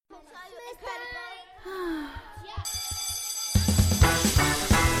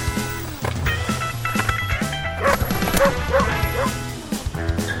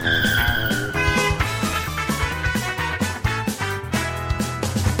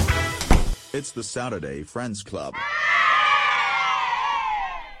It's the Saturday Friends Club.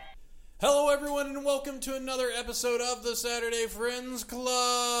 Hello, everyone, and welcome to another episode of the Saturday Friends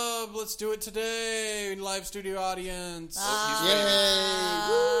Club. Let's do it today, live studio audience.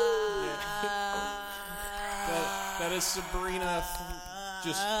 That is Sabrina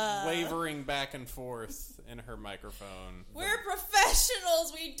just wavering back and forth in her microphone. We're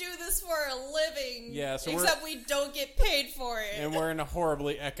professionals. We do this for a living. Yeah, so except we don't get paid for it. And we're in a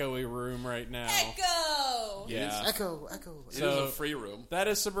horribly echoey room right now. Echo! Yeah. Echo. It is a free room. That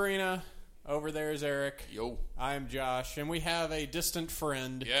is Sabrina. Over there is Eric. Yo. I'm Josh, and we have a distant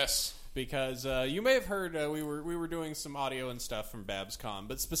friend. Yes. Because you may have heard we were doing some audio and stuff from BabsCon,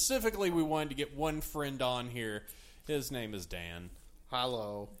 but specifically we wanted to get one friend on here. His name is Dan.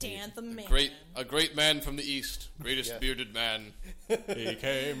 Hello. Dan the man. A great man from the East. Greatest bearded man. He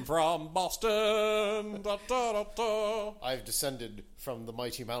came from Boston. Da, da, da, da. I've descended from the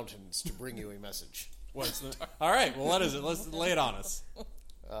mighty mountains to bring you a message. All right, well, what is it? Let's lay it on us.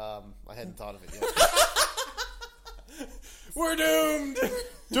 I hadn't thought of it yet. We're doomed!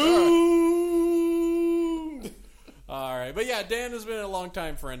 Doomed! All right, but yeah, Dan has been a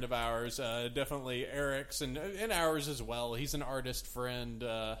longtime friend of ours. Definitely Eric's and ours as well. He's an artist friend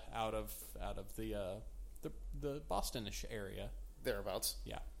out of the Bostonish area. Thereabouts.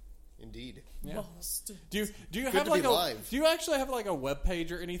 Yeah. Indeed. Yeah. Boston. Do you Good have to like be a live. Do you actually have like a web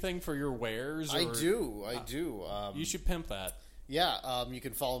page or anything for your wares? I do. You should pimp that. Yeah, you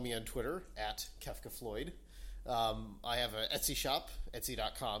can follow me on Twitter at Kefka Floyd. I have an Etsy shop,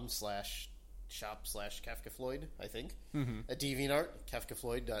 etsy.com/shop/Kefka Floyd, I think. Mm-hmm. At DeviantArt,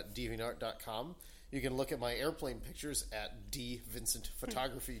 kefkafloyd.deviantart.com. You can look at my airplane pictures at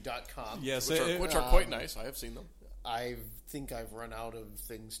dvincentphotography.com. Yes, which are quite nice. I have seen them. I think I've run out of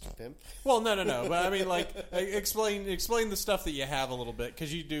things to pimp. Well, no. But I mean, like, explain the stuff that you have a little bit,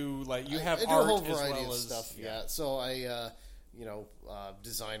 because you do have I do art a whole as variety well of as stuff. Yeah. So I,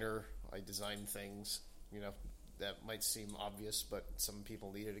 designer. I design things. That might seem obvious, but some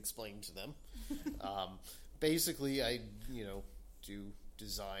people need it explained to them. Basically, I do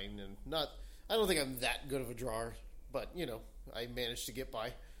design and not. I don't think I'm that good of a drawer, but I managed to get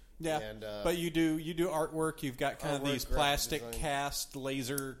by. Yeah, and, but you do artwork. You've got kind of these plastic design. Cast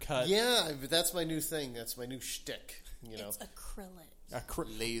laser cut. Yeah, that's my new thing. That's my new shtick. It's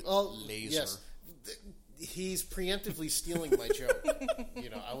acrylic. Laser. Yes. He's preemptively stealing my joke.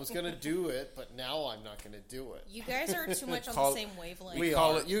 I was going to do it, but now I'm not going to do it. You guys are too much on the same wavelength. We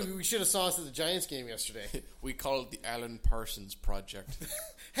call it. We should have saw us at the Giants game yesterday. We call it the Alan Parsons Project.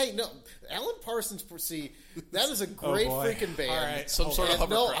 Hey, no, Alan Parsons. See, that is a great freaking band. All right. Some sort of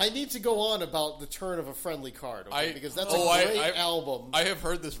hovercraft. No, I need to go on about the turn of a friendly card, because that's a great album. I have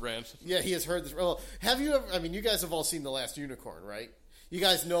heard this rant. Yeah, he has heard this. Well, have you ever? I mean, you guys have all seen The Last Unicorn, right? You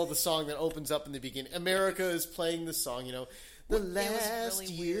guys know the song that opens up in the beginning. America is playing the song, The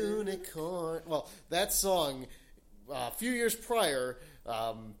Last Unicorn. Well, that song, a few years prior,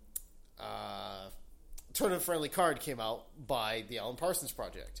 Turn of a Friendly Card came out by the Alan Parsons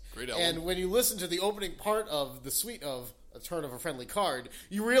Project. Great album. And when you listen to the opening part of the suite of A Turn of a Friendly Card,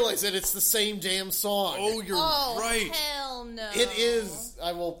 you realize that it's the same damn song. Oh, you're right. Hell no. It is.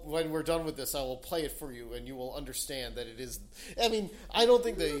 I will. When we're done with this, I will play it for you, and you will understand that it is. I mean, I don't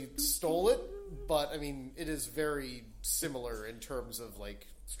think they stole it, but I mean, it is very similar in terms of like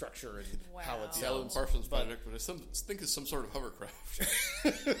structure and how it The Alan sounds. Parsons Project, but I think it's some sort of hovercraft.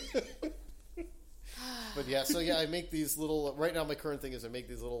 But yeah, so yeah, I make these little. Right now, my current thing is I make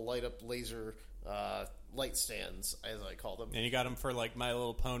these little light up laser light stands, as I call them. And you got them for like My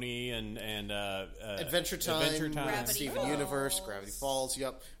Little Pony and Adventure Time, Gravity Steven Falls. Universe, Gravity Falls.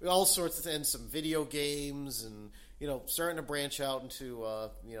 Yep, all sorts of and some video games, and starting to branch out into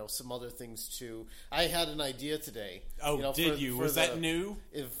some other things too. I had an idea today. Oh, did you? Was that new?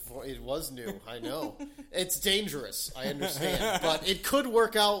 It was new. I know. It's dangerous. I understand, but it could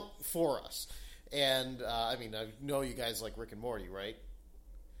work out for us. And I know you guys like Rick and Morty, right?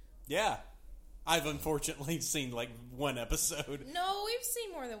 Yeah. I've unfortunately seen like one episode. No, we've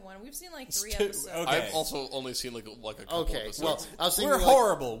seen more than one. We've seen like 3 two. episodes. Okay. I've also only seen like a couple episodes. Well, I was thinking We're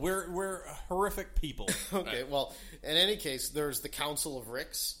horrible. We're horrific people. Okay, well, in any case, there's the Council of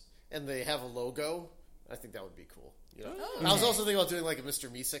Ricks, and they have a logo. I think that would be cool. Okay. I was also thinking about doing like a Mr.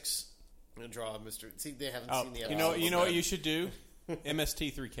 Meeseeks and draw a Mr. See, they haven't seen the episode. You know what you should do?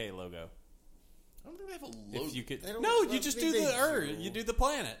 MST3K logo. I don't think they have a logo. If you could, They don't- no, you well, just they do the do. Earth. You do the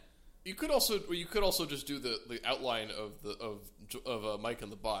planet. You could also just do the outline of Mike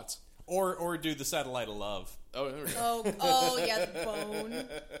and the Bots. Or do the Satellite of Love. Oh, there we go. Oh, yeah, the bone.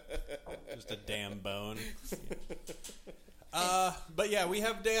 Just a damn bone. But yeah, we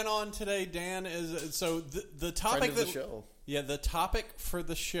have Dan on today. Dan is the topic Friend of the show. Yeah, the topic for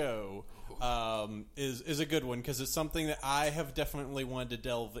the show is a good one because it's something that I have definitely wanted to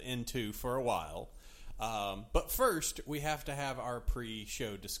delve into for a while. But first, we have to have our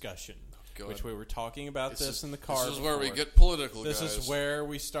pre-show discussion, which we were talking about this in the car. This is where we get political. This guys. is where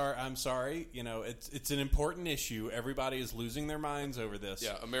we start. I'm sorry, it's an important issue. Everybody is losing their minds over this.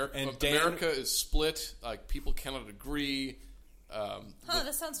 Yeah, America is split. Like people cannot agree.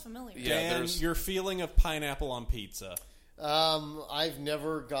 That sounds familiar. Yeah, Dan, your feeling of pineapple on pizza. I've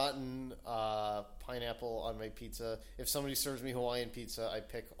never gotten pineapple on my pizza. If somebody serves me Hawaiian pizza, I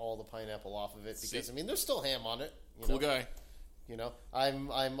pick all the pineapple off of it because there's still ham on it. Cool guy.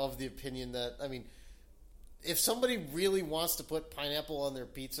 I'm of the opinion that if somebody really wants to put pineapple on their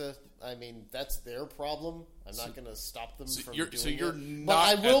pizza, that's their problem. I'm not going to stop them from doing it. But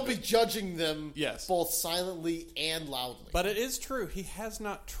I will be judging them both silently and loudly. But it is true. He has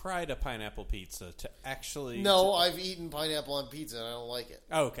not tried a pineapple pizza to actually... No, I've eaten pineapple on pizza and I don't like it.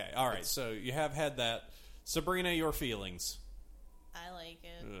 Okay, all right. So you have had that. Sabrina, your feelings? I like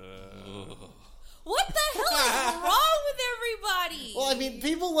it. What the hell is wrong with everybody? Well,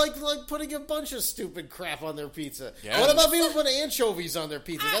 people like putting a bunch of stupid crap on their pizza. Yeah. What about people putting anchovies on their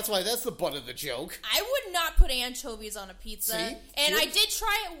pizza? That's the butt of the joke. I would not put anchovies on a pizza. See? And I did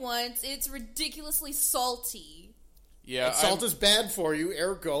try it once. It's ridiculously salty. Yeah, salt is bad for you,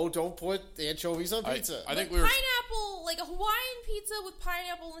 ergo, don't put anchovies on pizza. I think pineapple, like a Hawaiian pizza with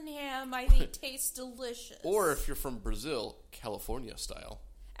pineapple and ham, I think tastes delicious. Or if you're from Brazil, California style.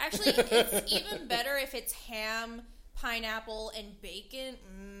 Actually, it's even better if it's ham, pineapple, and bacon.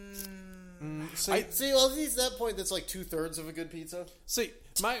 At that point, that's like 2/3 of a good pizza. See,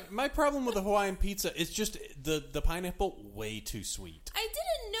 my problem with the Hawaiian pizza is just the pineapple way too sweet. I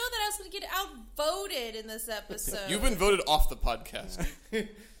didn't know that I was going to get outvoted in this episode. You've been voted off the podcast.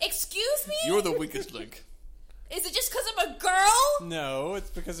 Excuse me? You're the weakest link. Is it just because I'm a girl? No,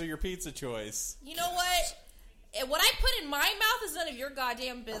 it's because of your pizza choice. You know what? What I put in my mouth is none of your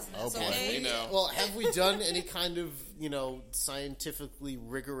goddamn business, okay? You know. Well, have we done any kind of, scientifically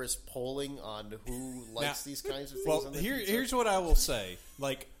rigorous polling on who likes these kinds of things? Well, on their pizza? here's what I will say.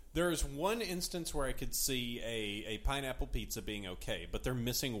 There's one instance where I could see a pineapple pizza being okay, but they're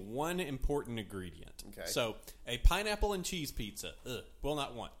missing one important ingredient. Okay. So, a pineapple and cheese pizza, will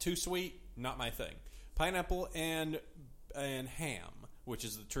not want. Too sweet, not my thing. Pineapple and ham, which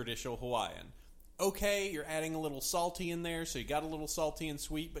is the traditional Hawaiian. Okay, you're adding a little salty in there, so you got a little salty and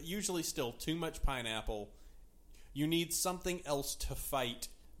sweet, but usually still too much pineapple. You need something else to fight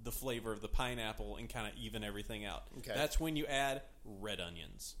the flavor of the pineapple and kind of even everything out. Okay. That's when you add red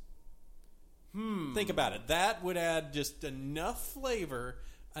onions. Think about it. That would add just enough flavor,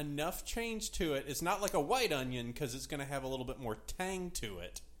 enough change to it. It's not like a white onion because it's going to have a little bit more tang to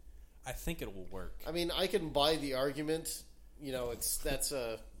it. I think it will work. I can buy the argument.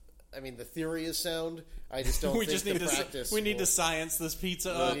 The theory is sound. I just don't think the practice. We need to science this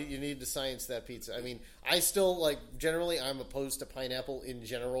pizza up. You need to science that pizza. I still generally I'm opposed to pineapple in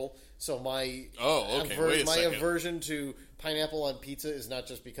general. So my aversion to pineapple on pizza is not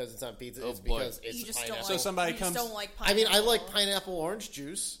just because it's on pizza. It's because it's pineapple. So somebody comes. Don't like pineapple. I like pineapple orange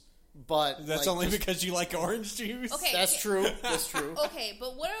juice. But that's only because you like orange juice. Okay, that's true. That's true. Okay,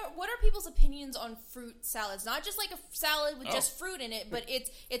 but what are people's opinions on fruit salads? Not just like a salad with just fruit in it, but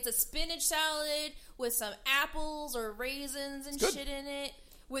it's a spinach salad with some apples or raisins and shit in it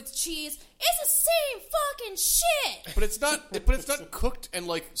with cheese. It's the same fucking shit. But it's not cooked and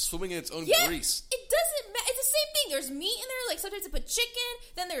swimming in its own grease. It doesn't matter. It's the same thing. There's meat in there. Sometimes they put chicken.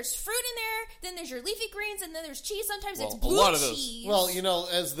 Then there's fruit in there. Then there's your leafy greens, and then there's cheese. Sometimes it's blue a lot of cheese. those. Well,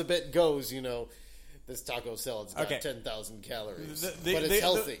 as the bit goes, this taco salad's got 10,000 calories, but it's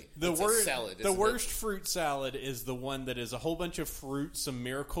healthy. A salad. The worst fruit salad is the one that is a whole bunch of fruit, some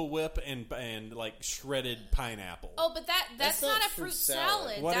Miracle Whip, and shredded pineapple. Oh, but that's not a fruit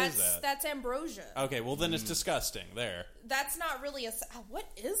salad. What is that? That's ambrosia. Okay, well then it's disgusting. There. That's not really a. What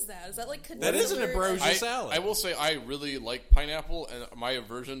is that? Is that like that is an ambrosia salad? I will say I really like pineapple, and my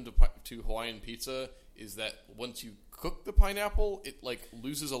aversion to Hawaiian pizza is that once you cook the pineapple, it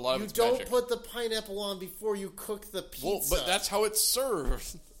loses a lot of its magic. You don't put the pineapple on before you cook the pizza. Well, but that's how it's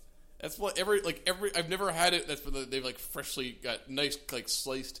served. That's what every I've never had it. That's they've freshly got nice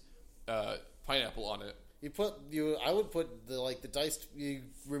sliced pineapple on it. I would put the diced. You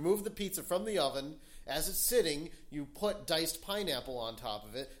remove the pizza from the oven. As it's sitting, you put diced pineapple on top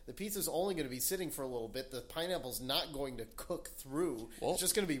of it. The pizza's only going to be sitting for a little bit. The pineapple's not going to cook through. Well, it's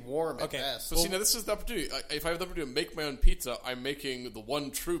just going to be warm at best. So see, now this is the opportunity. If I have the opportunity to make my own pizza, I'm making the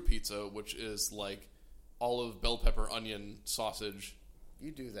one true pizza, which is like olive, bell pepper, onion, sausage. You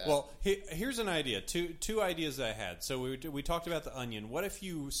do that. Well, here's an idea. Two ideas I had. So we talked about the onion. What if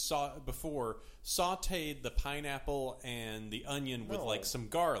you sauteed the pineapple and the onion with like some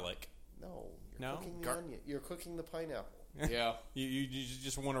garlic? No. No? Cooking the onion. You're cooking the pineapple. Yeah. You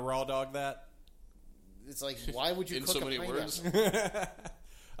just want to raw dog that? It's like, why would you In cook so a many pineapple? words.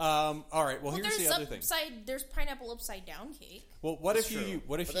 All right. Well, here's there's the other thing. There's pineapple upside down cake. Well, what That's if true. you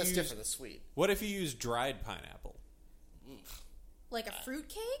But that's different. That's sweet. What if you use dried pineapple? Like a fruit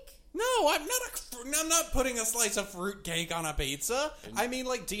cake? No, I'm not putting a slice of fruit cake on a pizza. I mean,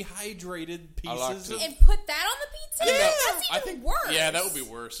 like dehydrated pieces. like to- And put that on the pizza? Yeah. That's even worse. Yeah, that would be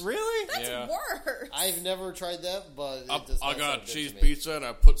worse. Really? That's Yeah. worse. I've never tried that, but I got a cheese pizza and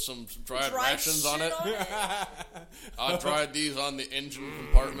I put some dried Dried rations on shit it. on I tried these on the engine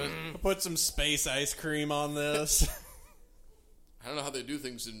compartment. Put some space ice cream on this. I don't know how they do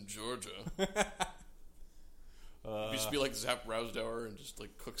things in Georgia. You just be like Zap Rousdower and just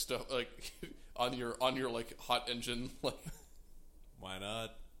like cook stuff like on your like hot engine. Like, Why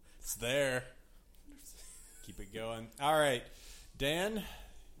not? It's there. Keep it going. All right, Dan.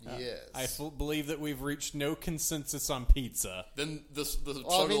 Yes. I believe that we've reached no consensus on pizza. then the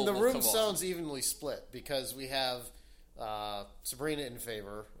Well, I mean, the will room come sounds evenly split because we have Sabrina in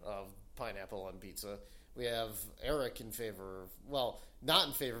favor of pineapple on pizza. We have Eric in favor. Well, not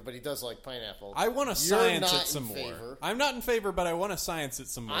in favor, but he does like pineapple. I want to You're science not it some in more. favor. I'm not in favor, but I want to science it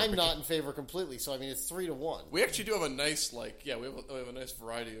some more. I'm not in favor completely. So I mean, it's 3-1. We actually do have a nice we have a nice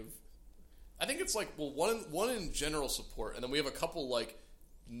variety of. I think it's like one in general support, and then we have a couple like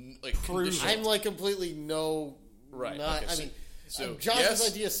conditional. I'm like completely no. Right, Not, okay, I so- mean, so Josh's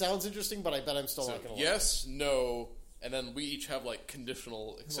yes- idea sounds interesting, but I bet I'm still So not going to yes, no, and then we each have like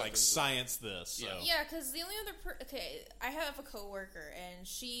conditional like acceptance. science this. So. Yeah. Yeah, because the only other I have a coworker and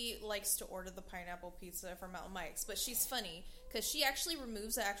she likes to order the pineapple pizza from Mountain Mike's, but she's funny because she actually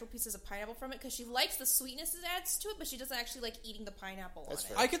removes the actual pieces of pineapple from it because she likes the sweetness it adds to it, but she doesn't actually like eating the pineapple That's on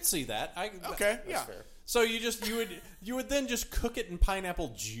fair. it. I could see that. Okay, yeah. That's fair. So you would then just cook it in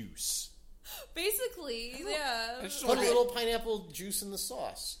pineapple juice. Basically, yeah. I just Put a don't little pineapple juice in the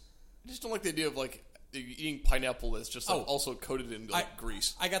sauce. like the idea of like eating pineapple that's just like, Oh. also coated in like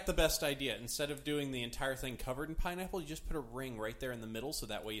grease. I got the best idea. Instead of doing the entire thing covered in pineapple, you just put a ring right there in the middle, so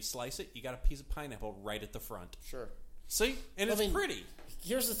that way you slice it, you got a piece of pineapple right at the front. Sure. See? And it's pretty.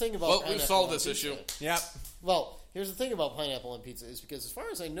 Here's the thing about Well, pineapple we've solved on this pizza. issue. Yep. Well, here's the thing about pineapple on pizza is because as far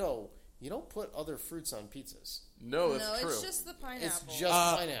as I know, you don't put other fruits on pizzas. No, that's No, true. it's just the pineapple. It's just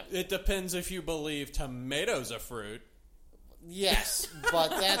pineapple. It depends if you believe tomatoes a fruit. Yes, but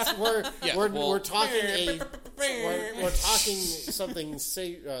that's we're talking we're talking something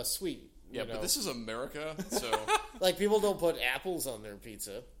sweet. yeah, you know? but this is America, so like people don't put apples on their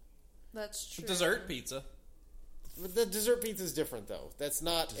pizza. That's true. Dessert pizza. But the dessert pizza is different though. That's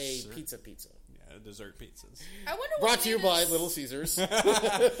not a pizza. Yeah, dessert pizzas. I wonder what Brought to you made by us- Little Caesars. what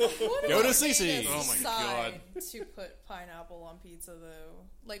Go to made CC's. us Oh my decide to put pineapple on pizza though?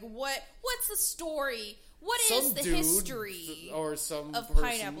 Like what's the story? What is Some the dude history or some of person,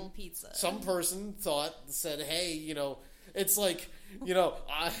 pineapple pizza? Some person said, "Hey, it's like,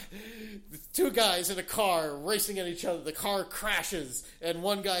 two guys in a car racing at each other. The car crashes, and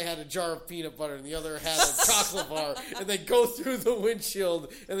one guy had a jar of peanut butter, and the other had a chocolate bar, and they go through the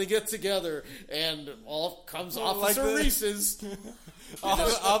windshield, and they get together, and all comes Officer the- Reese's.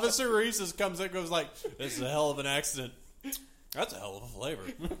 Officer Reese's comes in and goes like, "This is a hell of an accident. That's a hell of a flavor."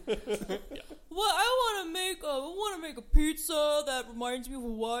 Well, I want to make a pizza that reminds me of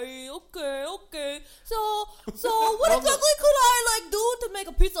Hawaii. Okay. So what exactly could I do to make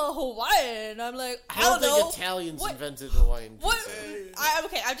a pizza Hawaiian? I'm like, I don't know. think Italians What- invented Hawaiian pizza.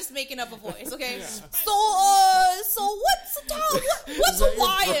 What? I'm just making up a voice, okay? So what's Is that your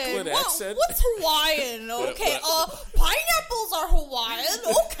Hawaiian? Brooklyn accent? What's Hawaiian? Okay, pineapples are Hawaiian.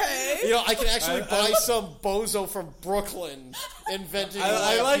 Okay. I can actually buy some bozo from Brooklyn inventing I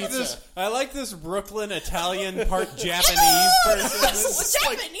Hawaiian like pizza. this. I like this Brooklyn Italian part Japanese person.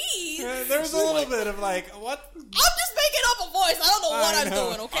 Japanese. There's a little bit of like, what? I'm just making up a voice. I don't know what I I'm know.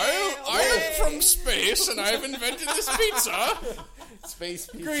 doing. Okay. I am from space, and I've invented this pizza. Space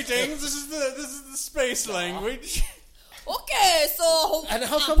pizza. Greetings. This is the space language. Okay, so And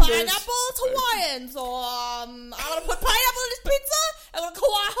how come pineapple there's- is Hawaiian. So I'm gonna put pineapple in this pizza. I'm gonna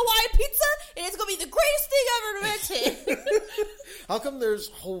Hawaiian pizza, and it's gonna be the greatest thing ever invented. How come there's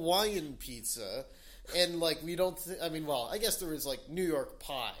Hawaiian pizza, And like we don't. I mean, well, I guess there is like New York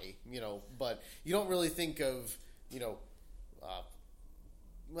pie, but you don't really think of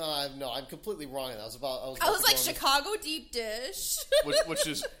no, I'm completely wrong. I was like Chicago deep dish, which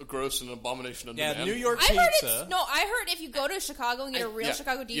is gross and an abomination unto man. New York I pizza. heard if you go to Chicago and get a real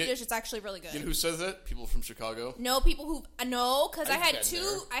Chicago deep dish, it's actually really good. You know who says that? People from Chicago. No, people who because I had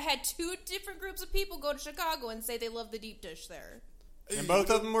there. I had two different groups of people go to Chicago and say they love the deep dish there. And both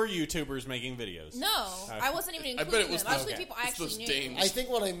of them were YouTubers making videos. No, I wasn't even including bet it was them. I was those- people I actually those knew. dames. I think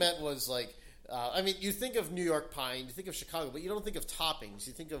what I meant was like. I mean, you think of New York pie, and you think of Chicago, but you don't think of toppings.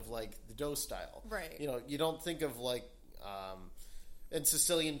 You think of like the dough style, Right? You don't think of like, and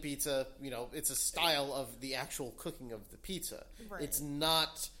Sicilian pizza. It's a style of the actual cooking of the pizza. Right. It's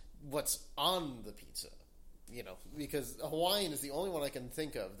not what's on the pizza. Because Hawaiian is the only one I can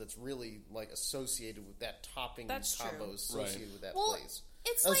think of that's really like associated with that topping That's true. combo associated with that Well, place.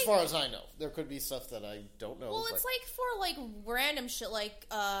 it's as like- far as I know, there could be stuff that I don't know. Well, but it's like for like random shit like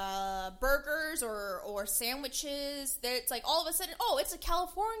burgers or sandwiches. That it's like all of a sudden, it's a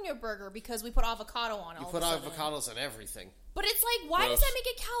California burger because we put avocado on it. you all put of a sudden. avocados on everything But it's like, why does Gross. that make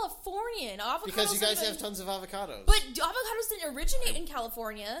it Californian? Avocados because you guys are have tons of avocados. But avocados didn't originate in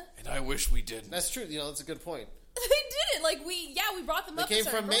California. And I wish we didn't. That's true. That's a good point. They didn't. Like we brought them They up. came and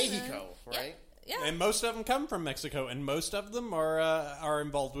started from growing them. Mexico, right? Yeah. And most of them come from Mexico, and most of them are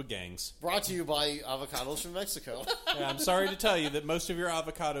involved with gangs. Brought to you by avocados from Mexico. Yeah, I'm sorry to tell you that most of your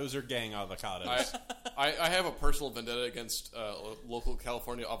avocados are gang avocados. I have a personal vendetta against local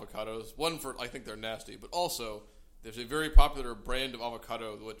California avocados. One, for I think they're nasty, but also there's a very popular brand of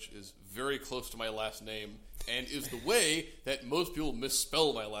avocado which is very close to my last name and is the way that most people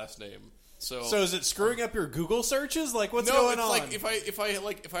misspell my last name. So is it screwing up your Google searches? Like, what's no, going it's on? like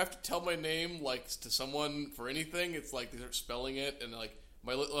if I have to tell my name like to someone for anything, it's like they start spelling it, and like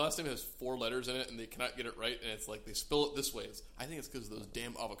my last name has 4 letters in it, and they cannot get it right, and it's like they spell it this way. I think it's because of those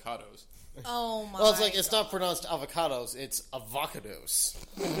damn avocados. Oh my. Well, it's like it's not pronounced avocados; it's avocados.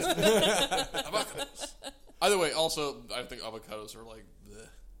 Avocados. Either way, also I think avocados are like bleh.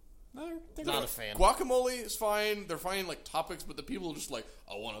 Not a fan. Guacamole is fine. They're fine like topics, but the people are just like,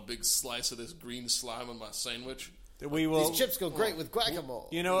 I want a big slice of this green slime on my sandwich. We will. These chips go great with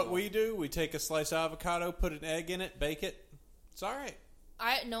guacamole. You know what we do? We take a slice of avocado, put an egg in it, bake it. It's all right.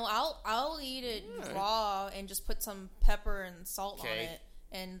 I'll eat it raw and just put some pepper and salt on it,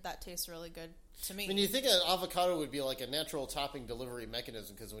 and that tastes really good to me. I mean, you think an avocado would be like a natural topping delivery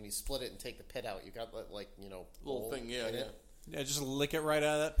mechanism because when you split it and take the pit out, you got that Little bowl thing, in yeah. it. Yeah, just lick it right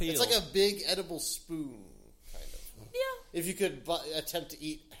out of that peel. It's like a big edible spoon, kind of. Yeah. If you could attempt to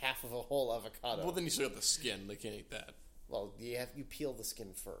eat half of a whole avocado, Well, then you still got the skin. They can't eat that. well, you peel the skin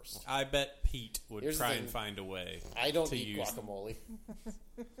first. I bet Pete would Here's the try thing. and find a way. I don't to eat use guacamole.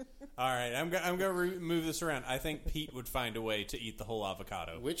 All right, I'm going to move this around. I think Pete would find a way to eat the whole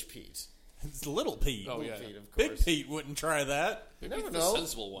avocado. Which Pete? It's little Pete. Oh, yeah. Pete, of Big course. Pete wouldn't try that. You Maybe never the know.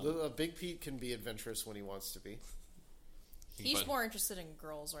 sensible one. A big Pete can be adventurous when he wants to be. He's But- more interested in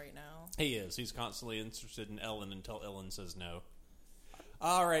girls right now. He is. He's constantly interested in Ellen until Ellen says no.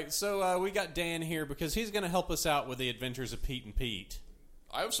 All right, so we got Dan here because he's going to help us out with the adventures of Pete and Pete.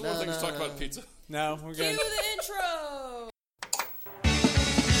 I have some more things to talk about pizza. No, we're Cue going the intro.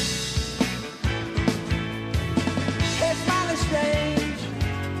 It's mighty strange.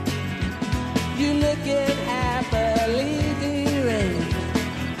 You looking happily deranged.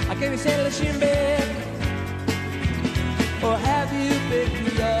 I can't settle a shin bed. Or have you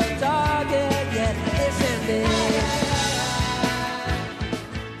picked your target yet? Hey, Sandy.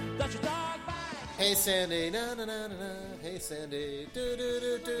 Does your dog bite? Hey Sandy, na na na na na. Hey Sandy, do do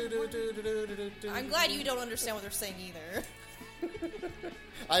do do do do do do do. I'm glad you don't understand what they're saying either.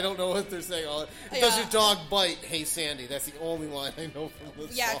 I don't know what they're saying. Does your dog bite? Hey Sandy, that's the only line I know from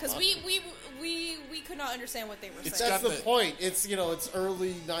this Yeah, song. because we could not understand what they were It's saying. That's got the the- point. It's it's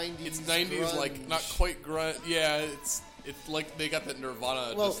early '90s. It's 90s, like, not quite grunt. Yeah, it's like they got that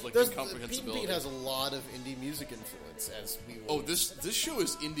Nirvana, Well, just like Pete incomprehensibility. Pete has a lot of indie music influence, as we will. Oh, this show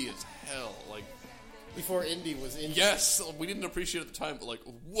is indie as hell. Like, before indie was indie. yes, we didn't appreciate it at the time, but like,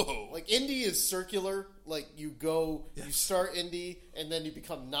 whoa. Like indie is circular. Like you start indie, and then you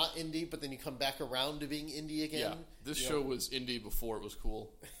become not indie, but then you come back around to being indie again. yeah, this show was indie before it was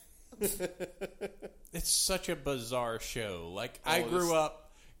cool. It's such a bizarre show. Like, I grew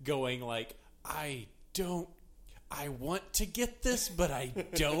up going like, I want to get this, but I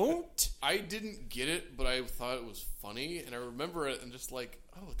don't. I didn't get it, but I thought it was funny, and I remember it and just like,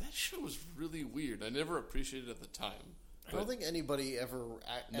 oh, that show was really weird. I never appreciated it at the time. I don't think anybody ever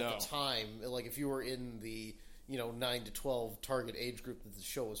at No. the time, like if you were in the 9 to 12 target age group that the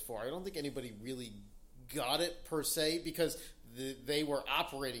show was for, I don't think anybody really got it per se because they were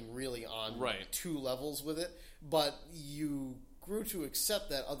operating really on Right. 2 levels with it, but you grew to accept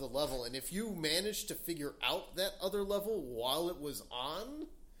that other level, and if you managed to figure out that other level while it was on,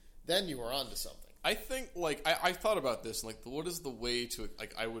 then you were onto something. I think, like, I thought about this, and, like, what is the way to,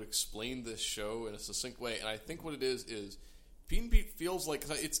 like, I would explain this show in a succinct way, and I think what it is Pete and Pete feels like,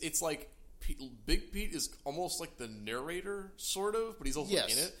 it's like, Big Pete is almost like the narrator, sort of, but he's also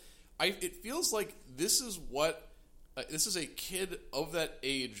Yes. in it. It feels like this is what, this is a kid of that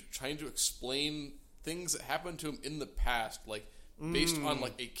age trying to explain things that happened to him in the past, like, based on,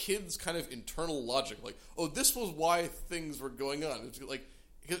 like, a kid's kind of internal logic, like, oh, this was why things were going on. It's like,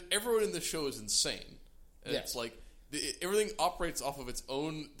 because everyone in the show is insane, and Yes. it's like everything operates off of this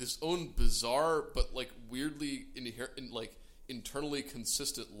own bizarre but like weirdly like internally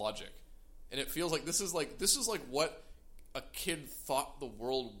consistent logic, and it feels like this is like what a kid thought the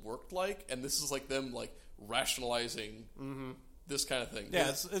world worked like, and this is like them like rationalizing this kind of thing. Yeah,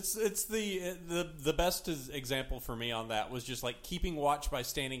 it's the best example for me on that was just like keeping watch by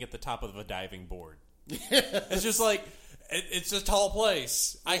standing at the top of a diving board. It's just like it's a tall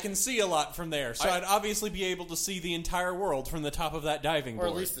place. I can see a lot from there, so I'd obviously be able to see the entire world from the top of that diving Or board.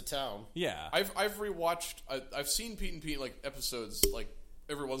 at least the town. Yeah, I've rewatched. I've seen Pete and Pete like episodes like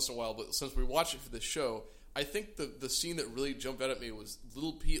every once in a while, but since we watched it for this show, I think the scene that really jumped out at me was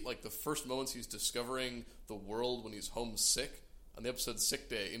little Pete, like the first moments he's discovering the world when he's homesick on the episode Sick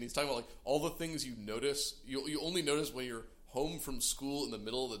Day, and he's talking about like all the things you notice. You only notice when you're home from school in the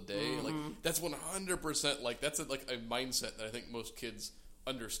middle of the day. Like that's 100% like that's a mindset that I think most kids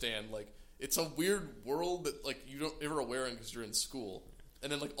understand. Like it's a weird world that like you don't ever aware in because you're in school,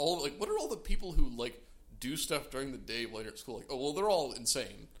 and then like what are all the people who like do stuff during the day while you're at school? Like, oh well, they're all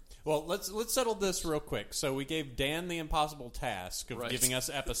insane. Well, let's settle this real quick. So we gave Dan the impossible task of giving us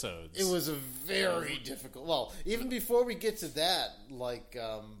episodes. It was a very difficult. Well, even before we get to that, like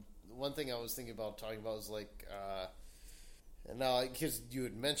one thing I was thinking about talking about was like, and now because you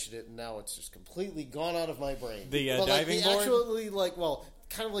had mentioned it, and now it's just completely gone out of my brain. The But, like, diving the board? actually like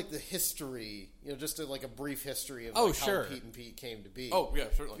kind of like the history, just like a brief history of sure. how Pete and Pete came to be. Oh yeah,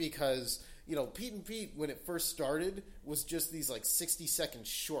 certainly. Because Pete and Pete, when it first started, was just these like 60-second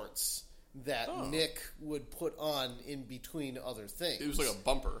shorts that Nick would put on in between other things. It was like a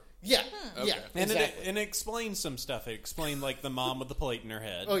bumper. Yeah, Okay. yeah, and exactly. it explained some stuff. It explained like the mom with the plate in her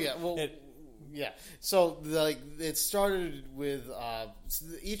head. Oh yeah, well, yeah. So like it started with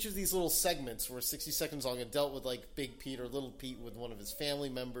each of these little segments were 60 seconds long and dealt with like Big Pete or Little Pete with one of his family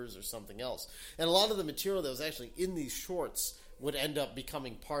members or something else. And a lot of the material that was actually in these shorts would end up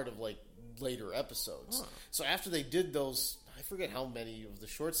becoming part of like later episodes. So after they did those, I forget how many of the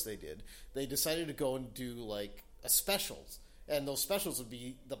shorts they did, they decided to go and do like a specials. And those specials would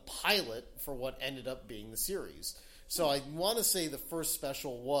be the pilot for what ended up being the series. So I want to say the first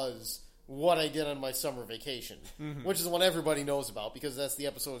special was What I Did on My Summer Vacation, which is the one everybody knows about because that's the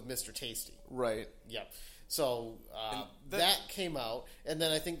episode with Mr. Tasty. Right. Yeah. So that came out, and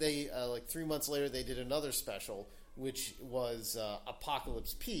then I think they, like 3 months later, they did another special, which was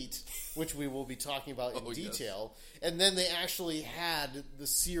Apocalypse Pete, which we will be talking about in detail. And then they actually had the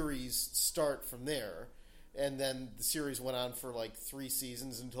series start from there. And then the series went on for like 3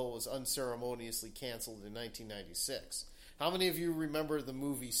 seasons until it was unceremoniously canceled in 1996. How many of you remember the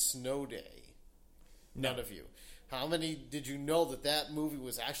movie Snow Day? None of you. How many did you know that movie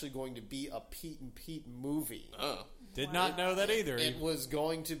was actually going to be a Pete and Pete movie? Oh. Did not know that either. It was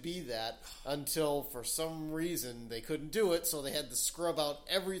going to be that until, for some reason, they couldn't do it, so they had to scrub out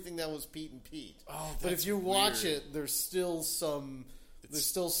everything that was Pete and Pete. Oh, but that's if you watch weird. it, there's still some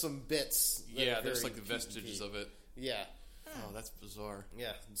bits. that Yeah, are there's very like the Pete and vestiges Pete. of it. Yeah, Oh, that's bizarre.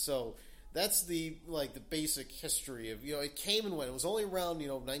 yeah. So that's the basic history of it came and went. It was only around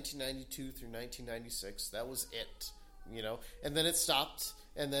 1992 through 1996. That was it. And then it stopped,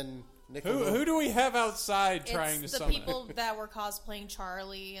 and then Who do we have outside trying to It's the summon? people that were cosplaying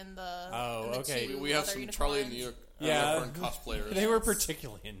Charlie and the Oh, and the okay. two We have other some unicorns. Charlie and the Unicorn cosplayers. They were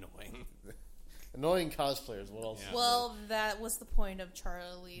particularly annoying. annoying cosplayers. What else? Yeah. Well, that was the point of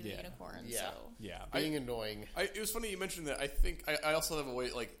Charlie the Yeah. Unicorn. Yeah. So. Yeah. Being annoying. It was funny you mentioned that. I think I also have a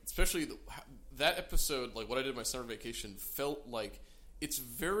way, like, especially that episode, like, What I Did My Summer Vacation, felt like it's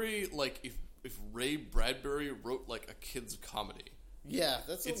very, like, if Ray Bradbury wrote, like, a kid's comedy. Yeah,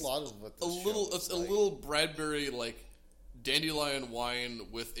 that's It's a lot of what a this little, show it's is a like. little Bradbury, like, dandelion wine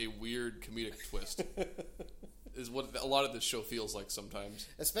with a weird comedic twist. Is what a lot of this show feels like sometimes.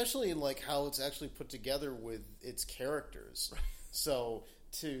 Especially in like how it's actually put together with its characters. So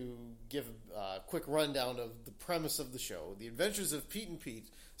to give a quick rundown of the premise of the show, The Adventures of Pete and Pete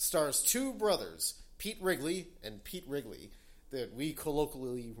stars 2 brothers, Pete Wrigley and Pete Wrigley, that we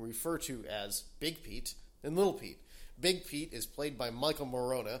colloquially refer to as Big Pete and Little Pete. Big Pete is played by Michael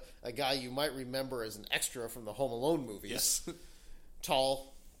Morona, a guy you might remember as an extra from the Home Alone movies. Yes.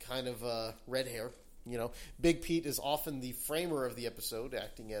 Tall, kind of red hair. Big Pete is often the framer of the episode,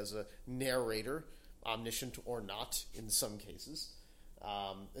 acting as a narrator, omniscient or not in some cases.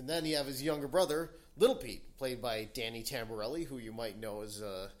 And then you have his younger brother, Little Pete, played by Danny Tamborelli, who you might know as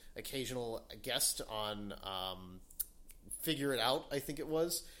an occasional guest on Figure It Out, I think it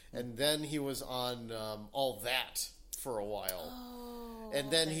was. And then he was on All That for a while. Oh, and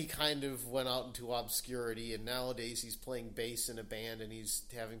then he kind of went out into obscurity, and nowadays he's playing bass in a band, and he's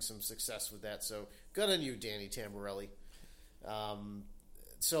having some success with that. So good on you, Danny Tamborelli.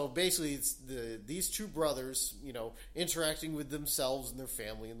 So basically, it's these two brothers, interacting with themselves and their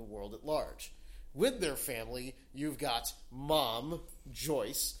family and the world at large. With their family, you've got Mom,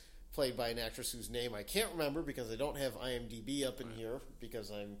 Joyce, played by an actress whose name I can't remember because I don't have IMDb up in here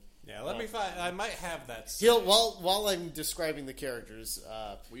because I'm... Yeah, let me find... I might have that. While I'm describing the characters...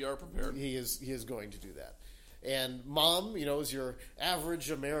 we are prepared. He is going to do that. And Mom, is your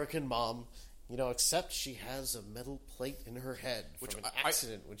average American mom, except she has a metal plate in her head from an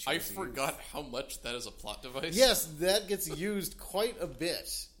accident when she was forgot how much that is a plot device. Yes, that gets used quite a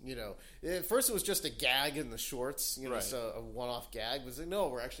bit. At first it was just a gag in the shorts, right. So a one-off gag. It was like, no,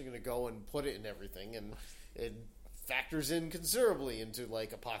 we're actually going to go and put it in everything, and it factors in considerably into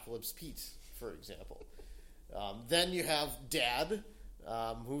like Apocalypse Pete, for example. Then you have Dad,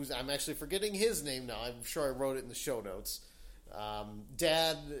 who's I'm actually forgetting his name now. I'm sure I wrote it in the show notes.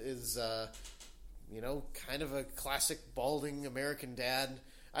 Dad is, kind of a classic balding American dad.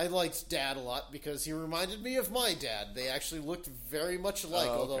 I liked Dad a lot because he reminded me of my dad. They actually looked very much alike,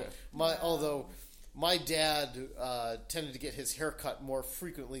 okay. although my dad tended to get his hair cut more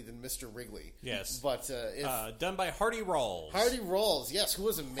frequently than Mr. Wrigley. Yes. But done by Hardy Rawls. Hardy Rawls, yes, who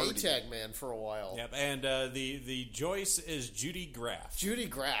was a Maytag man for a while. Yep, and the Joyce is Judy Graff. Judy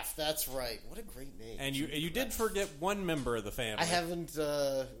Graff, that's right. What a great name. And you did forget one member of the family. I haven't.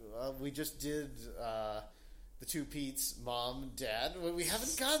 We just did the two Pete's, Mom, Dad. We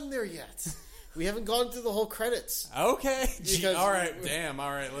haven't gotten there yet. We haven't gone through the whole credits. Okay. Because- all right. Damn. All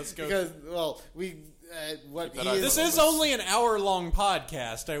right. Let's go. Because, we... what he This is only an hour-long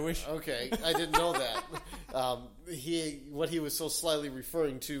podcast. I wish... Okay, I didn't know that. What he was so slyly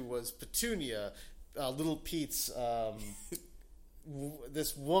referring to was Petunia, Little Pete's...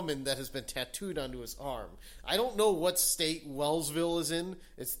 this woman that has been tattooed onto his arm. I don't know what state Wellsville is in.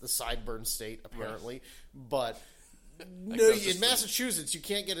 It's the sideburn state, apparently. Right. But no, in Massachusetts, you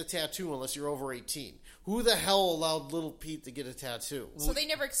can't get a tattoo unless you're over 18. Who the hell allowed Little Pete to get a tattoo? So they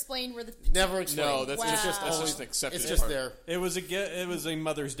never explained where the... Never explained. No, that's Wow. just an accepted It's just part. there. It was a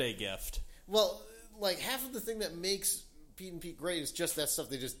Mother's Day gift. Well, like half of the thing that makes Pete and Pete great is just that stuff.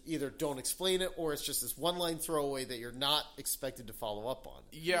 They just either don't explain it, or it's just this one-line throwaway that you're not expected to follow up on.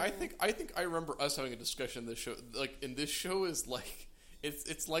 Yeah, I think I remember us having a discussion in this show. Like, in this show is like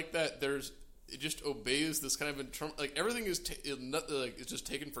it's like that. It just obeys this kind of like everything is it's just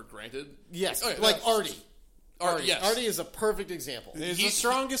taken for granted. Yes, okay, like Artie. Yes. Artie is a perfect example. He's the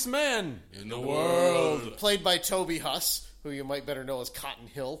strongest man in the world. Played by Toby Huss, who you might better know as Cotton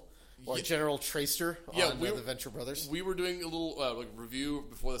Hill. Or General Tracer on the Venture Brothers. We were doing a little review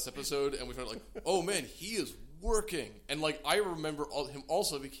before this episode, and we found oh man, he is working. And I remember him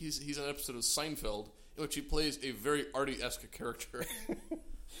also because he's on an episode of Seinfeld in which he plays a very Artie-esque character.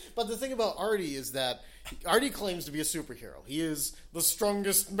 But the thing about Artie is that Artie claims to be a superhero. He is the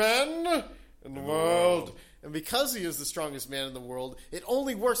strongest man in the world. And because he is the strongest man in the world, it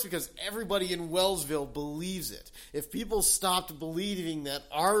only works because everybody in Wellsville believes it. If people stopped believing that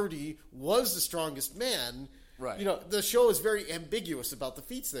Artie was the strongest man, right. The show is very ambiguous about the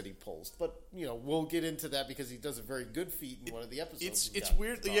feats that he pulls. But, we'll get into that because he does a very good feat in one of the episodes. It's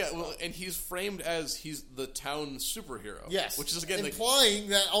weird. Yeah, well, and he's framed as he's the town superhero. Yes. Which is, again, implying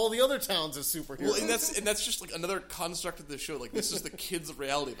that all the other towns are superheroes. Well, and that's just another construct of the show. This is the kids'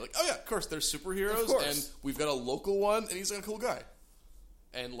 reality. Oh yeah, of course they're superheroes, and we've got a local one, and he's a cool guy.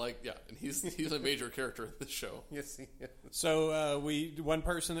 And and he's a major character in this show. Yes, he is. So one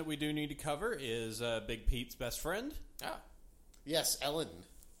person that we do need to cover is Big Pete's best friend. Yes, Ellen,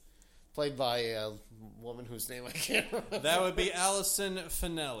 played by a woman whose name I can't remember. That would be Allison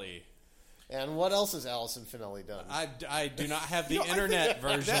Finelli. And what else has Allison Finelli done? I do not have the internet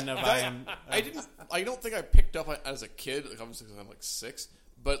version of I don't think I picked up as a kid. Obviously, because I'm 6.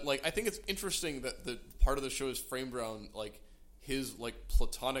 But I think it's interesting that the part of the show is framed around his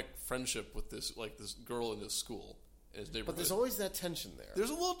platonic friendship with this this girl in his school. in his neighborhood. But there's always that tension there. There's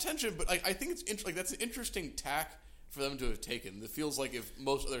a little tension, but I think it's like that's an interesting tack for them to have taken. It feels like if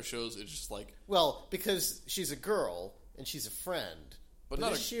most other shows, it's just like Well, because she's a girl and she's a friend, but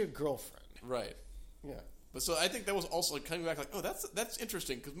not is a- she a girlfriend? right. Yeah. But so I think that was also like coming back like, oh, that's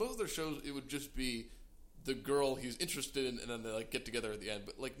interesting because most of their shows it would just be the girl he's interested in, and then they like get together at the end.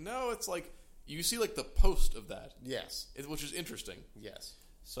 But like no, it's like you see like the post of that, Yes. which is interesting. Yes.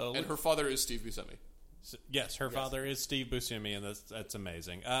 So And her father is Steve Buscemi. yes, her father is Steve Buscemi, and that's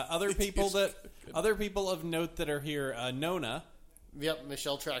amazing. Other people of note that are here, Nona. Yep,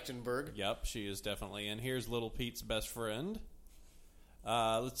 Michelle Trachtenberg. Yep, she is definitely in. Here's Little Pete's best friend.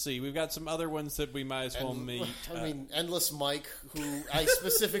 Let's see, we've got some other ones that we might as well meet. I mean, Endless Mike, who I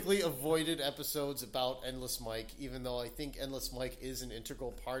specifically avoided episodes about Endless Mike, even though I think Endless Mike is an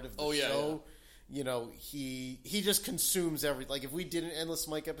integral part of the show. You know, he just consumes everything. Like, if we did an Endless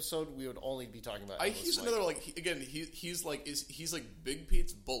Mike episode, we would only be talking about Endless He's Mike. another like he's like Big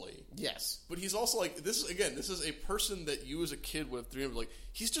Pete's bully. Yes. But he's also like this is a person that you as a kid would have dreamed of. Like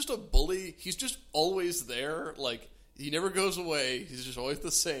he's just a bully. He's just always there. Like he never goes away. He's just always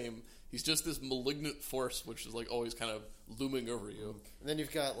the same. He's just this malignant force, which is like always kind of looming over you. And then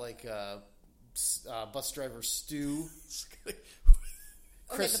you've got, like, bus driver Stu.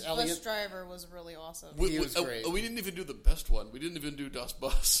 Chris the Elliott. bus driver was really awesome. He was great. We didn't even do the best one. We didn't even do Das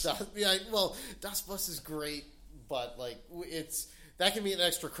Bus. Yeah, well, Das Bus is great, but like that can be an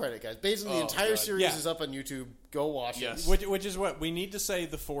extra credit, guys. Basically, the entire God. series Yeah. is up on YouTube. Go watch Yes. it. Which is what we need to say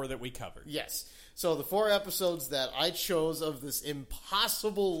the 4 that we covered. Yes. So the 4 episodes that I chose of this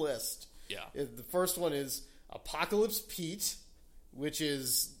impossible list. Yeah. The first one is Apocalypse Pete, which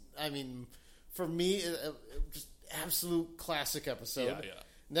is, I mean, for me, just absolute classic episode. Yeah, yeah.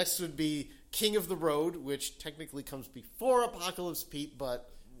 Next would be King of the Road, which technically comes before Apocalypse Pete,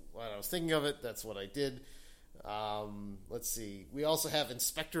 but when I was thinking of it, that's what I did. Let's see. We also have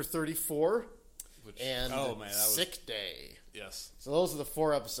Inspector 34 and Oh, man, that was- Sick Day. Yes. So those are the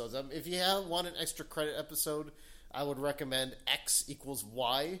 4 episodes. If you want an extra credit episode, I would recommend X equals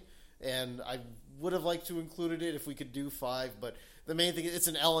Y. And I would have liked to included it if we could do 5. But the main thing is it's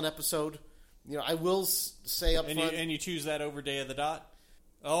an Ellen episode. You know, I will say up And front. you choose that over Day of the Dot?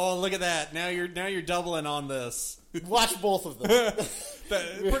 Oh, look at that. Now you're doubling on this. Watch both of them.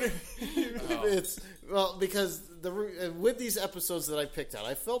 Oh. It's because with these episodes that I picked out,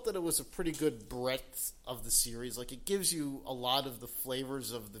 I felt that it was a pretty good breadth of the series. Like, it gives you a lot of the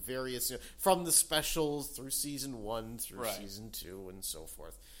flavors of the various, from the specials through season 1 through Right. season 2 and so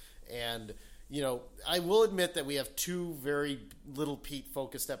forth. And I will admit that we have 2 very Little Pete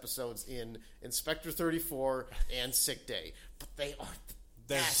focused episodes in Inspector 34 and Sick Day, but they are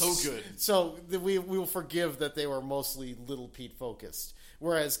They're so good. So we will forgive that they were mostly Little Pete focused,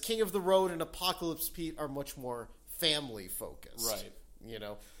 whereas King of the Road and Apocalypse Pete are much more family focused. Right.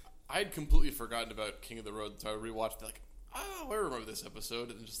 I had completely forgotten about King of the Road, so I rewatched it like, oh, I remember this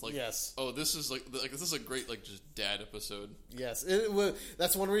episode, and just like, Yes. oh, this is like this is a great like just dad episode. Yes,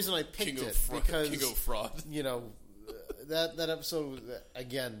 that's one reason I picked King it of because King of Fraud. that episode was,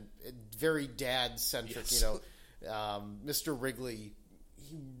 again, very dad centric. Yes. Mr. Wrigley,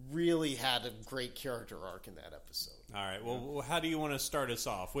 he really had a great character arc in that episode. All right. Well, how do you want to start us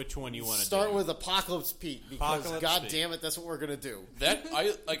off? Which one you want to Start do? with Apocalypse Pete because Apocalypse God Pete. damn it, that's what we're gonna do. That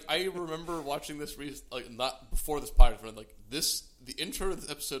I remember watching this not before this podcast, but like the intro to this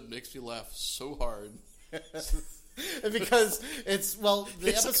episode makes me laugh so hard. Because the It's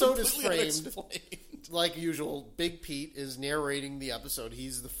episode is completely framed unexplained. like usual. Big Pete is narrating the episode.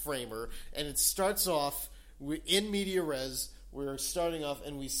 He's the framer, and it starts off in media res. We're starting off,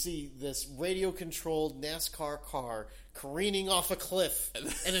 and we see this radio-controlled NASCAR car careening off a cliff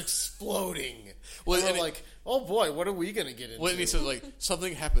and exploding. Well, and and we're like, oh boy, what are we going to get into? Well, and he said like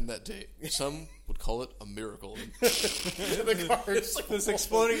something happened that day. Some would call it a miracle. the car is like, This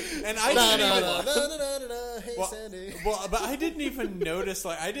exploding, and I da, didn't da, even. da, da, da, da, da, hey, Well, Sandy. but I didn't even notice.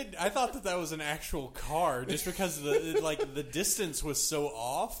 Like I thought that was an actual car, just because the distance was so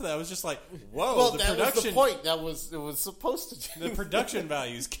off. That I was just like, whoa. Well, the that was production, the point. It was supposed to do. the production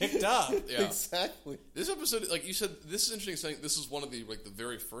values kicked up. Yeah. Exactly. This episode, like you said, this is interesting. Saying this is one of the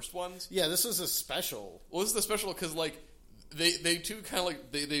very first ones. Yeah, this was a special. Well, this is the special because like they too kind of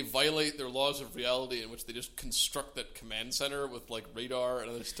like they violate their laws of reality in which they just construct that command center with like radar and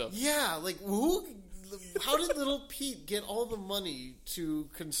other stuff. Yeah, like how did Little Pete get all the money to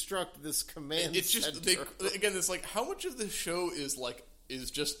construct this command It's just center? again, it's like how much of this show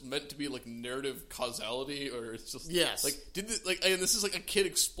is just meant to be like narrative causality, or it's just Yes. like and this is like a kid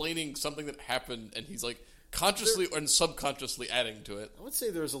explaining something that happened, and he's like consciously and subconsciously adding to it. I would say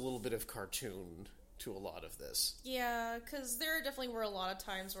there's a little bit of cartoon to a lot of this. Yeah, because there definitely were a lot of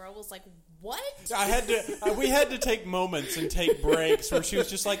times where I was like, what? We had to take moments and take breaks where she was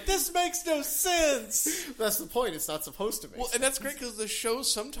just like, this makes no sense. That's the point. It's not supposed to make Well, sense. and that's great because the show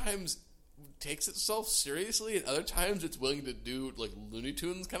sometimes takes itself seriously, and other times it's willing to do like Looney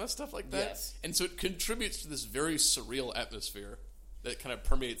Tunes kind of stuff like that. Yes. And so it contributes to this very surreal atmosphere that kind of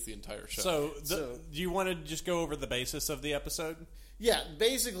permeates the entire show. So, do you want to just go over the basis of the episode? Yeah,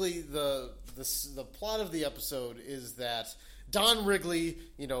 basically the plot of the episode is that Don Wrigley,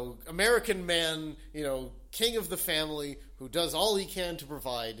 American man, king of the family, who does all he can to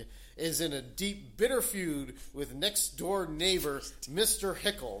provide, is in a deep, bitter feud with next-door neighbor, Mr.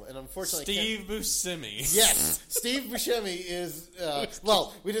 Hickle. And unfortunately, Steve Buscemi. Yes, Steve Buscemi is,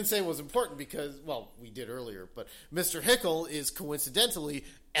 we didn't say it was important because, we did earlier, but Mr. Hickle is coincidentally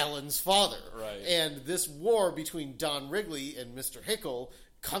Ellen's father. Right. And this war between Don Wrigley and Mr. Hickle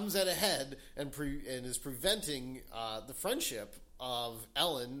comes at a head and is preventing the friendship of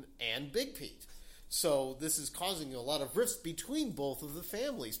Ellen and Big Pete. So this is causing a lot of rifts between both of the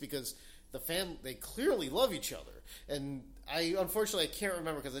families because they clearly love each other. And unfortunately I can't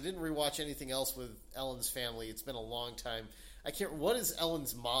remember because I didn't rewatch anything else with Ellen's family. It's been a long time. What is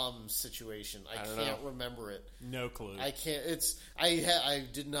Ellen's mom's situation? I can't remember it. No clue. I can't. I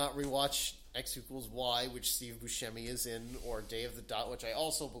did not rewatch X equals Y, which Steve Buscemi is in, or Day of the Dot, which I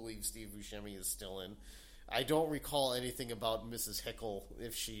also believe Steve Buscemi is still in. I don't recall anything about Mrs. Hickle,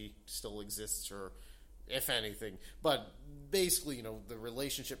 if she still exists or if anything. But basically, the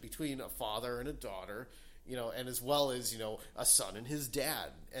relationship between a father and a daughter, and as well as, a son and his dad.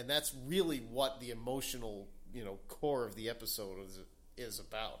 And that's really what the emotional, core of the episode is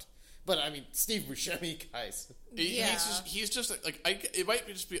about. But, Steve Buscemi, guys. He's just it might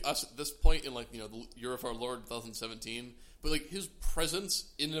just be us at this point in, the year of our Lord 2017. But, his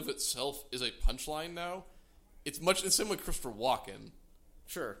presence in and of itself is a punchline now. It's much the same with Christopher Walken.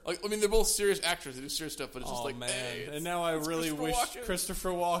 Sure. They're both serious actors. They do serious stuff, but it's just man. Hey, and now I really wish Walken. Christopher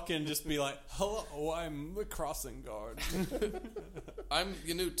Walken just be like, hello, I'm the crossing guard. I'm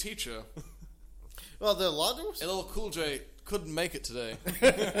your new teacher. Well, the Lagos? LL Cool J couldn't make it today.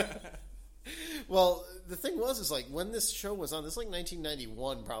 Well, the thing was, when this show was on, this is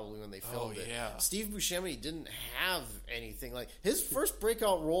 1991 probably when they filmed it. Yeah. Steve Buscemi didn't have anything. His first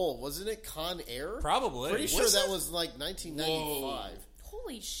breakout role, wasn't it Con Air? Probably. Pretty sure Was that it? was 1995.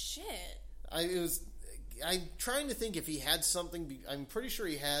 Holy shit. I'm trying to think if he had something. I'm pretty sure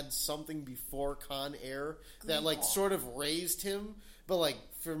he had something before Con Air that sort of raised him. But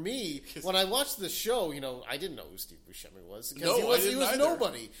for me, when I watched the show, I didn't know who Steve Buscemi was because No, I he didn't was either.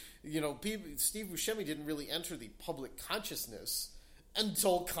 nobody. Steve Buscemi didn't really enter the public consciousness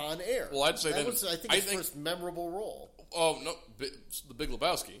until Con Air. Well, I'd say that then- was, I think, his first memorable role. Oh, no. The Big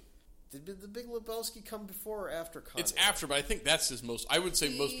Lebowski. Did the Big Lebowski come before or after Con It's Air? after, but I think that's his most... I would say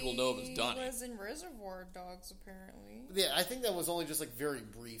most people know him as Donnie. He was in Reservoir Dogs, apparently. Yeah, I think that was only just very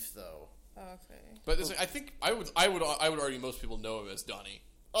brief, though. Okay. But I think I would argue most people know him as Donnie.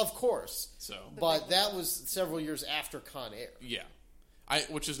 Of course. So, But that was several years after Con Air. yeah.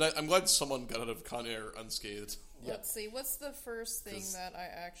 I'm glad someone got out of Con Air unscathed. Let's see. What's the first thing that I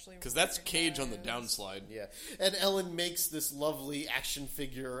actually Because that's Cage on the recognize? downslide. Yeah, and Ellen makes this lovely action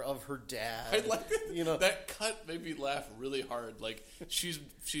figure of her dad. I like that cut made me laugh really hard. She's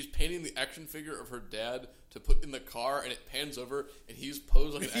painting the action figure of her dad to put in the car, and it pans over, and he's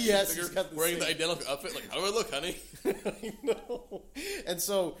posed like an action Yes, he's figure got the wearing the same- identical outfit. How do I look, honey? I know. And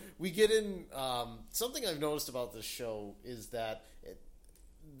so we get in. Something I've noticed about this show is that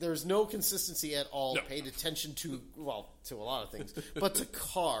there's no consistency at all No. paid attention to a lot of things, but to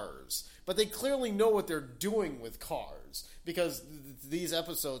cars. But they clearly know what they're doing with cars because these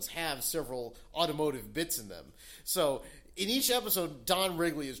episodes have several automotive bits in them. So in each episode, Don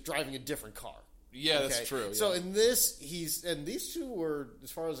Wrigley is driving a different car. Yeah, that's true. So yeah. in this, these two were, as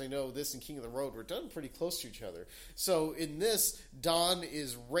far as I know, this and King of the Road were done pretty close to each other. So in this, Don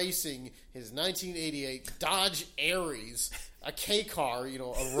is racing his 1988 Dodge Aries, a K car,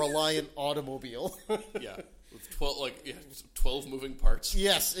 a Reliant automobile. Yeah, with 12 moving parts.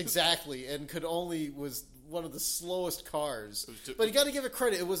 Yes, exactly, and was one of the slowest cars. But you got to give it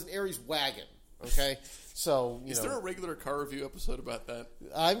credit; it was an Aries wagon. Okay, so Is there a regular car review episode about that?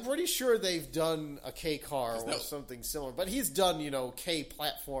 I'm pretty sure they've done a K car or something similar, but he's done K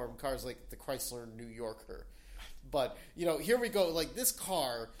platform cars like the Chrysler New Yorker. But here we go. This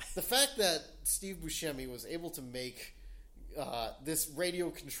car, the fact that Steve Buscemi was able to make this radio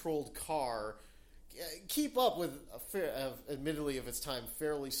controlled car keep up with admittedly of its time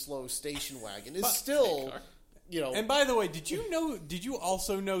fairly slow station wagon is still. And by the way, did you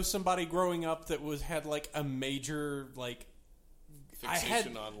also know somebody growing up that had like a major like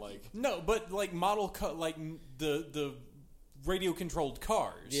Fixation on like model like the radio controlled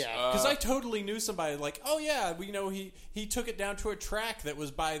cars. Yeah. Because I totally knew somebody like, oh yeah, he took it down to a track that was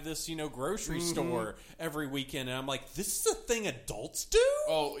by this grocery store every weekend, and I'm like, this is a thing adults do.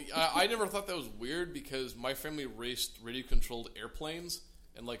 Oh, I never thought that was weird because my family raced radio controlled airplanes.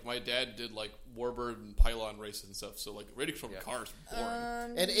 And, like, my dad did, like, Warbird and Pylon races and stuff. So, like, radio-controlled cars were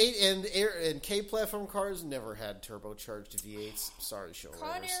boring. And K-platform cars never had turbocharged V8s. Sorry, show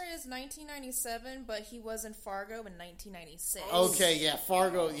Con Air is 1997, but he was in Fargo in 1996. Okay, yeah,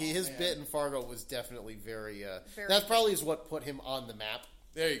 Fargo. His bit in Fargo was definitely very that probably is what put him on the map.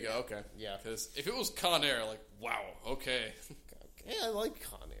 There you go, okay. Yeah. Because if it was Con Air, like, wow, okay. Yeah, I like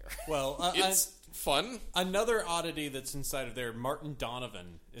Con Air. Well, It's fun. Another oddity that's inside of there, Martin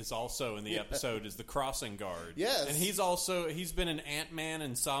Donovan is also in the episode, is the crossing guard. Yes. And he's been in Ant-Man,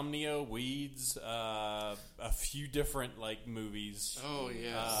 Insomnia, Weeds, a few different, like, movies. Oh,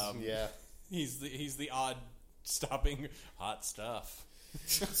 yes. Yeah. He's the odd stopping hot stuff.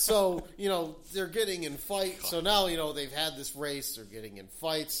 So, they're getting in fights. So now, they've had this race. They're getting in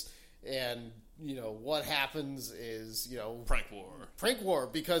fights. And, what happens is, Prank war,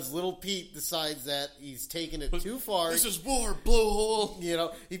 because Little Pete decides that he's taking it too far. This is war, blowhole.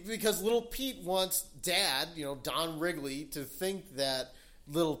 Because Little Pete wants Dad, Don Wrigley, to think that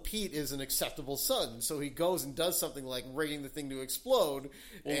Little Pete is an acceptable son. So he goes and does something like rigging the thing to explode.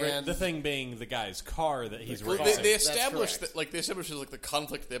 And the thing being the guy's car that he's Well, racing. they established that, like, the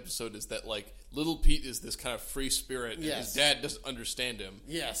conflict of the episode is that, like, Little Pete is this kind of free spirit, and his dad doesn't understand him.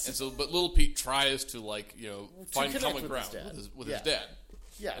 Yes. And so, but Little Pete tries to, like, find connect common with ground his dad. with his dad.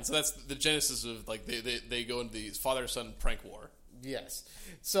 Yeah. And so that's the genesis of, like, they go into the father-son prank war. Yes.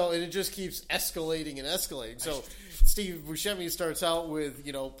 So, and it just keeps escalating and escalating. So, Steve Buscemi starts out with,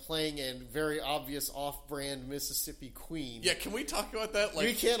 playing a very obvious off-brand Mississippi Queen. Yeah, can we talk about that? Like,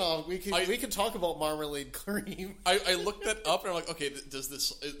 we can talk about Marmalade Cream. I looked that up and I'm like, okay, this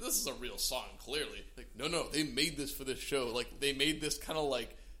is a real song, clearly. Like, no, they made this for this show. Like, they made this kind of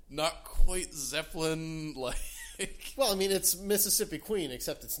like not quite Zeppelin like. Well, I mean, it's Mississippi Queen,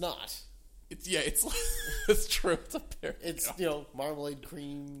 except it's not. It's true. It's a pair. It's Marmalade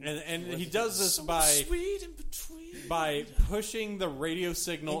Cream, and he does this by pushing the radio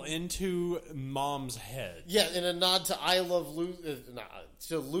signal into Mom's head. Yeah, in a nod to I Love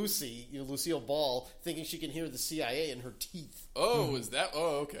to Lucy, Lucille Ball, thinking she can hear the CIA in her teeth. Oh, is that?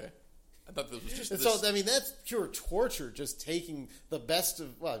 Oh, okay. I thought this was just. And so, I mean, that's pure torture. Just taking the best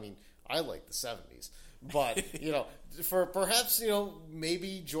of. Well, I mean, I like the 70s. But, for perhaps,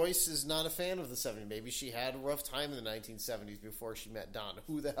 maybe Joyce is not a fan of the 70s. Maybe she had a rough time in the 1970s before she met Don.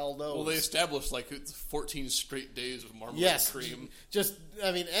 Who the hell knows? Well, they established, like, it's 14 straight days of Marmalade Cream. Just,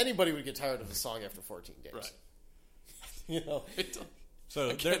 I mean, anybody would get tired of the song after 14 days. Right.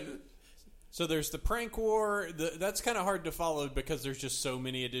 So there's the prank war. That's kind of hard to follow because there's just so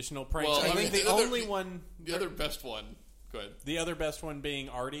many additional pranks. Well, I think the other best one. Go ahead. The other best one being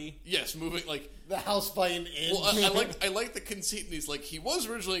Artie. Yes, moving like the house by an inch. Well, I like the conceit. And he's like, he was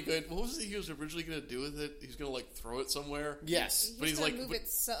originally going. What was he was originally going to do with it? He's going to like throw it somewhere. Yes, but he's like move it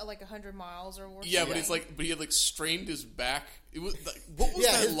like 100 miles or more. Yeah, but he had like strained his back. It was like, what was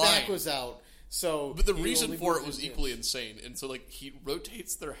that his line? back was out. So, but the reason for it was equally insane. And so like he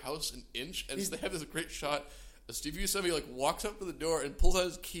rotates their house an inch, and so they have this great shot. Steve Buscemi like walks up to the door and pulls out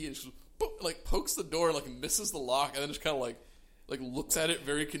his key and just like pokes the door and like misses the lock, and then just kind of like looks at it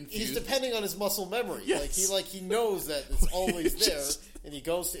very confused. He's depending on his muscle memory. Yes. He knows that it's always there, and he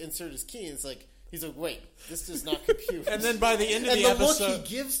goes to insert his key, and it's like he's like, wait, this does not compute. And then by the end of the look episode,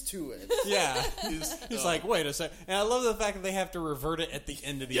 he gives to it, yeah, he's like, wait a second. And I love the fact that they have to revert it at the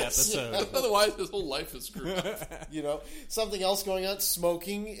end of the episode. Otherwise, his whole life is screwed up. Something else going on: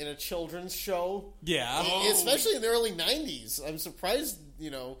 smoking in a children's show. Yeah, especially in the early '90s. I'm surprised.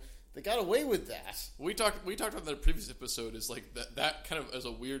 They got away with that. We talked about the previous episode is like that kind of as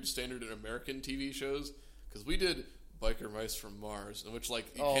a weird standard in American TV shows, because we did Biker Mice from Mars, in which like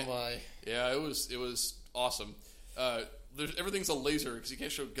it was awesome. Everything's a laser because you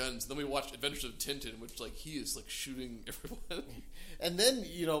can't show guns. Then we watched Adventures of Tintin, which like he is like shooting everyone. And then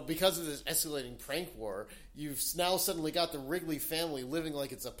because of this escalating prank war, you've now suddenly got the Wrigley family living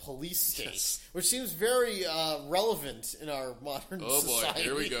like it's a police state, which seems very relevant in our modern society. Oh boy,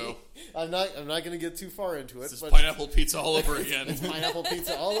 here we go. I'm not going to get too far into it. It's pineapple pizza all over again. It's pineapple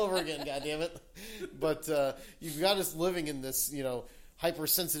pizza all over again. goddammit. But you've got us living in this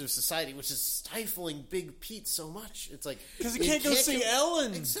hypersensitive society, which is stifling Big Pete so much. It's like because he can't go see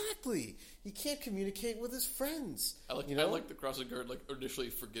Ellen. Exactly. he can't communicate with his friends. I like the crossing guard, like initially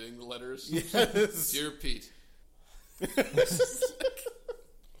forgetting the letters. Yes. Dear Pete.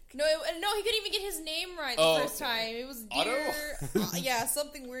 No, he couldn't even get his name right the first time. It was Otto? Dear... yeah,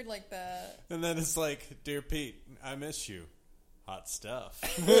 something weird like that. And then it's like, Dear Pete, I miss you. Hot stuff.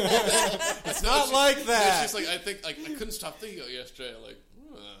 It's not like that. She's like, I couldn't stop thinking about yesterday. Like,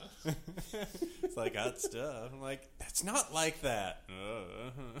 It's like hot stuff. I'm like, that's not like that.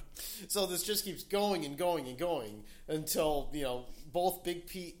 So this just keeps going and going and going until, both Big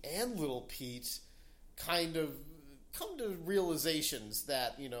Pete and Little Pete kind of come to realizations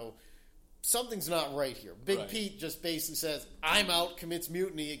that, something's not right here. Big Pete just basically says, I'm out, commits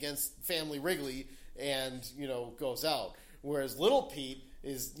mutiny against Family Wrigley, and, goes out. Whereas Little Pete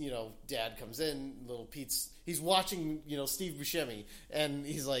is, Dad comes in, Little Pete's, he's watching, Steve Buscemi, and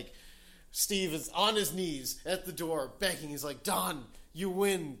he's like, Steve is on his knees at the door, begging. He's like, Don, you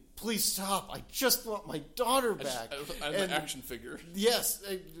win. Please stop. I just want my daughter back. I have an action figure. Yes.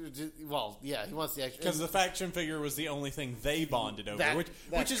 Well, yeah, he wants the action. Because the action figure was the only thing they bonded over.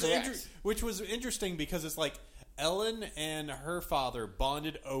 Which was interesting because it's like Ellen and her father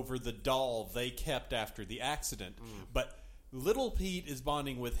bonded over the doll they kept after the accident. But Little Pete is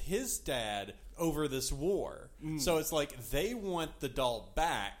bonding with his dad over this war. So it's like they want the doll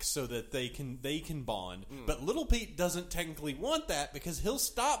back so that they can bond. But Little Pete doesn't technically want that because he'll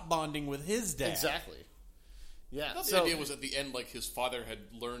stop bonding with his dad. Exactly. Yeah. I thought the idea was at the end, like his father had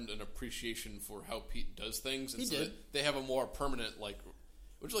learned an appreciation for how Pete does things, and he so did. that they have a more permanent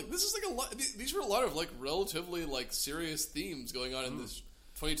which this is like a lot. These were a lot of like relatively like serious themes going on in this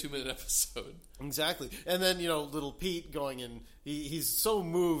 22-minute episode. Exactly. And then, Little Pete going in, he's so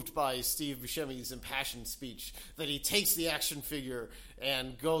moved by Steve Buscemi's impassioned speech that he takes the action figure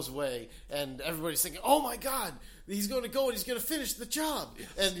and goes away, and everybody's thinking, oh my God, he's going to go and he's going to finish the job. Yes.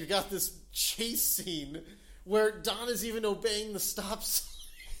 And you've got this chase scene where Don is even obeying the stop signs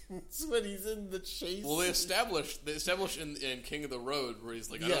when he's in the chase. Well, they establish in King of the Road where he's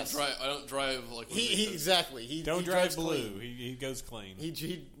like, I don't drive like exactly. He drive drives blue. Clean. He goes clean.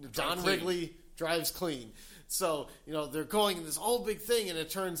 Don Wrigley drives clean. So, they're going in this whole big thing, and it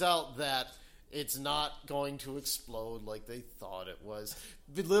turns out that it's not going to explode like they thought it was.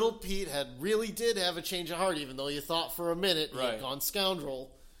 But Little Pete did have a change of heart, even though you thought for a minute he had gone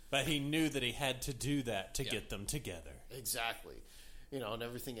scoundrel. But he knew that he had to do that to get them together. Exactly. And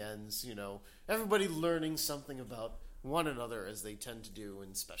everything ends, everybody learning something about one another as they tend to do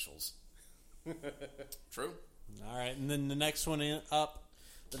in specials. True. All right, and then the next one up.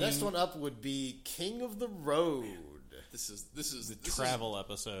 The next one up would be King of the Road. This is the travel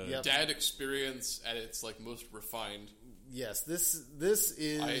episode. Yep. Dad experience at its like most refined. Yes, this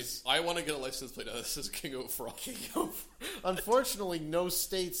is. I want to get a license plate. This is King of Fraud. Unfortunately, no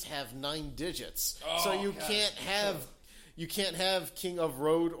states have 9 digits, so you can't have. You can't have King of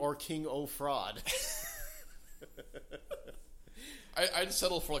Road or King O Fraud. I'd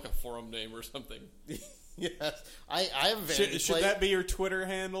settle for like a forum name or something. Yes, I have a vanity plate. Should that be your Twitter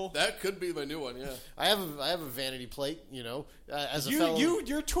handle? That could be my new one. Yeah, I have a vanity plate. As a fellow,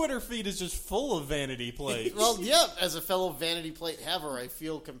 your Twitter feed is just full of vanity plates. Well, yeah, as a fellow vanity plate haver, I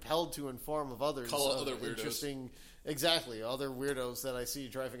feel compelled to inform of others. Call other weirdos. Interesting. Exactly, other weirdos that I see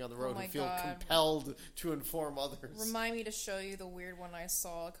driving on the road Oh who feel God. compelled to inform others. Remind me to show you the weird one I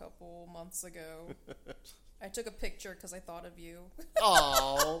saw a couple months ago. I took a picture because I thought of you.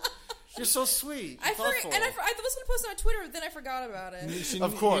 Oh, you're so sweet. I was going to post it on Twitter, but then I forgot about it.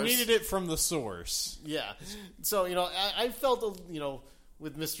 Of course. You needed it from the source. Yeah. So, I felt,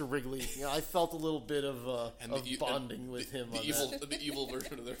 with Mr. Wrigley, I felt a little bit of bonding with him. The evil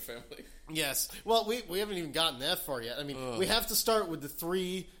version of their family. Yes. Well, we haven't even gotten that far yet. I mean, we have to start with the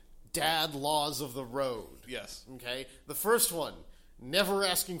 3 dad laws of the road. Yes. Okay? The first one, never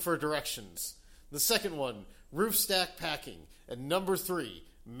asking for directions. The second one, roof stack packing. And number 3,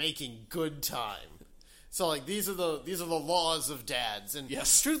 making good time. So, like, these are the laws of dads. And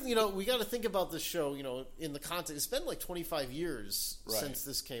yes, truthfully, we got to think about this show, in the context. It's been like 25 years since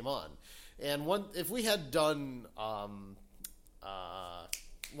this came on. And if we had done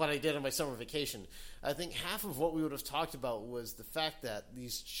what I did on my summer vacation, I think half of what we would have talked about was the fact that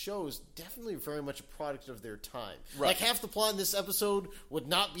these shows definitely very much a product of their time. Right. Like, half the plot in this episode would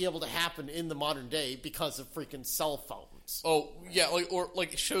not be able to happen in the modern day because of freaking cell phones. Oh, yeah,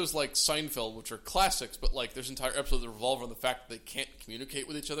 like shows like Seinfeld, which are classics, but like there's entire episodes that revolve around the fact that they can't communicate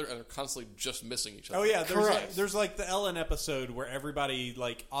with each other and are constantly just missing each other. Oh yeah, there's like the Ellen episode where everybody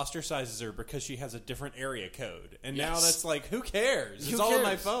like ostracizes her because she has a different area code, and now that's like, who cares? It's all on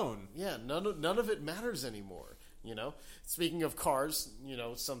my phone. Yeah, none of it matters anymore. You know, speaking of cars, you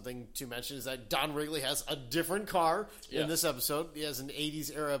know, something to mention is that Don Wrigley has a different car in this episode. He has an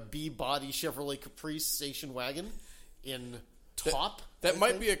 80s era B-body Chevrolet Caprice station wagon in top. That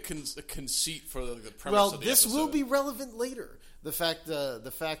might be a conceit for the premise Well, of the this episode. will be relevant later. The fact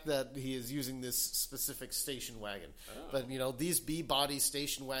that he is using this specific station wagon. But, you know, these B-body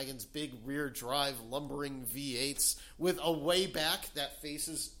station wagons, big rear drive, lumbering V8s with a way back that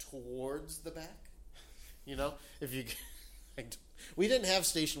faces towards the back. You know, if you... We didn't have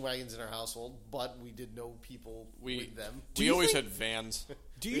station wagons in our household, but we did know people with them. We always had vans.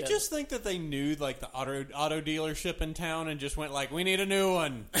 Do you just think that they knew like the auto dealership in town and just went like, we need a new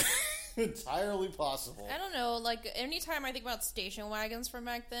one? Entirely possible. I don't know. Like, anytime I think about station wagons from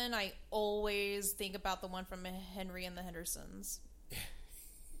back then, I always think about the one from Henry and the Hendersons.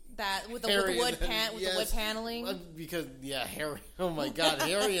 That with the wood paneling. Because Harry. Oh my God,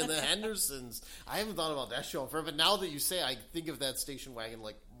 Harry and the Hendersons. I haven't thought about that show in forever. But now that you say, I think of that station wagon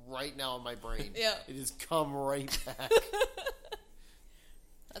like right now in my brain. Yeah, it has come right back.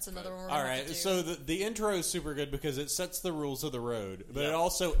 That's another one. All right, so the intro is super good because it sets the rules of the road, but it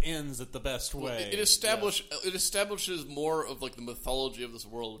also ends at the best way. It establishes more of like the mythology of this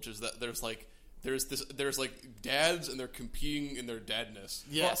world, which is that there's dads and they're competing in their dadness.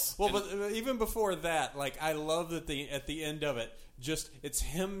 Yes. Well, but even before that, like I love that at the end of it, just it's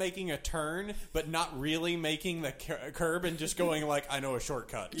him making a turn, but not really making the curb and just going like, I know a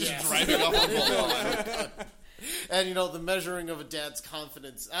shortcut. Just driving off the wall. And, you know, the measuring of a dad's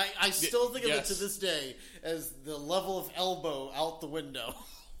confidence. I still think of it to this day as the level of elbow out the window.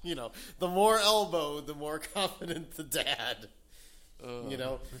 You know, the more elbow, the more confident the dad. You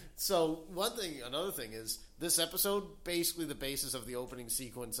know? So, another thing is, this episode, basically the basis of the opening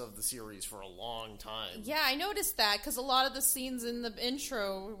sequence of the series for a long time. Yeah, I noticed that, because a lot of the scenes in the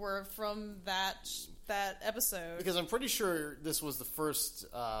intro were from that episode. Because I'm pretty sure this was the first...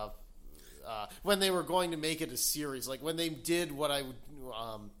 when they were going to make it a series, like when they did what I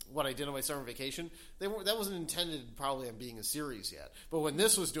did on my summer vacation, that wasn't intended probably on being a series yet. But when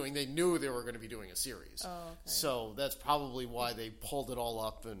this was doing, they knew they were going to be doing a series. Oh, okay. So that's probably why they pulled it all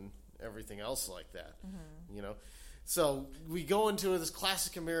up and everything else like that. Mm-hmm. You know, so we go into this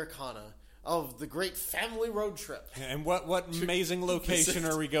classic Americana of the great family road trip. And what amazing location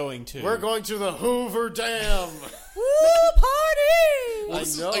are we going to? We're going to the Hoover Dam. Woo, party! Well, I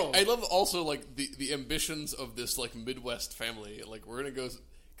know. I love also like the ambitions of this like Midwest family. Like we're gonna go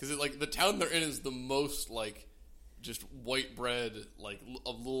because like the town they're in is the most like just white bread like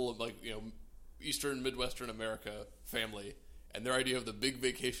a little like Eastern Midwestern America family. And their idea of the big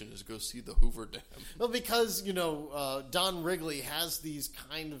vacation is to go see the Hoover Dam. Well, because, Don Wrigley has these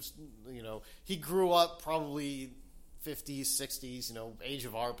kind of, he grew up probably 50s, 60s, age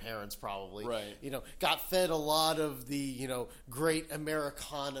of our parents probably. Right. Got fed a lot of the, great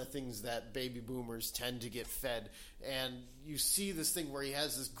Americana things that baby boomers tend to get fed. And you see this thing where he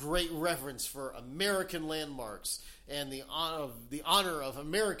has this great reverence for American landmarks and the honor of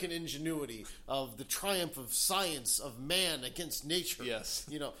American ingenuity, of the triumph of science, of man against nature. Yes.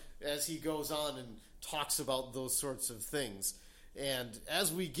 As he goes on and talks about those sorts of things. And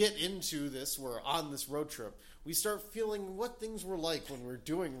as we get into this, we're on this road trip, we start feeling what things were like when we were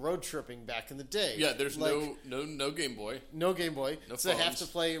doing road tripping back in the day. Yeah, there's no Game Boy. No Game Boy. No so phones. they have to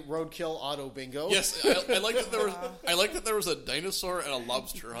play Roadkill Auto Bingo. Yes, I like that there was. I like that there was a dinosaur and a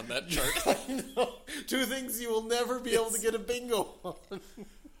lobster on that chart. I know. Two things you will never be able to get a bingo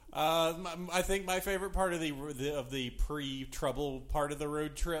on. I think my favorite part of the pre-trouble part of the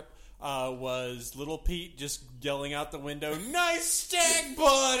road trip was Little Pete just yelling out the window, "Nice stack,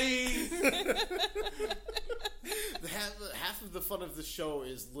 buddy!" Half of the fun of the show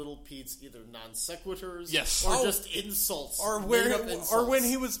is Little Pete's either non sequiturs, yes, or just insults, or when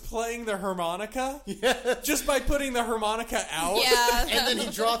he was playing the harmonica, just by putting the harmonica out, and then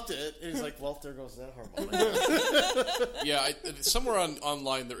he dropped it, and he's like, "Well, there goes that harmonica." Yeah, somewhere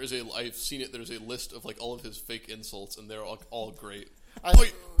online I've seen it. There's a list of like all of his fake insults, and they're all great.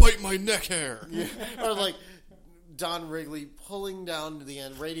 Bite my neck hair. Yeah. Or like Don Wrigley pulling down the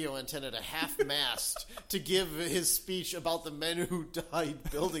radio antenna at a half-mast to give his speech about the men who died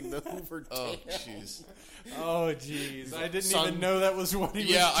building the Hoover Dam. Oh, jeez. Oh, jeez. I didn't even know that was what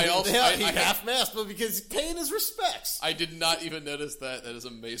he was doing. He half-mast, but because he's paying his respects. I did not even notice that. That is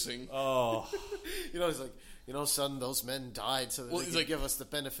amazing. Oh. He's like, son, those men died so that they could give us the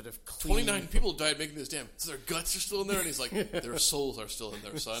benefit of clean. 29 people died making this dam. So their guts are still in there? And he's like, their souls are still in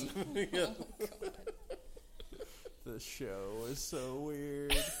there, son. Yeah. The show is so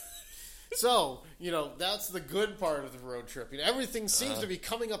weird. So, that's the good part of the road trip. Everything seems to be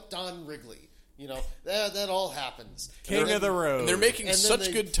coming up Don Wrigley. You know, that all happens. King of the road. And they're making And then such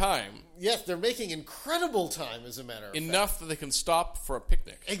they- good time. Yes, they're making incredible time, as a matter of fact. Enough that they can stop for a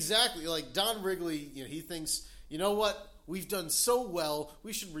picnic. Exactly. Like, Don Wrigley, you know, he thinks, you know what? We've done so well,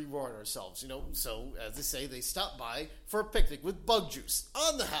 we should reward ourselves, you know. So, as they say, they stop by for a picnic with bug juice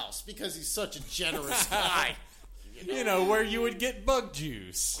on the house because he's such a generous guy. You know, where you would get bug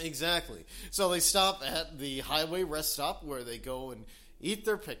juice. Exactly. So they stop at the highway rest stop where they go and eat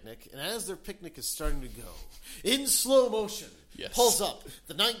their picnic. And as their picnic is starting to go, in slow motion, Yes. pulls up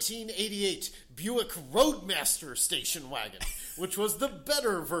the 1988 Buick Roadmaster station wagon, which was the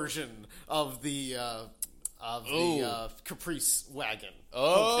better version of the Caprice wagon.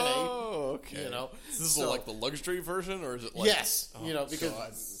 Oh, okay. You know, This is so- like the luxury version, or is it like... Yes. you know,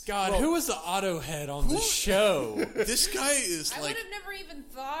 because... God, who was the auto head on the show? This guy is I like... would have never even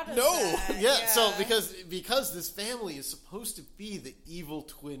thought of No. that. Yeah, so because this family is supposed to be the evil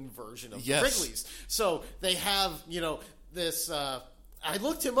twin version of Yes. Wrigley's, so they have, you know, this. I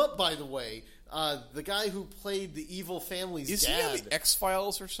looked him up, by the way. The guy who played the evil family's Is he dad. on the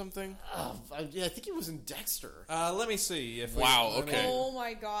X-Files or something? I think he was in Dexter. Let me see if we- Wow, let me- okay. Oh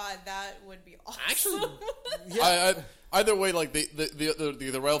my god, that would be awesome. Actually, yeah, Either way, like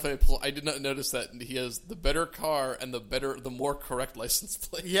the royal family, I did not notice that he has the better car and the more correct license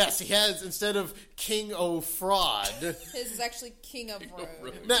plate. yes, he has, instead of King O Fraud. His is actually King of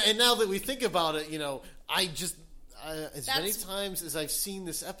Road. Now that we think about it, you know, I just as many That's- times as I've seen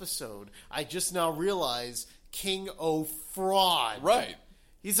this episode, I just now realize King O Fraud. Right.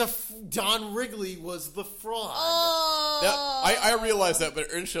 He's Don Wrigley was the fraud. Oh, That, I realized that,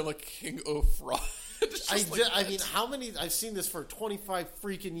 but initially I'm like King O Fraud. I mean, how many? I've seen this for 25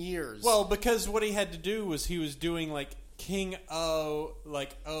 freaking years. Well, because what he had to do was he was doing like King O,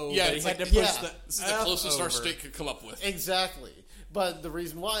 like O. Yeah, but he it's had like- to push yeah. the This is the F closest our over. state could come up with. exactly. But the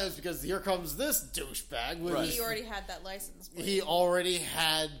reason why is because here comes this douchebag. With Right. his- he already had that license plate. He already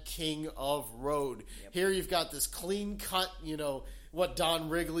had King of Road. Here you've got this clean cut, you know, what Don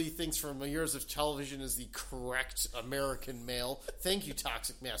Wrigley thinks from years of television is the correct American male. Thank you,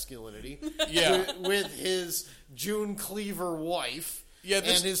 toxic masculinity. Yeah. With his June Cleaver wife. Yeah,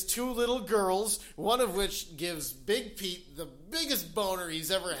 this- and his two little girls, one of which gives Big Pete the biggest boner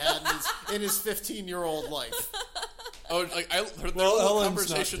he's ever had in his 15-year-old life. Oh, like their Well, little Ellen's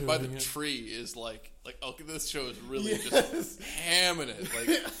conversation not by the doing it. tree is like okay, this show is really just hamming it.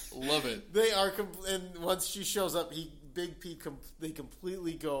 Like, love it. They are, and once she shows up, Big Pete, they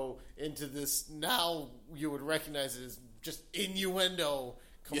completely go into this. Now you would recognize it as just innuendo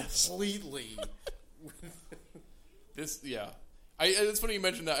Yes. completely. Yeah. It's funny you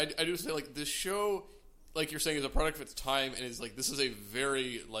mentioned that. I do say like this show, like you're saying, is a product of its time, and is like this is a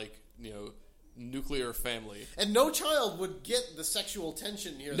very like nuclear family. And no child would get the sexual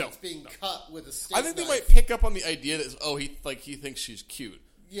tension here No, that's being cut with a steak I think they knife. might pick up on the idea that he thinks she's cute.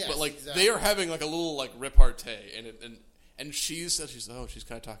 Yes, but like exactly. they are having like a little like repartee, and she's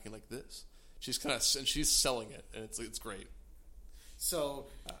kind of talking like this. She's selling it, and it's great. So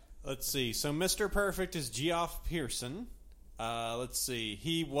Let's see. So Mr. Perfect is Geoff Pearson. Let's see.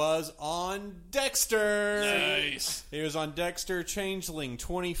 He was on Dexter. Nice. He was on Dexter, Changeling,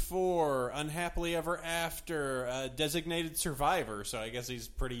 24, Unhappily Ever After, Designated Survivor. So I guess he's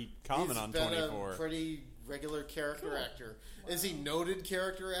pretty common he's on been 24. a pretty regular character actor. Is he noted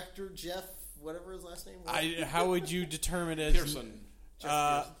character actor Jeff? Whatever his last name was. How would you determine it? Pearson.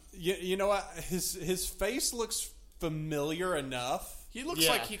 You know what? His face looks familiar enough. He looks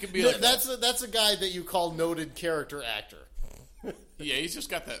Yeah. like he could be No, like that's a guy that you call noted character actor. yeah, he's just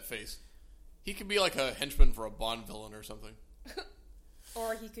got that face. He could be like a henchman for a Bond villain or something.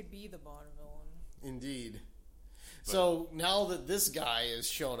 Or he could be the Bond villain. Indeed. So now that this guy has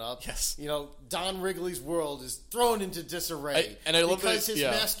shown up, Yes. you know, Don Wrigley's world is thrown into disarray. And I love because that- his,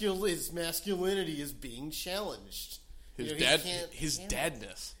 yeah. his masculinity is being challenged. His You know, he dad, can't his handle it.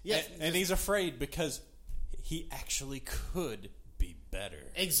 dadness. Yeah, And he's afraid because he actually could be better.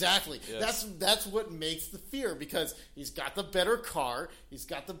 exactly. Yes. That's what makes the fear, because he's got the better car, he's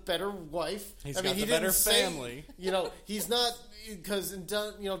got the better wife. He's I mean, got he the better didn't say- family. You know, he's not, because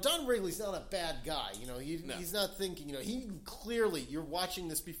Don Wrigley's not a bad guy. You know, he's not thinking. You know, he clearly, you're watching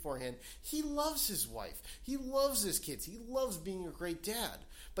this beforehand. He loves his wife. He loves his kids. He loves being a great dad.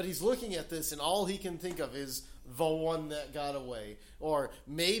 But he's looking at this, and all he can think of is the one that got away, or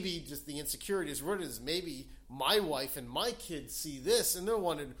maybe just the insecurity is rooted is maybe my wife and my kids see this, and they're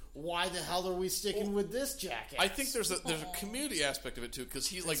wondering, why the hell are we sticking with this jackass? I think there's a community aspect of it too, because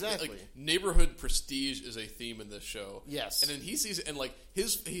he's like, Exactly. like neighborhood prestige is a theme in this show. Yes. and then he sees and like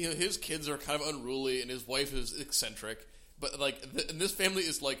his kids are kind of unruly, and his wife is eccentric, but like and this family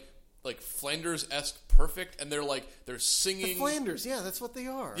is like Flanders-esque perfect, and they're singing. The Flanders, yeah, that's what they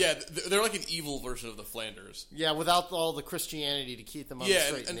are. Yeah, they're like an evil version of the Flanders. Yeah, without all the Christianity to keep them on the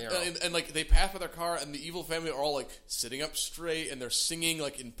straight and narrow. And like they pass by their car, and the evil family are all like sitting up straight, and they're singing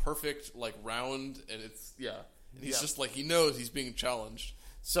like in perfect like round, and it's and he's just like he knows he's being challenged.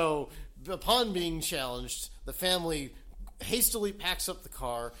 So upon being challenged, the family hastily packs up the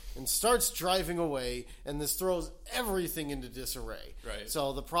car and starts driving away, and this throws everything into disarray. Right.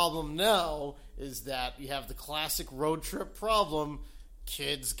 So the problem now is that you have the classic road trip problem: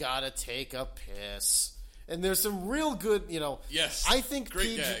 kids gotta take a piss. And there's some real good, Yes, I think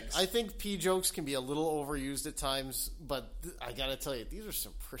great gags. I think pee jokes can be a little overused at times, but I gotta tell you, these are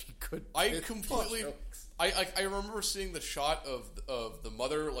some pretty good. Jokes. I remember seeing the shot of the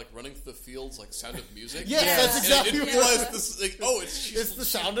mother like running through the fields like Sound of Music. Yes, that's exactly and I didn't what realize this. Like, it's the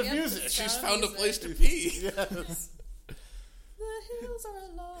Sound of Music. She's found a place to pee. Yes. The hills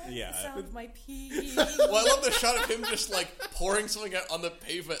are alive. Yeah. The sound of my pee. Well, I love the shot of him just like pouring something out on the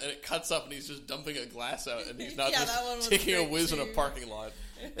pavement, and it cuts up, and he's just dumping a glass out, and he's not Yeah, that one was just taking a great, whiz in a too. parking lot.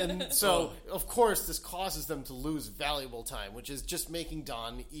 And so, of course, this causes them to lose valuable time, which is just making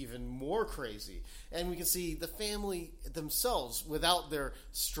Don even more crazy. And we can see the family themselves, without their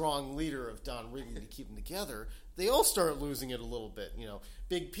strong leader of Don Wrigley to keep them together, they all start losing it a little bit.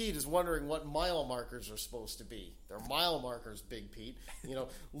 Big Pete is wondering what mile markers are supposed to be. They're mile markers, Big Pete.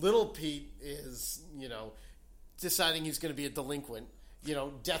 Little Pete is, deciding he's going to be a delinquent.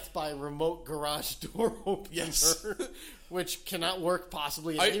 Death by remote garage door opener. Yes. Which cannot work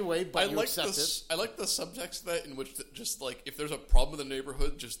possibly in any way, but you accept it. I like the subtext of that, in which just like if there's a problem in the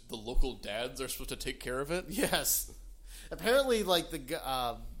neighborhood, just the local dads are supposed to take care of it. Yes. Apparently, like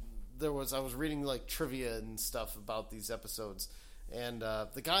I was reading like trivia and stuff about these episodes, and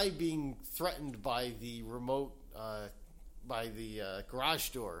the guy being threatened by the remote, by the garage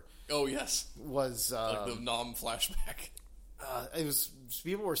door. Oh yes, was like the Nom flashback. It was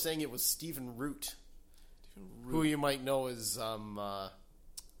people were saying it was Stephen Root, who you might know as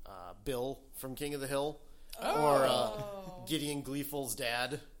Bill from King of the Hill, or Gideon Gleeful's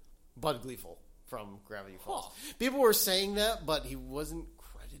dad, Bud Gleeful from Gravity Falls. Huh. People were saying that, but he wasn't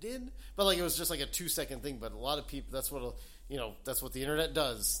credited. But like it was just like a 2-second thing. But a lot of people, that's what the internet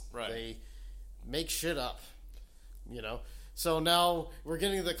does. Right. They make shit up. So now we're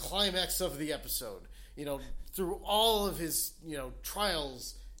getting to the climax of the episode. Through all of his,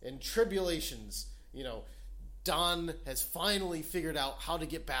 trials and tribulations, Don has finally figured out how to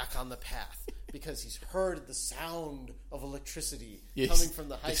get back on the path because he's heard the sound of electricity coming from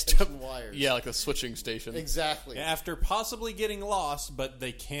the high-tension wires. Yeah, like a switching station. Exactly. After possibly getting lost, but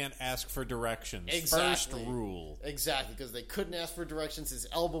they can't ask for directions. Exactly. First rule. Exactly, because they couldn't ask for directions. His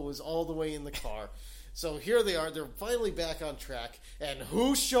elbow was all the way in the car. So here they are. They're finally back on track. And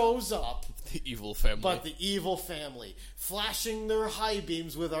who shows up? The evil family. But the evil family. Flashing their high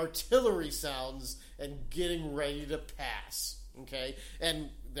beams with artillery sounds and getting ready to pass. Okay? And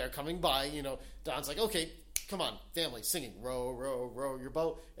they're coming by. Don's like, okay, come on, family, singing. Row, row, row your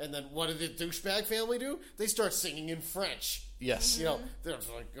boat. And then what did the douchebag family do? They start singing in French. Yes. They're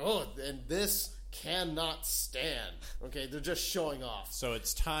like, oh, and this cannot stand. Okay, they're just showing off. So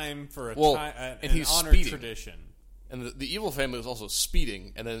it's time for an he's honored speeding. tradition. And the evil family was also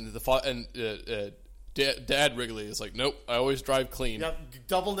speeding, and then Dad Wrigley is like, nope, I always drive clean. Yep,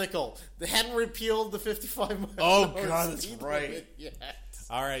 double nickel. They hadn't repealed the 55 mile Oh, an hour God, that's speed right. limit yet.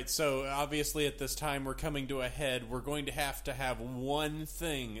 All right, so obviously at this time we're coming to a head. We're going to have one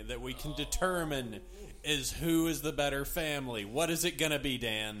thing that we can determine is who is the better family. What is it going to be,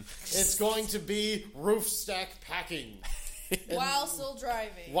 Dan? It's going to be roof stack packing. While still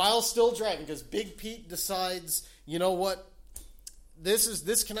driving. While still driving, because Big Pete decides, you know what?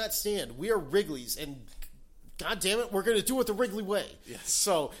 This cannot stand. We are Wrigleys, and God damn it, we're going to do it the Wrigley way. Yes.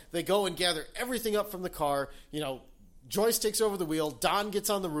 So they go and gather everything up from the car. Joyce takes over the wheel. Don gets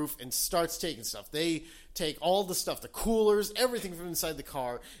on the roof and starts taking stuff. They take all the stuff, the coolers, everything from inside the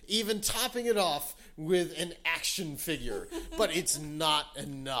car, even topping it off with an action figure. But it's not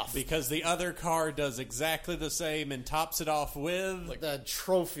enough. Because the other car does exactly the same and tops it off with... Like the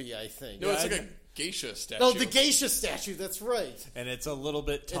trophy, I think. No, it's like a geisha statue. No, the geisha statue, that's right. And it's a little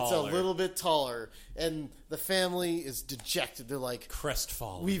bit taller. It's a little bit taller. And the family is dejected. They're like,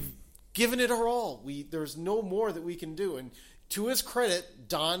 crestfallen. we've given it our all. There's no more that we can do. And to his credit,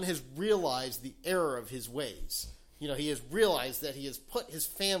 Don has realized the error of his ways. He has realized that he has put his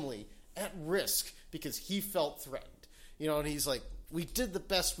family at risk because he felt threatened. And he's like, we did the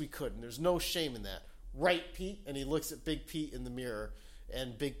best we could, and there's no shame in that. Right, Pete? And he looks at Big Pete in the mirror,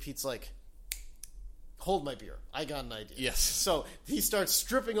 and Big Pete's like, hold my beer. I got an idea. Yes. So he starts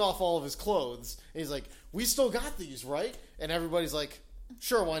stripping off all of his clothes, and he's like, we still got these, right? And everybody's like,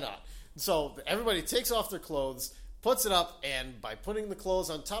 sure, why not? So everybody takes off their clothes, puts it up, and by putting the clothes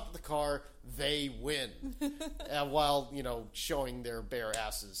on top of the car, they win. While, showing their bare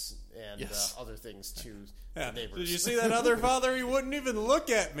asses and other things to the neighbors. Did you see that other father? He wouldn't even look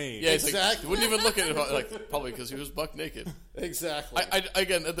at me. Yeah, he's Exactly. like, he wouldn't even look at it, probably because he was buck naked. Exactly.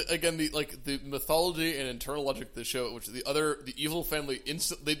 Again, the mythology and internal logic of the show, which the evil family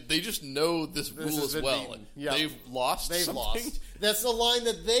they just know this rule has as been well. beaten. Yeah. They've lost. They've something. lost. That's the line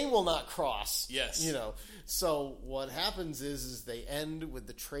that they will not cross. Yes. So what happens is they end with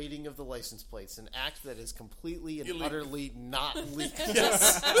the trading of the license plates, an act that is completely and Illegal. utterly not legal.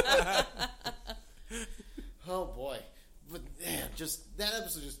 Oh boy, but man, just that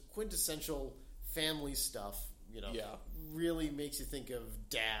episode, just quintessential family stuff. Yeah. Really makes you think of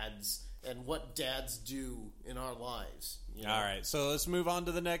dads and what dads do in our lives. All right, so let's move on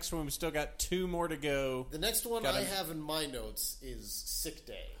to the next one. We've still got 2 more to go. The next one Got I him. have in my notes is Sick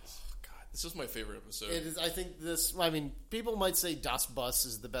Days. God, this is my favorite episode. It is. I think this. I mean, people might say Das Bus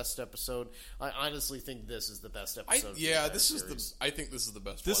is the best episode. I honestly think this is the best episode. I think this is the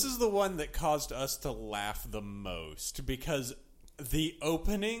best. This one. is the one that caused us to laugh the most because the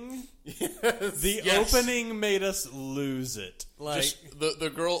opening, Yes. opening made us lose it. Like, Just the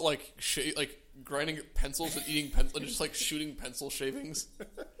girl grinding pencils and eating pencil and just shooting pencil shavings.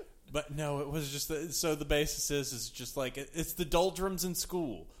 but no, it was just so the basis is just like it's the doldrums in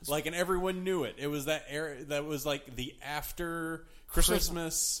school, and everyone knew it. It was that era that was like the after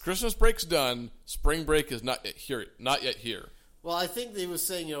Christmas. Christmas break's done. Spring break is not yet here. Well, I think they was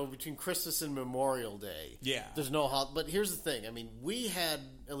saying, between Christmas and Memorial Day, Yeah. there's no but here's the thing. I mean, we had,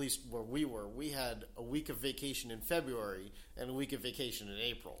 at least where we had a week of vacation in February and a week of vacation in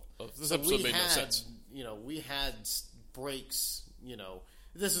April. Well, this So episode we made no had, sense. We had breaks.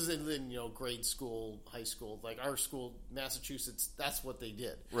 This is in grade school, high school, like our school, Massachusetts. That's what they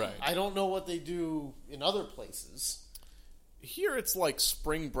did. Right. I don't know what they do in other places. Here it's like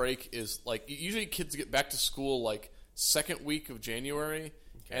spring break is usually kids get back to school second week of January,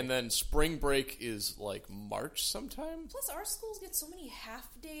 and then spring break is March sometime. Plus, our schools get so many half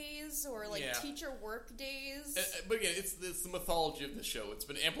days or Yeah. teacher work days. But again, it's the mythology of the show. It's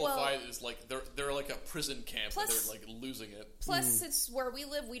been amplified as they're like a prison camp Plus- and they're losing it. Plus, since where we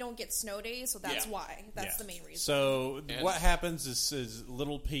live, we don't get snow days, so that's Yeah. why. That's Yeah. the main reason. So And- what happens is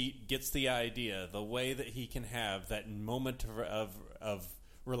little Pete gets the idea, the way that he can have that moment of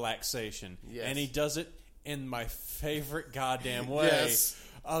relaxation, Yes. and he does it in my favorite goddamn way Yes.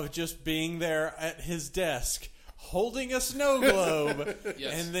 of just being there at his desk, holding a snow globe,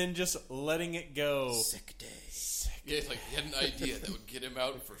 Yes. and then just letting it go. Sick Days. Yeah, it's he had an idea that would get him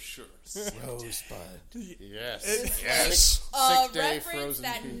out for sure. Rosebud. Yes. Yes. A Sick day, reference frozen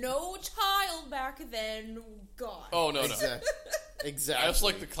that pea. no child back then got. Oh no. Exactly. Exactly. I just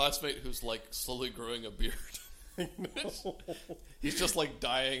like the classmate who's slowly growing a beard. He's just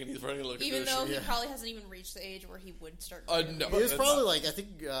dying and he's running like Even a though he Yeah. probably hasn't even reached the age where he would start. no, He was that's- probably I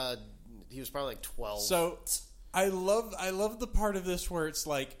think he was probably 12. So I love the part of this where it's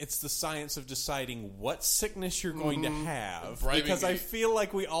it's the science of deciding what sickness you're going to have, Bribing because I me. feel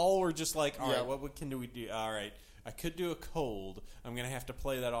like we all were just all Yeah. right, what can we do? All right, I could do a cold. I'm gonna have to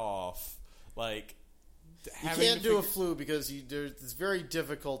play that off. you can't do a flu because it's very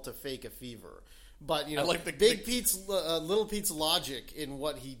difficult to fake a fever. But I like Little Pete's logic in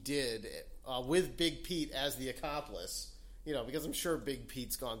what he did with Big Pete as the accomplice. Because I'm sure Big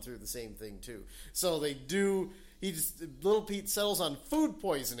Pete's gone through the same thing too. So they do. Little Pete settles on food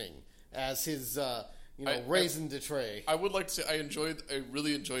poisoning as his raison d'etre. I would like to say I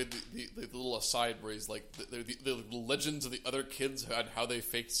really enjoyed the little aside where he's the legends of the other kids and how they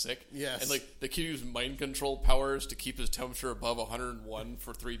faked sick. Yes. And the kid used mind control powers to keep his temperature above 101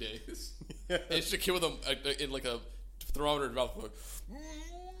 for 3 days. And it's just a kid with a thermometer in his mouth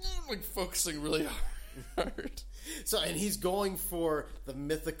focusing really hard. So, and he's going for the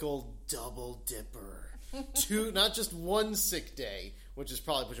mythical double dipper. Not just one sick day, which is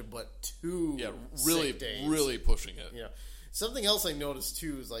probably pushing, but 2 Yeah, really, sick days. really pushing it. Something else I noticed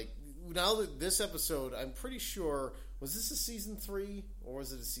too is now that this episode, I'm pretty sure, was this a season 3 or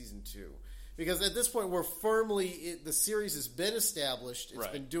was it a season 2? Because at this point, we're firmly the series has been established. It's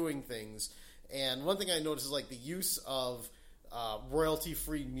Right. been doing things, and one thing I noticed is the use of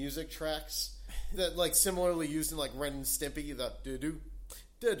royalty-free music tracks that similarly used in Ren and Stimpy, the do do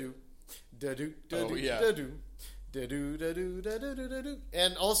do do do do Oh, yeah. do Da-do-da-do-da-do-da-do.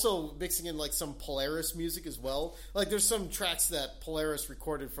 And also mixing in like some Polaris music as well. Like there's some tracks that Polaris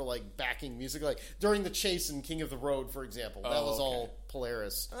recorded for like backing music, like during the chase in King of the Road, for example. That was all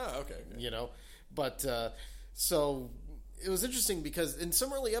Polaris. Oh, okay. You know, but so it was interesting because in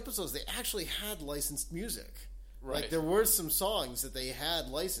some early episodes they actually had licensed music. Right. Like there were some songs that they had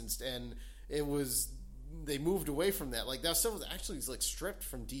licensed, and it was. They moved away from that. Like that stuff was actually like stripped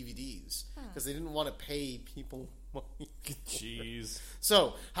from DVDs because they didn't want to pay people money. Jeez.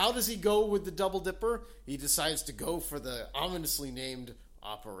 So how does he go with the Double Dipper? He decides to go for the ominously named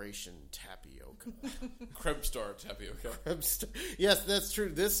Operation Tapioca. Krebstar tapioca. Yes, that's true.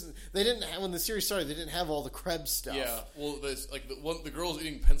 They didn't have, when the series started. They didn't have all the Krebs stuff. Yeah. Well, there's like the girl's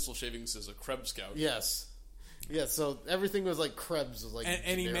eating pencil shavings as a Krebs scout. Yes. Yeah, so everything was like Krebs was like,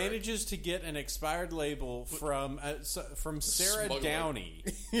 And he generic. manages to get an expired label from Sarah Smuggler. Downey,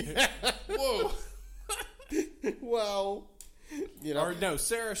 Whoa. Well, you know, or no,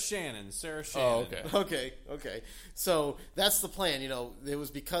 Sarah Shannon. Sarah Oh, Shannon. okay. Okay. So that's the plan. You know, it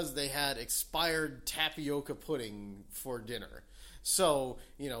was because they had expired tapioca pudding for dinner. So,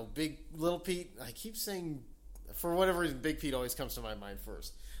 you know, Little Pete, I keep saying, for whatever reason, Big Pete always comes to my mind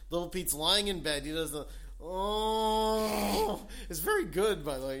first. Little Pete's lying in bed. He does the, it's very good,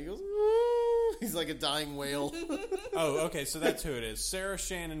 by the way. He goes, "Oh." He's like a dying whale. Oh, okay, so that's who it is. Sarah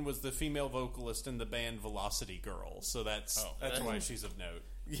Shannon was the female vocalist in the band Velocity Girl, so that's why she's of note.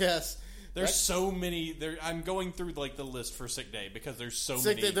 Yes. There's so many. I'm going through like the list for Sick Day because there's so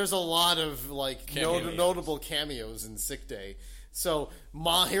Sick many. Day, there's a lot of like Cameos. notable cameos in Sick Day. So,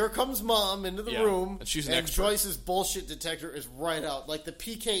 here comes Mom into the Yeah, room, and she's an expert. Joyce's bullshit detector is right out. Like the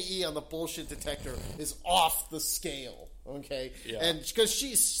PKE on the bullshit detector is off the scale. Okay, Yeah. and because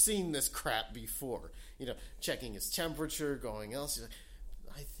she's seen this crap before, you know, checking his temperature, going else. She's like,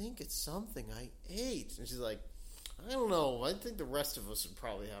 I think it's something I ate, and she's like, I don't know. I think the rest of us would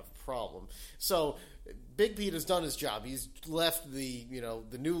probably have a problem. So, Big Pete has done his job. He's left the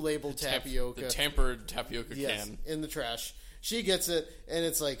new label tapioca, The tampered tapioca can. in the trash. She gets it, and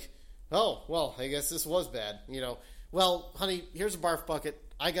it's like, oh, well, I guess this was bad. You know, well, honey, here's a barf bucket.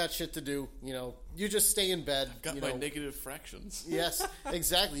 I got shit to do. You know, you just stay in bed. Got you my know. negative fractions. Yes,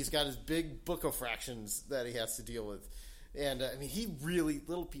 exactly. He's got his big book of fractions that he has to deal with. And, I mean,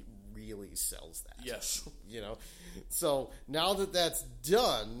 Little Pete really sells that. Yes. You know, so now that that's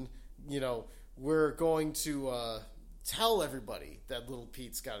done, you know, we're going to tell everybody that Little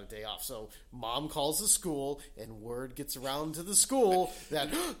Pete's got a day off. So Mom calls the school, and word gets around to the school that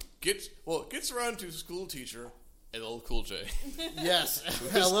Gets around to school teacher LL Cool J. yes,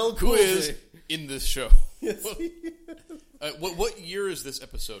 LL Who Cool is J. in this show? Yes. What year is this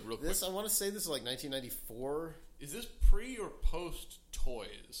episode? Real quick. This I want to say this is like 1994. Is this pre or post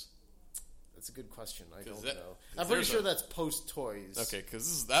Toys? That's a good question. I don't that- know. I'm pretty there's sure a- that's post Toys. Okay,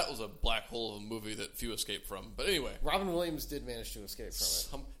 because that was a black hole of a movie that few escaped from. But anyway, Robin Williams did manage to escape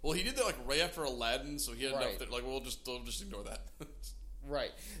from it. well, he did that like right after Aladdin, so he had Right. enough that like we'll just ignore that.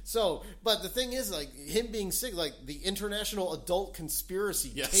 Right. So, but the thing is, like, him being sick, like, the International Adult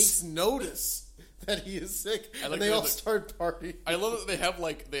Conspiracy Yes. takes notice that he is sick, I like and they that, all like- start partying. I love that they have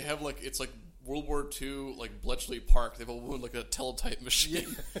like it's like World War II, like Bletchley Park. They have a woman like a teletype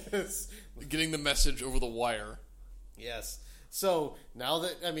machine Yes. getting the message over the wire. Yes. So, now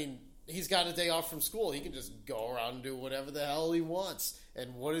that, I mean, he's got a day off from school, he can just go around and do whatever the hell he wants.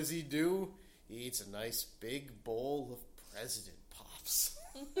 And what does he do? He eats a nice big bowl of President Pops.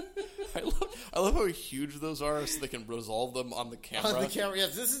 I love how huge those are, so they can resolve them on the camera. On the camera,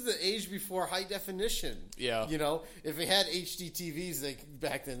 yes. This is the age before high definition. Yeah. You know, if they had HD TVs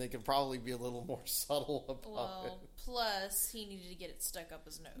back then, they could probably be a little more subtle about it. Well, plus he needed to get it stuck up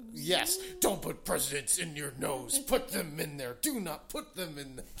his nose. Yes. Don't put presidents in your nose. Put them in there. Do not put them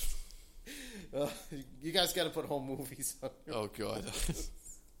in there. You guys got to put home movies on. Oh god.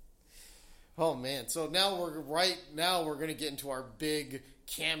 Oh man! So now we're going to get into our big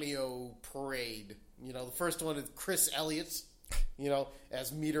cameo parade. You know, the first one is Chris Elliott, you know,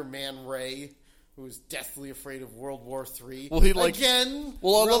 as Meter Man Ray, who is deathly afraid of World War III. Well, he, like- again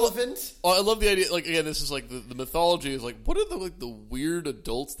Well, relevant. I love the idea. Like again, this is like the mythology is like what are the weird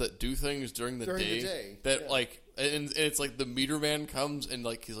adults that do things during the day that yeah. like and it's like the meter man comes and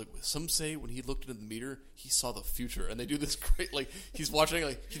like he's like some say when he looked into the meter he saw the future, and they do this great like he's watching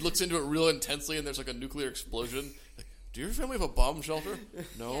like he looks into it real intensely and there's like a nuclear explosion. Like, do your family have a bomb shelter?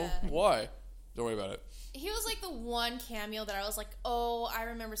 No. Yeah. Why? Don't worry about it. He was like the one cameo that I was like, oh, I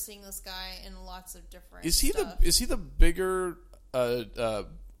remember seeing this guy in lots of different. Is he stuff. the bigger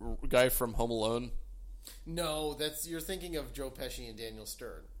guy from Home Alone? No, you're thinking of Joe Pesci and Daniel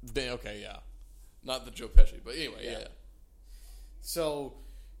Stern. Okay, yeah. Not the Joe Pesci, but anyway, yeah. So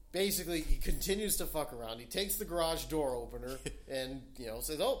basically, he continues to fuck around. He takes the garage door opener and,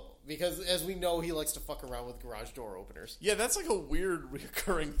 says, because as we know, he likes to fuck around with garage door openers. Yeah, that's like a weird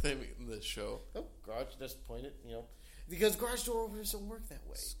recurring thing in this show. Oh, garage, just point it, because garage door openers don't work that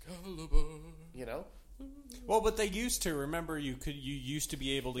way. Excalibur. Well, but they used to. Remember, you used to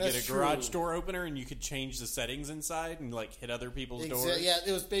be able to That's get a garage true. door opener, and you could change the settings inside and like hit other people's doors. Yeah,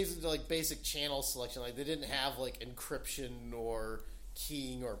 it was basically like basic channel selection. Like they didn't have like encryption or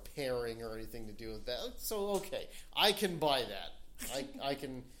keying or pairing or anything to do with that. So okay, I can buy that. I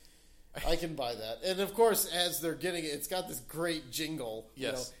can buy that. And of course, as they're getting it, it's got this great jingle.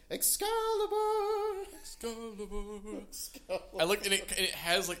 Yes. Excalibur. I look, and it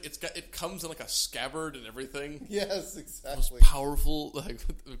has like it comes in like a scabbard and everything. Yes, Most exactly. powerful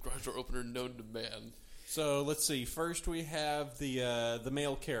garage door opener known to man. So let's see. First, we have the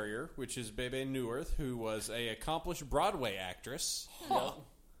mail carrier, which is Bebe Neuwirth, who was a accomplished Broadway actress. Huh.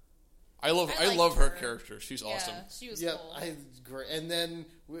 I love liked her her. character. She's awesome. Yeah, she was Yeah, cool. great. And then,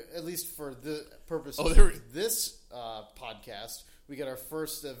 at least for the purpose Oh, of there we- this podcast, we got our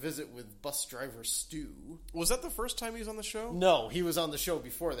first visit with bus driver Stu. Was that the first time he was on the show? No, he was on the show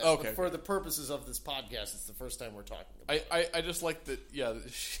before that. Okay. But for the purposes of this podcast, it's the first time we're talking about it. I just like that. Yeah,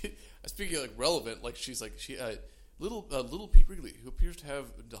 speaking of like relevant, like she's like little Pete Wrigley, who appears to have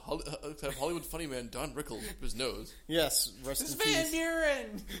Hollywood funny man Don Rickles up his nose. Yes, rest It's in Van peace.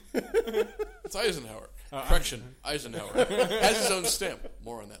 Buren! It's Eisenhower. Correction, Eisenhower has his own stamp.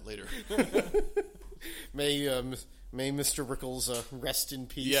 More on that later. May Mr. Rickles rest in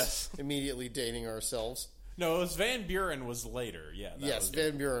peace. Yes. Immediately dating ourselves. No, it was Van Buren was later. Yeah. That Yes, was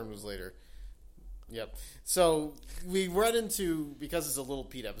Van Buren was later. Yep. So we run into, because it's a Little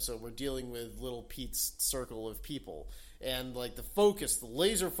Pete episode, we're dealing with Little Pete's circle of people. And like the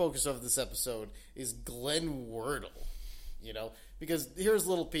laser focus of this episode is Glenn Wordle. Because here's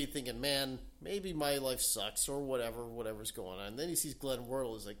Little Pete thinking, man, maybe my life sucks or whatever's going on. And then he sees Glenn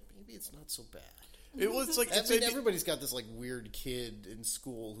Wordle, is like, maybe it's not so bad. It was like I mean, everybody's got this like weird kid in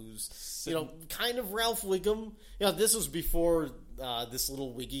school who's kind of Ralph Wiggum. This was before this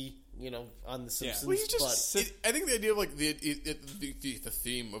little Wiggy, on The Simpsons. Well, I think the idea of like the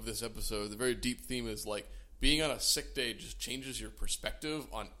theme of this episode, the very deep theme, is like being on a sick day just changes your perspective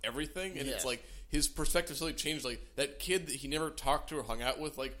on everything, and it's like his perspective suddenly changed. Like that kid that he never talked to or hung out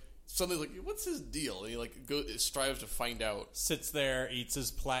with, like suddenly like, what's his deal? And he like strives to find out. Sits there, eats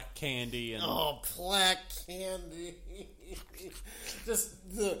his plaque candy, and plaque candy. Just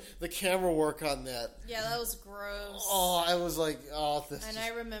the camera work on that. Yeah, that was gross. Oh, I was like, this. And I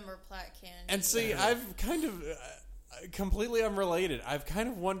remember plaque candy. And see, I've kind of completely unrelated. I've kind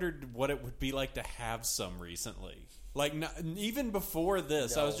of wondered what it would be like to have some recently. Like even before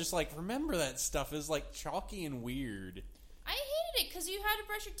this, I was just like, remember that stuff is like chalky and weird. I hated it because you had to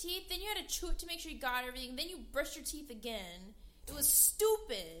brush your teeth, then you had to chew it to make sure you got everything, then you brushed your teeth again. It was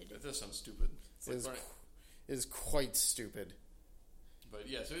stupid. That does sound stupid. It is quite stupid. But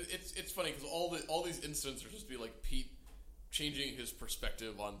yeah, so it's funny because all these incidents are just be like Pete changing his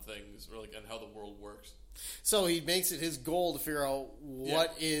perspective on things or like on how the world works. So he makes it his goal to figure out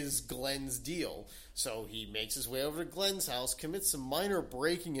what is Glenn's deal. So he makes his way over to Glenn's house, commits some minor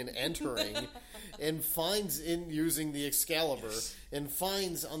breaking and entering, and finds using the Excalibur, and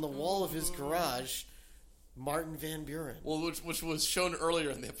finds on the wall of his garage Martin Van Buren. Well, which was shown earlier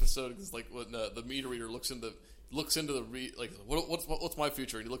in the episode because like when the meter reader looks into what's my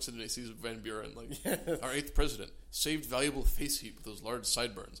future, and he looks into it and he sees Van Buren, like our 8th president saved valuable face heat with those large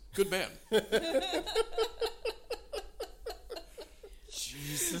sideburns. Good man.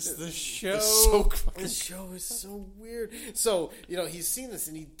 Jesus, the show. It's so The show is so weird. So, he's seen this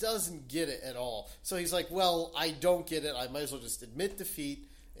and he doesn't get it at all. So he's like, well, I don't get it. I might as well just admit defeat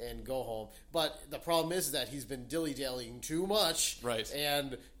and go home. But the problem is that he's been dilly-dallying too much. Right.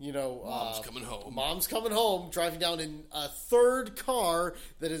 And, Mom's coming home. Mom's coming home, driving down in a third car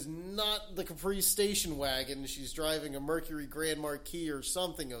that is not the Capri station wagon. She's driving a Mercury Grand Marquis or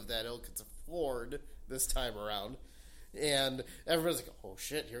something of that ilk. It's a Ford this time around. And everybody's like, oh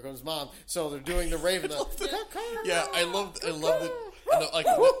shit, here comes Mom. So they're doing the Raven. Yeah, I love it. Like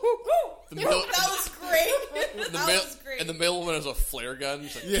the That was great. That was great. And the mailwoman has a flare gun.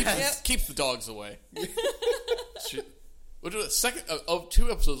 She's like, keep the dogs away. Which was the second of 2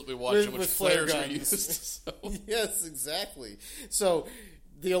 episodes that we watched in which with flare flares are guns. used. So. Yes, exactly. So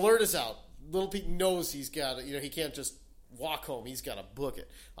the alert is out. Little Pete knows he's got to, he can't just walk home. He's got to book it.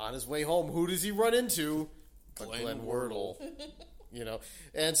 On his way home, who does he run into? Glenn Wordle.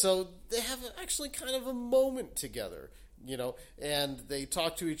 And so they have actually kind of a moment together. You know, and they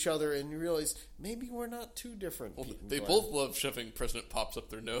talk to each other, and you realize maybe we're not too different. Well, Pete and they Glenn. both love shoving President Pops up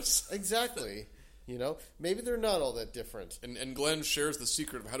their nose. Exactly. You know, maybe they're not all that different. And Glenn shares the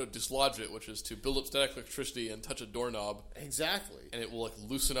secret of how to dislodge it, which is to build up static electricity and touch a doorknob, Exactly. and it will like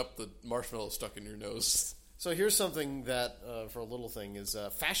loosen up the marshmallow stuck in your nose. So here's something that, for a little thing, is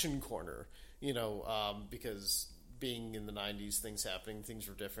Fashion Corner. You know, because being in the 90s, things happening, things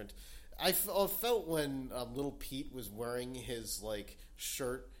were different. I felt when little Pete was wearing his, like,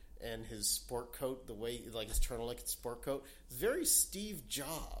 shirt and his sport coat, the way, like, his turtleneck and sport coat, very Steve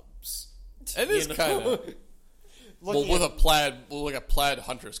Jobs. It is kind of... Well, with a plaid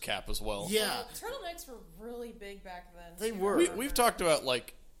hunter's cap as well. Yeah, Turtlenecks were really big back then. they too. were. We've talked about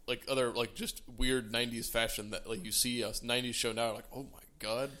like other like just weird 90s fashion that like you see a 90s show now like, oh my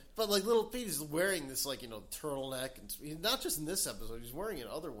god. But like little Pete is wearing this like, you know, turtleneck, and not just in this episode, he's wearing it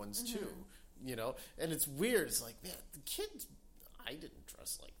in other ones too. You know, and it's weird. It's like, man, the kids, I didn't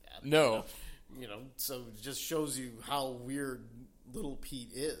dress like that. No. You know, so it just shows you how weird little Pete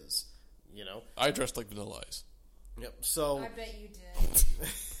is. You know. I dressed like Vanilla Ice. Yep. So I bet you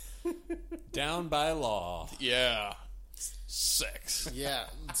did. Down by law. Yeah. Sex. yeah,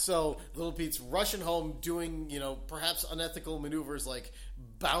 so little Pete's rushing home, doing, you know, perhaps unethical maneuvers like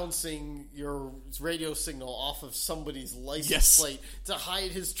bouncing your radio signal off of somebody's license Yes. plate to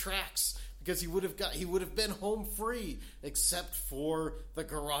hide his tracks, because he would have been home free except for the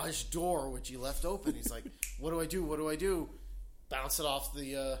garage door, which he left open. He's like, what do I do? What do I do? Bounce it off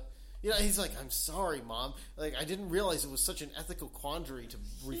the. You know, he's like, I'm sorry, Mom. Like, I didn't realize it was such an ethical quandary to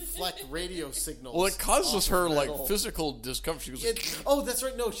reflect radio signals. Well, it causes off her of like metal. physical discomfort. She was like, Oh, that's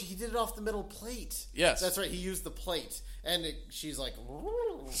right. No, he did it off the metal plate. Yes. That's right. He used the plate. And she's like,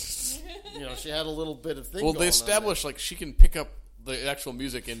 you know, she had a little bit of thing well, going they on established like she can pick up the actual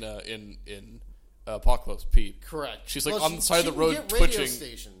music in Apocalypse Pete. there. Correct. She's like Well, on the side of the can road get radio twitching.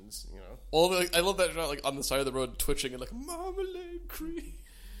 stations, you know. Well, like, I love that shot, like on the side of the road twitching and like marmalade cream.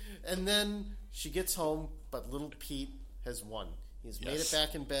 And then she gets home, but little Pete has won. He's made it Yes.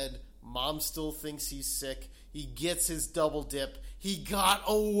 back in bed. Mom still thinks he's sick. He gets his double dip. He got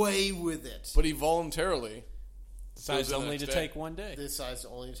away with it. But he voluntarily Decides Goes in the only to next day. take one day. Decides to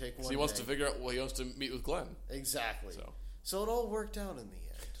only take one he wants day. to figure out. Well, he wants to meet with Glenn. Exactly. So. So it all worked out in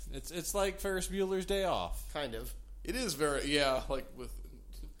the end. It's like Ferris Bueller's Day Off. Kind of. It is very like with.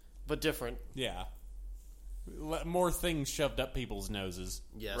 But different. Yeah. More things shoved up people's noses.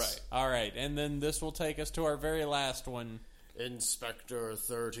 Yes. Right. All right, and then this will take us to our very last one. Inspector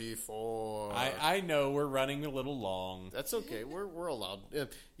 34. I know we're running a little long. That's okay. We're allowed.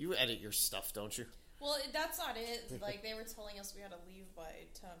 You edit your stuff, don't you? Well, that's not it. Like, they were telling us we had to leave by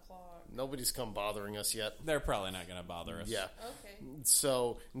 10 o'clock. Nobody's come bothering us yet. They're probably not going to bother us. Yeah. Okay.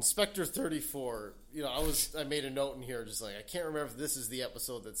 So, Inspector 34, you know, I made a note in here just like, I can't remember if this is the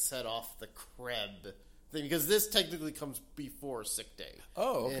episode that set off the Kreb thing, because this technically comes before Sick Day.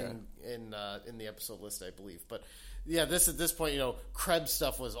 Oh, okay. In the episode list, I believe. But yeah, at this point, you know, Kreb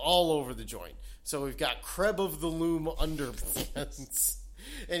stuff was all over the joint. So we've got Kreb of the Loom underpants.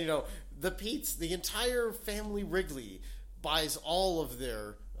 And, you know, the entire family Wrigley buys all of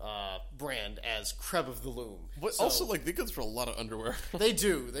their brand as Kreb of the Loom. But So- also, like, they go through a lot of underwear. they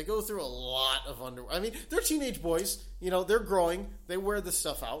do. They go through a lot of underwear. I mean, they're teenage boys. You know, they're growing. They wear this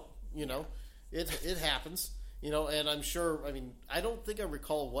stuff out. You know, it happens. You know, and I'm sure. I mean, I don't think I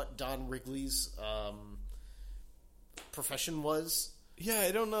recall what Don Wrigley's profession was. Yeah,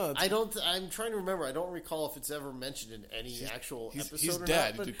 I don't know. I'm trying to remember. I don't recall if it's ever mentioned in any actual episode. He's or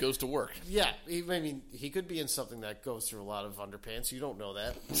dad. Not, He but goes to work. yeah, I mean, he could be in something that goes through a lot of underpants. You don't know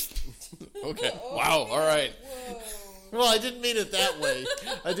that. Okay. Wow. All right. Whoa. Well, I didn't mean it that way.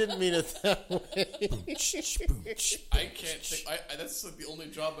 I didn't mean it that way. I can't think. That's like the only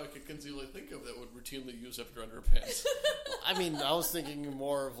job I could conceivably think of that would routinely use after underpants. I mean, I was thinking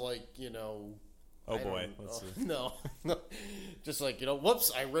more of like, you know. Oh I boy. don't- Let's see. No, just like, you know,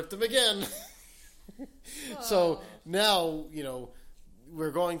 whoops, I ripped him again. So now, you know,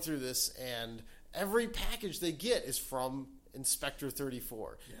 we're going through this, and every package they get is from Inspector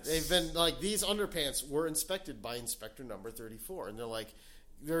 34. They've been like, these underpants were inspected by Inspector number 34, and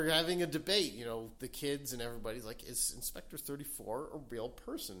they're having a debate. You know, the kids and everybody's like, is Inspector 34 a real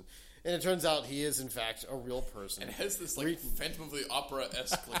person? And it turns out he is, in fact, a real person. And has this like Phantom of the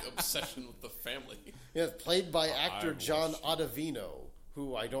Opera-esque like obsession with the family. Yeah, played by actor wish. John Ottavino,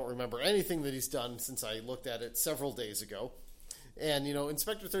 who I don't remember anything that he's done since I looked at it several days ago. And, you know,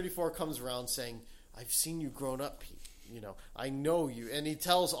 Inspector 34 comes around saying, I've seen you grown up, Pete. You know, I know you. And he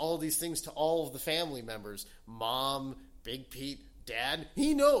tells all these things to all of the family members. Mom, Big Pete, Dad,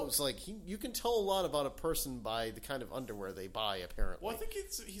 he knows. Like, you can tell a lot about a person by the kind of underwear they buy, apparently. Well, I think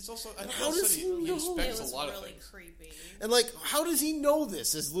he's also... I don't How know, does he know? It inspects was a lot really of things. creepy. And, like, how does he know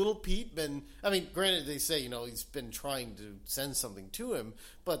this? Has Little Pete been... I mean, granted, they say, he's been trying to send something to him,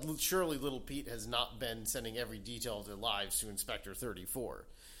 but surely Little Pete has not been sending every detail of their lives to Inspector 34.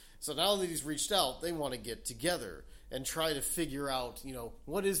 So now that he's reached out, they want to get together and try to figure out,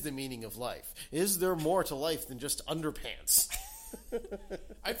 what is the meaning of life? Is there more to life than just underpants?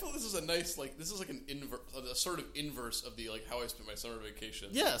 I feel this is a nice, this is like a sort of inverse of the, how I spent my summer vacation.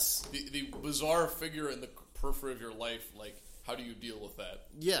 Yes. The bizarre figure in the periphery of your life, how do you deal with that?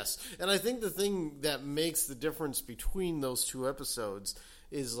 Yes. And I think the thing that makes the difference between those two episodes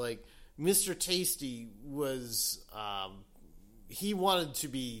is, Mr. Tasty was, he wanted to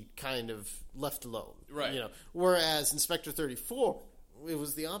be kind of left alone. Right. Whereas Inspector 34, it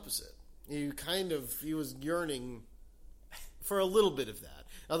was the opposite. He was yearning for a little bit of that.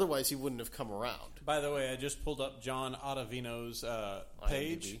 Otherwise, he wouldn't have come around. By the way, I just pulled up John Ottavino's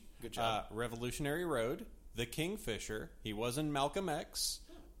page. IMDb. Good job. Revolutionary Road, The Kingfisher. He was in Malcolm X.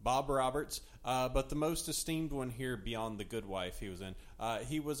 Bob Roberts. But the most esteemed one here, beyond The Good Wife, he was in.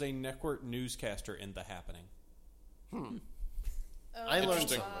 He was a network newscaster in The Happening. Oh I learned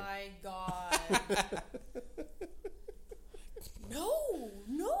something. my god.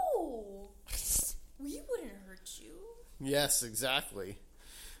 No. We wouldn't hurt you. Yes, exactly.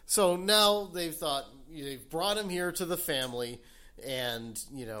 So now they've brought him here to the family, and,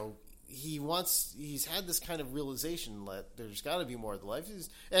 he's had this kind of realization that there's got to be more to life.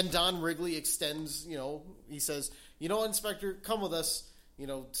 And Don Wrigley extends, he says, Inspector, come with us,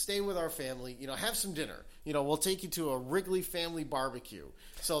 stay with our family, have some dinner. We'll take you to a Wrigley family barbecue.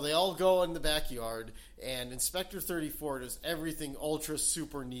 So they all go in the backyard, and Inspector 34 does everything ultra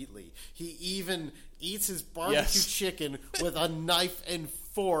super neatly. He even eats his barbecue chicken with a knife and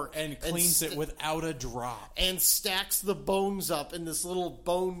fork. And cleans it without a drop. And stacks the bones up in this little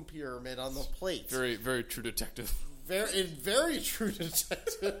bone pyramid on the plate. Very, very true detective. Very true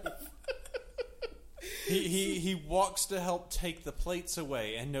detective. He walks to help take the plates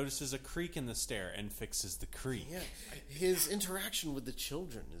away and notices a creak in the stair and fixes the creak. Yeah. His interaction with the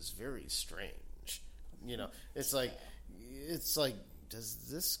children is very strange. It's like,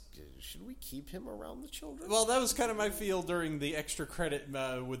 should we keep him around the children? Well, that was kind of my feel during the extra credit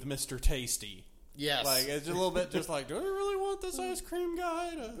with Mr. Tasty. Yes. It's a little bit just do I really want this ice cream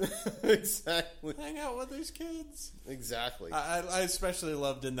guy to Exactly. hang out with these kids? Exactly. I especially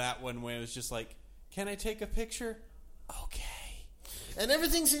loved in that one when it was just can I take a picture? Okay. And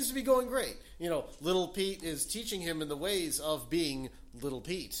everything seems to be going great. Little Pete is teaching him in the ways of being Little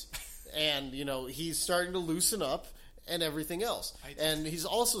Pete. And, he's starting to loosen up and everything else. And he's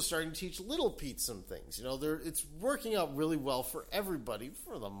also starting to teach Little Pete some things. It's working out really well for everybody,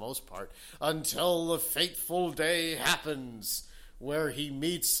 for the most part, until the fateful day happens where he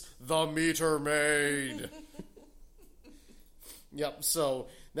meets the meter maid. Yep, so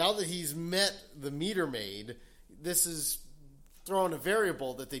now that he's met the meter maid, this is throwing a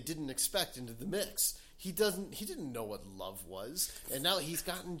variable that they didn't expect into the mix. He didn't know what love was, and now he's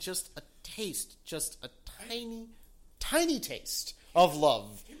gotten just a taste, just a tiny taste of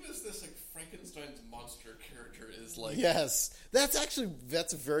love. He was this Frankenstein's monster character is Yes, that's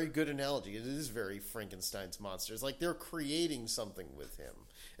a very good analogy. It is very Frankenstein's monster. It's like they're creating something with him,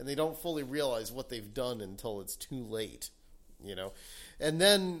 and they don't fully realize what they've done until it's too late. And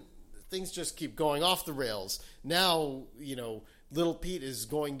then things just keep going off the rails. Now, Little Pete is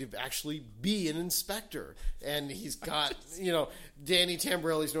going to actually be an inspector. And he's got, Danny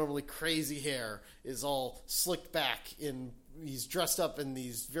Tamborelli's normally crazy hair is all slicked back he's dressed up in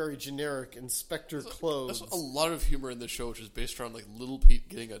these very generic inspector clothes. There's a lot of humor in this show, which is based around Little Pete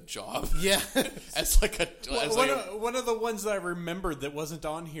getting a job. Yeah. as one of the ones that I remembered that wasn't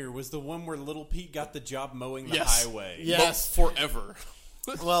on here was the one where Little Pete got the job mowing the Yes. highway. Yes. forever.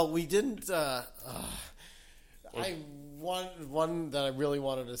 Well, we didn't. One that I really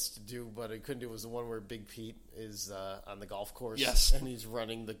wanted us to do, but I couldn't do, was the one where Big Pete is on the golf course. Yes. And he's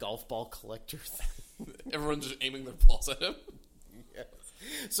running the golf ball collector thing. Everyone's just aiming their balls at him. Yes.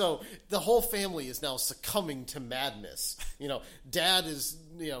 So the whole family is now succumbing to madness. Dad is,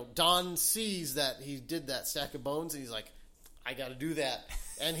 Don sees that he did that stack of bones, and he's like, I got to do that.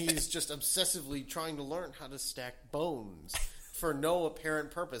 And he's just obsessively trying to learn how to stack bones for no apparent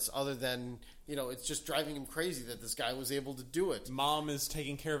purpose other than, it's just driving him crazy that this guy was able to do it. Mom is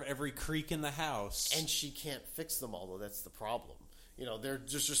taking care of every creak in the house. And she can't fix them all, though. That's the problem.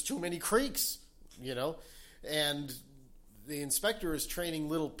 There's just too many creaks, And the inspector is training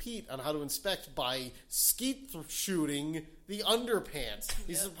little Pete on how to inspect by skeet shooting the underpants.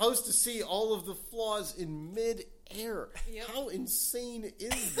 He's supposed to see all of the flaws in mid-air. Yep. How insane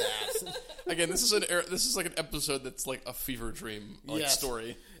is that? Again, this is like an episode that's like a fever dream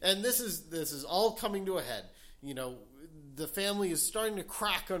story. And this is all coming to a head. You know, the family is starting to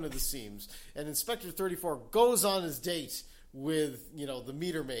crack under the seams, and Inspector 34 goes on his date with, you know, the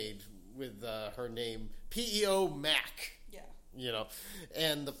meter maid with her name PEO Mac. Yeah. You know,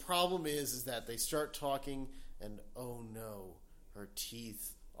 and the problem is that they start talking, and oh no, her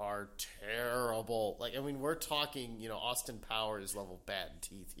teeth are terrible. Like, I mean, we're talking, you know, Austin Powers level bad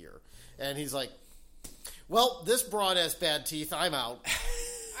teeth here. And he's like, well, this broad has bad teeth, I'm out.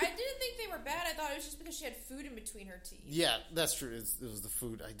 I didn't think they were bad. I thought it was just because she had food in between her teeth. Yeah, that's true. It was the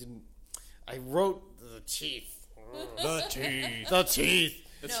food. I wrote the teeth. The teeth. The teeth.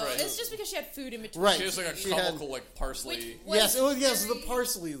 That's no, right. it's just because she had food in between. Right. She has like a She comical had- like parsley. Yes, it was the very-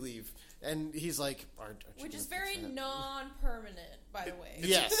 parsley leaf. And he's like, aren't you Which is gonna very fix that? non-permanent, by the way.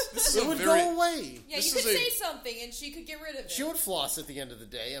 Yes, This is it a would very- go away. Yeah, This you is could a- say something and she could get rid of it. She would floss at the end of the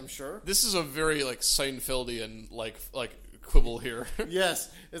day, I'm sure. This is a very like Seinfeldian like quibble here. Yes,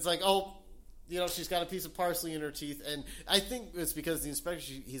 it's like, oh, you know, she's got a piece of parsley in her teeth, and I think it's because the inspector,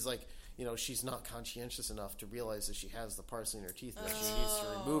 he's like, you know, she's not conscientious enough to realize that she has the parsley in her teeth and that she needs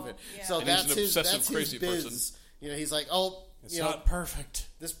to remove it. yeah. So And he's that's an his obsessive, that's crazy his biz. person. You know, he's like, oh, It's you know, not perfect.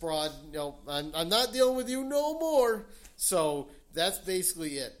 this broad, you know, I'm not dealing with you no more. So that's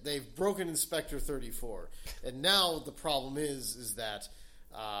basically it. They've broken Inspector 34, and now the problem is that.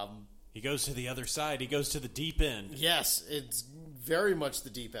 He goes to the other side. He goes to the deep end. Yes, it's very much the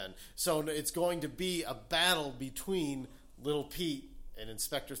deep end. So it's going to be a battle between Little Pete and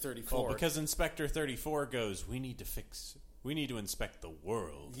Inspector 34. Well, because Inspector 34 goes, we need to inspect the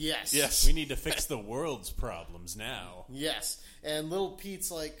world. Yes. Yes. We need to fix the world's problems now. Yes. And Little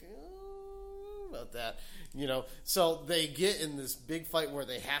Pete's like, about that. You know, so they get in this big fight where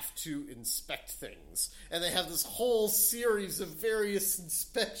they have to inspect things. And they have this whole series of various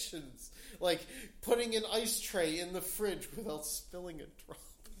inspections. Like putting an ice tray in the fridge without spilling a drop.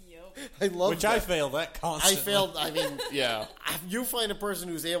 Yep. I love Which that. I failed at I constantly. failed. I mean, Yeah. you find a person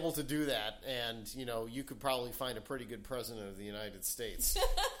who's able to do that, and you know you could probably find a pretty good president of the United States.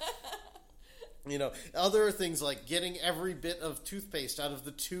 You know, other things like getting every bit of toothpaste out of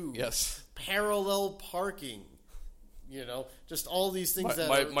the tube. Yes. Parallel parking. You know, just all these things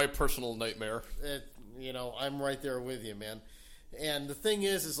My personal nightmare. you know, I'm right there with you, man. And the thing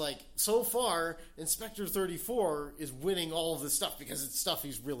is like, so far, Inspector 34 is winning all of this stuff because it's stuff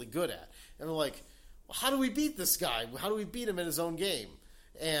he's really good at. And they're like, well, how do we beat this guy? How do we beat him in his own game?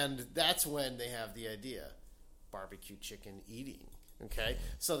 And that's when they have the idea. Barbecue chicken eating. Okay?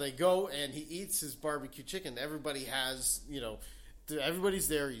 So they go and he eats his barbecue chicken. Everybody has, you know, everybody's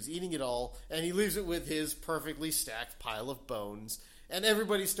there. He's eating it all. And he leaves it with his perfectly stacked pile of bones. And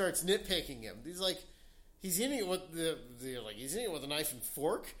everybody starts nitpicking him. He's like, he's eating it with he's eating it with a knife and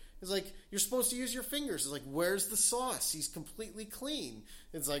fork. It's like, you're supposed to use your fingers. It's like, where's the sauce? He's completely clean.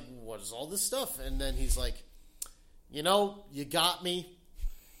 It's like, what is all this stuff? And then he's like, you know, you got me.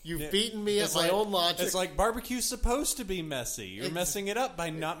 You've beaten me at my own logic. It's like barbecue's supposed to be messy. You're messing it up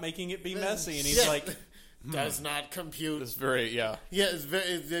by not making it be messy. And he's Yeah. like, does not compute. It's very Yeah,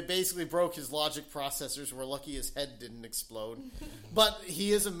 it basically broke his logic processors. We're lucky his head didn't explode. But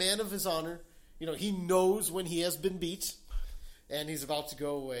he is a man of his honor. You know, he knows when he has been beat. And he's about to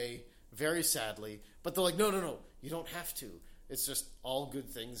go away, very sadly. But they're like, no, you don't have to. It's just all good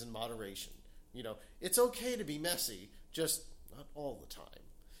things in moderation. You know, it's okay to be messy, just not all the time.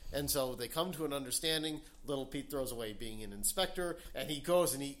 And so they come to an understanding. Little Pete throws away being an inspector, and he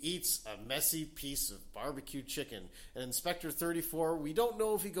goes and he eats a messy piece of barbecue chicken. And Inspector 34, we don't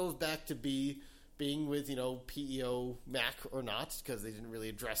know if he goes back to being with, you know, PEO Mac or not, because they didn't really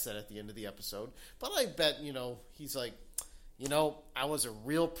address that at the end of the episode. But I bet, you know, he's like, you know, I was a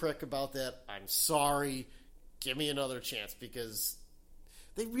real prick about that. I'm sorry. Give me another chance, because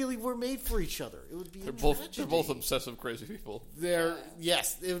they really were made for each other. It would be they're a both tragedy. they're both obsessive crazy people.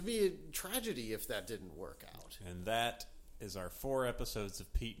 Yes, it would be a tragedy if that didn't work out. and that is our 4 episodes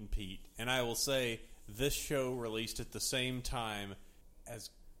of Pete and Pete. And I will say, this show released at the same time as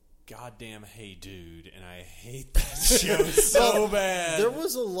goddamn Hey Dude, and I hate that show so bad. There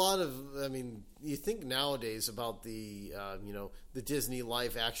was a lot of, I mean, you think nowadays about the, you know, the Disney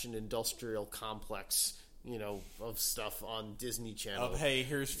live action industrial complex of stuff on Disney Channel. Of, hey,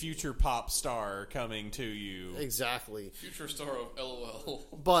 here's future pop star coming to you. Exactly. Future star of LOL.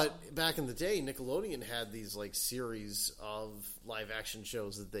 But back in the day, Nickelodeon had these series of live action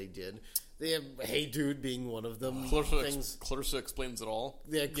shows that they did. They have Hey Dude being one of them. Clarissa Explains It All.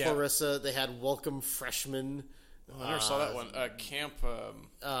 They had Clarissa. They had Welcome Freshmen. I never saw that one. Camp.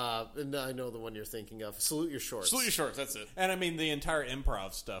 And I know the one you're thinking of. Salute Your Shorts. Salute Your Shorts. That's it. And I mean the entire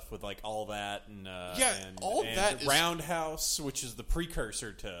improv stuff with all that and all and that is Roundhouse, which is the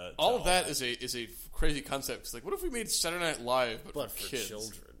precursor to all of that is a crazy concept. It's what if we made Saturday Night Live but for kids?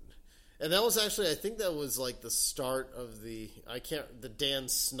 Children? And that was actually, I think that was the start of the Dan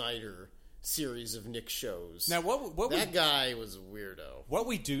Snyder series of Nick shows. Now, what that guy was a weirdo. What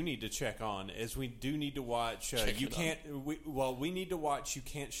we do need to check on is we do need to watch. We need to watch. You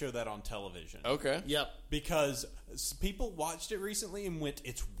Can't Show That on Television. Okay. Yep. Because people watched it recently and went,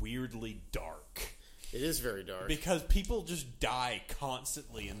 it's weirdly dark. It is very dark. Because people just die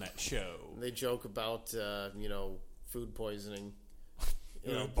constantly in that show. They joke about food poisoning.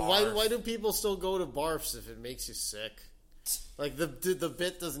 Why do people still go to barfs if it makes you sick? The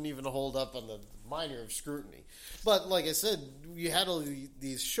bit doesn't even hold up on the minor of scrutiny. But like I said, you had all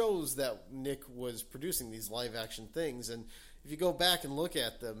these shows that Nick was producing, these live action things, and if you go back and look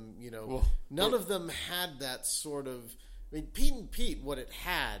at them, none of them had that sort of. I mean, Pete and Pete, what it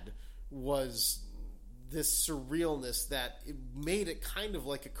had was this surrealness that it made it kind of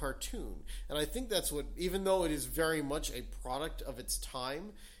like a cartoon, and I think that's what. Even though it is very much a product of its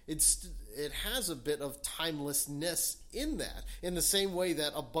time, it has a bit of timelessness in that, in the same way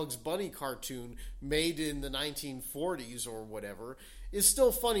that a Bugs Bunny cartoon made in the 1940s or whatever is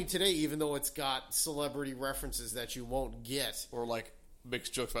still funny today, even though it's got celebrity references that you won't get. Or makes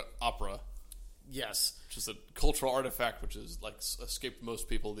jokes about opera. Yes. Which is a cultural artifact which is escaped most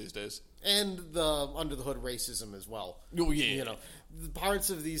people these days. And the under the hood racism as well. Oh yeah. The parts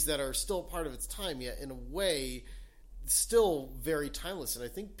of these that are still part of its time, yet in a way still very timeless, and I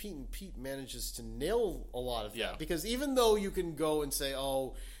think Pete and Pete manages to nail a lot of that, because even though you can go and say,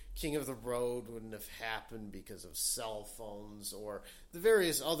 oh, King of the Road wouldn't have happened because of cell phones or the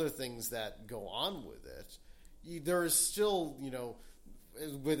various other things that go on with it, there is still,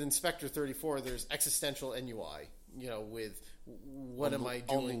 with Inspector 34, there's existential ennui, with what am I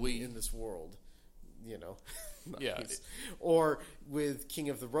doing in this world, Yeah. Or with King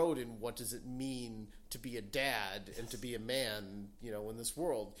of the Road, and what does it mean to be a dad and to be a man, in this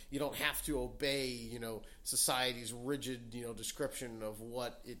world? You don't have to obey, society's rigid, description of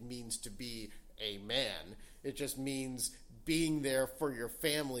what it means to be a man. It just means being there for your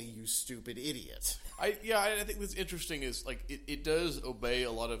family, you stupid idiot. I think what's interesting is it does obey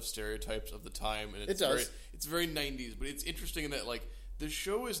a lot of stereotypes of the time, and it does. It's very 90s, but it's interesting in that the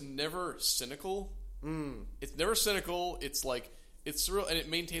show is never cynical. It's never cynical. It's it's surreal, and it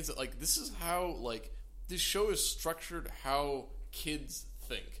maintains that this is how this show is structured how kids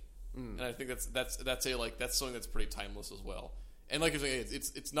think, and I think that's something that's pretty timeless as well. And like you're saying,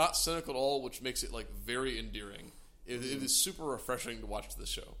 it's not cynical at all, which makes it very endearing. It is super refreshing to watch this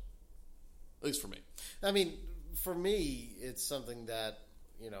show, at least for me. I mean, for me, it's something that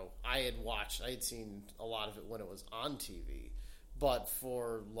I had watched. I had seen a lot of it when it was on TV, but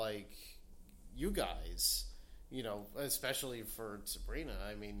for you guys, especially for Sabrina,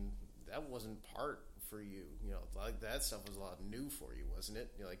 I mean, that wasn't part for you. That stuff was a lot new for you, wasn't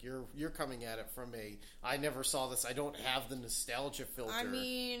it? You're coming at it from I never saw this. I don't have the nostalgia filter. I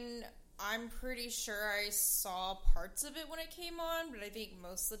mean, I'm pretty sure I saw parts of it when it came on, but I think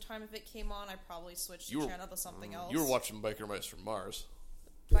most of the time if it came on, I probably switched the channel to something else. You were watching Biker Mice from Mars.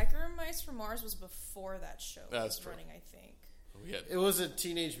 Biker Mice from Mars was before that show was running, I think. It was a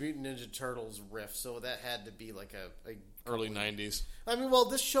Teenage Mutant Ninja Turtles riff, so that had to be a early 90s. I mean, well,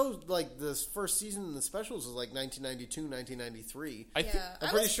 this show, this first season in the specials was 1992, 1993. I'm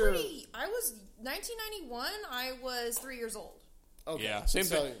pretty sure. I was 1991. I was 3 years old. Okay. Yeah, same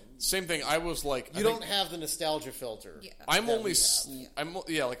thing. Same thing. I was you don't have the nostalgia filter. Yeah. I'm only. For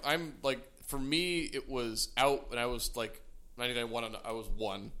me, it was out when I was 1991. And I was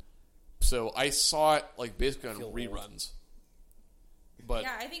 1, so I saw it basically on reruns. But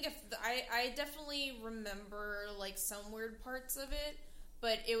yeah, I think I definitely remember some weird parts of it,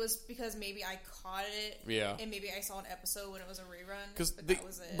 but it was because maybe I caught it, and maybe I saw an episode when it was a rerun. That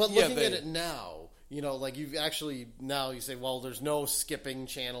was it. But looking at it now, you've actually now you say, well, there's no skipping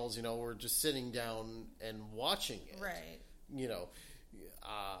channels. We're just sitting down and watching it, right?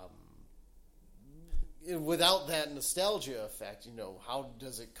 Without that nostalgia effect, how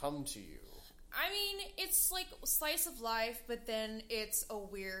does it come to you? I mean, it's like slice of life, but then it's a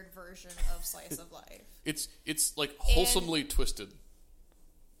weird version of slice of life. It's like wholesomely twisted.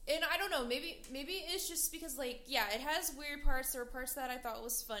 And I don't know, maybe it's just because, like, yeah, it has weird parts. There were parts that I thought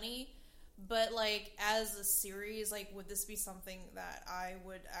was funny, but, like, as a series, like, would this be something that I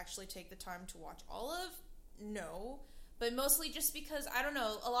would actually take the time to watch all of? No. But mostly just because, I don't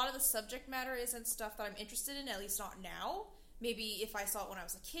know, a lot of the subject matter isn't stuff that I'm interested in, at least not now. Maybe if I saw it when I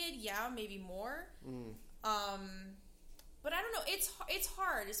was a kid, yeah, maybe more. But I don't know, it's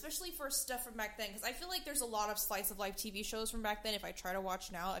hard, especially for stuff from back then, because I feel like there's a lot of slice of life TV shows from back then. If I try to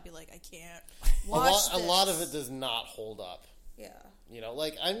watch now, I'd be like, I can't watch A lot of it does not hold up. Yeah. You know,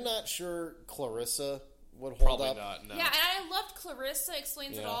 like, I'm not sure Clarissa would hold Probably up. not. No. Yeah, and I loved Clarissa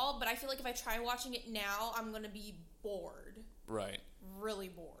Explains It All, but I feel like if I try watching it now, I'm going to be bored. Right. Really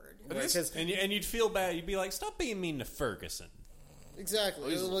bored. Right, 'cause- And you'd feel bad. You'd be like, stop being mean to Ferguson.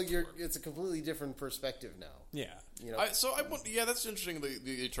 exactly. It's a completely different perspective now. Yeah. You know, That's interesting.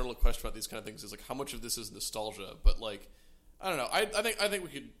 The eternal question about these kind of things is like how much of this is nostalgia. But like, I don't know. I think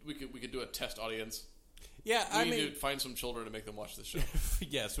we could do a test audience. Yeah, We need to find some children to make them watch this show.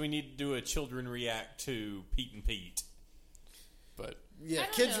 yes, we need to do a children react to Pete and Pete. But yeah, I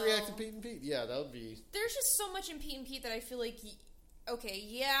don't kids know. react to Pete and Pete. Yeah, that would be. There's just so much in Pete and Pete that I feel like, okay,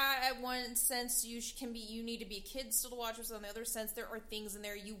 yeah, at one sense you need to be a kid still to watch this. On the other sense, there are things in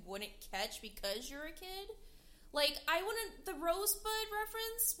there you wouldn't catch because you're a kid. Like, the Rosebud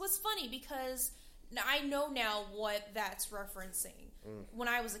reference was funny because I know now what that's referencing. When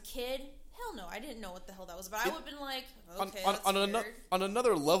I was a kid, hell no, I didn't know what the hell that was, but I would have been like, okay, that's weird. On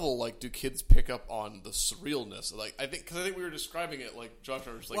another level, like, do kids pick up on the surrealness? Like, I think we were describing it like Josh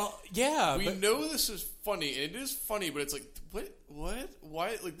and I was like, Well, yeah, we but- know this is funny, and it is funny, but it's like, what,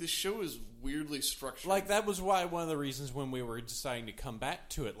 why? Like, this show is weirdly structured. Like, that was why one of the reasons when we were deciding to come back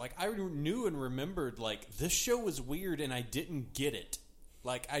to it, like, I knew and remembered, like, this show was weird and I didn't get it.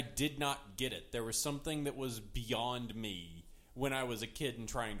 Like, I did not get it. There was something that was beyond me when I was a kid and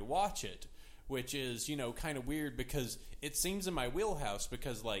trying to watch it, which is, you know, kind of weird because it seems in my wheelhouse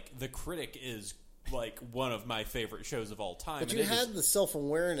because, like, The Critic is, like, one of my favorite shows of all time. But and you it had was- the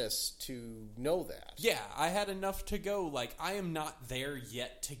self-awareness to know that. Yeah, I had enough to go, like, I am not there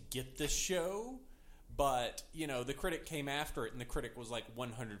yet to get this show, but, you know, The Critic came after it, and The Critic was, like,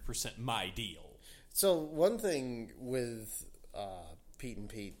 100% my deal. So one thing with Pete and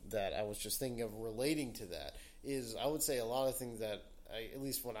Pete that I was just thinking of relating to that is I would say a lot of things that at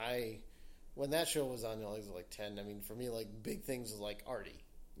least when that show was on, I was like 10. I mean, for me, like big things was like Artie.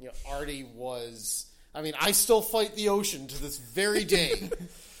 You know, Artie was. I mean, I still fight the ocean to this very day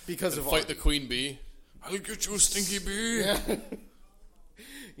because of fight Artie. the queen bee. I'll get you a stinky bee. Yeah.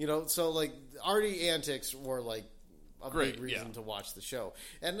 You know, so like Artie antics were like a Great, big reason yeah. to watch the show.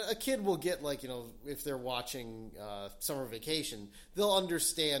 And a kid will get like, you know, if they're watching Summer Vacation, they'll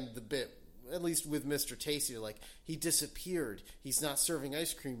understand the bit. At least with Mr. Tasty, like, he disappeared. He's not serving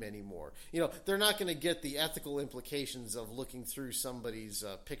ice cream anymore. You know, they're not going to get the ethical implications of looking through somebody's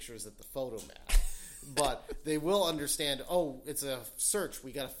pictures at the photomat. But they will understand, oh, it's a search.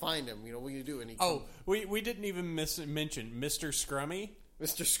 We got to find him. You know, what do you do? And he We didn't even mention Mr. Scrummy.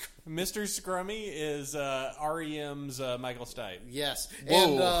 Mr. Mr. Scrummy is REM's Michael Stipe. Yes.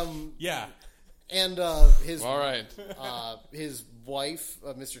 Whoa. Yeah. And his All right. his wife,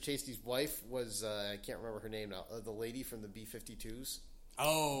 Mr. Tasty's wife, was I can't remember her name now. The lady from the B-52s.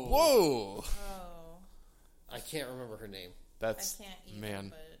 Oh. Whoa. Oh, I can't remember her name. I That's can't either,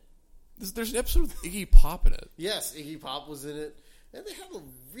 man. but There's an episode with Iggy Pop in it. Yes, Iggy Pop was in it, and they have a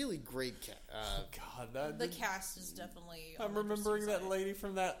really great God, the cast is definitely on I'm the remembering interesting that side. lady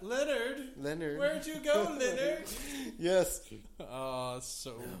from that. Leonard. Leonard. Where'd you go, Leonard? Yes.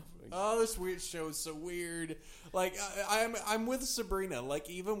 This weird show is so weird. Like, I'm with Sabrina. Like,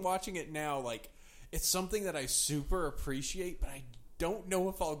 even watching it now, like, it's something that I super appreciate, but I don't know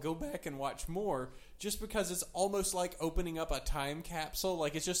if I'll go back and watch more. Just because it's almost like opening up a time capsule.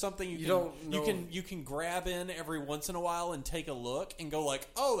 Like, it's just something you can grab in every once in a while and take a look and go like,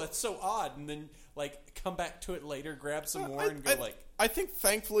 oh, that's so odd, and then like come back to it later, grab some more, and go like. I think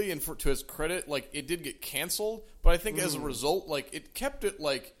thankfully, and to his credit, like it did get canceled, but I think as a result, like it kept it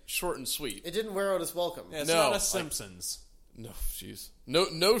like short and sweet. It didn't wear out its welcome. Yeah, it's No, not a like- Simpsons. No, jeez,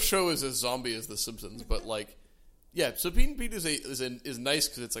 no show is as zombie as The Simpsons, but like, yeah. So Pete and Pete is nice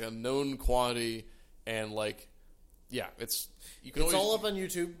because it's like a known quantity, and like, yeah, it's It's all up on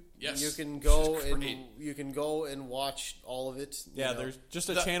YouTube. Yes. You can go Which is and great. you can go and watch all of it. you Yeah, know. there's just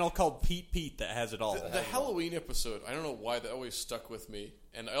a The- channel called Pete that has it all. The Halloween episode. I don't know why that always stuck with me,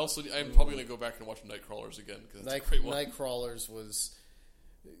 and I'm probably gonna go back and watch Nightcrawlers again because it's a great one. Nightcrawlers was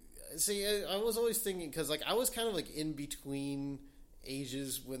See, I was always thinking, because, like, I was kind of, like, in between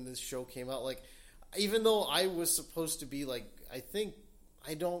ages when this show came out. Like, even though I was supposed to be, like, I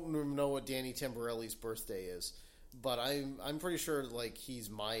don't know what Danny Tamborelli's birthday is, but I'm pretty sure, like, he's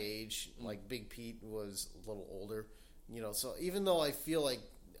my age. Like, Big Pete was a little older, you know. So even though I feel like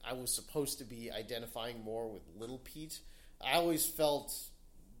I was supposed to be identifying more with Little Pete, I always felt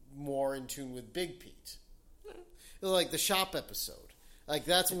more in tune with Big Pete. Like the shop episode. Like,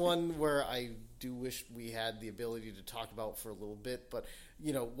 that's one where I do wish we had the ability to talk about for a little bit. But,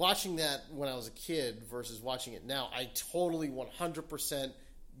 you know, watching that when I was a kid versus watching it now, I totally 100%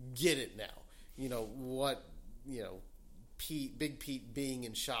 get it now. You know, what, you know, Big Pete being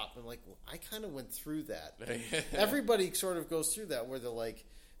in shop. I'm like, well, I kind of went through that. Everybody sort of goes through that where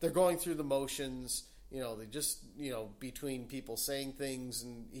they're going through the motions. You know, they just, you know, between people saying things,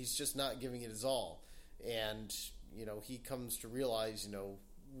 and he's just not giving it his all. And, you know, he comes to realize, you know,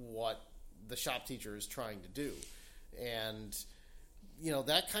 what the shop teacher is trying to do. And, you know,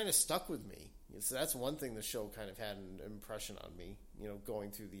 that kind of stuck with me. So that's one thing the show kind of had an impression on me, you know,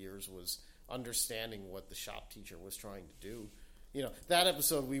 going through the years, was understanding what the shop teacher was trying to do. You know, that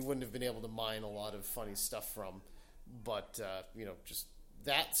episode we wouldn't have been able to mine a lot of funny stuff from. But, you know, just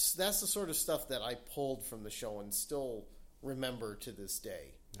that's the sort of stuff that I pulled from the show and still remember to this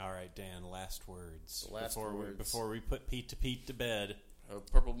day. All right, Dan, last words. Before we put Pete to bed.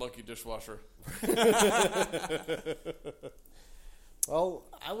 Purple monkey dishwasher. Well,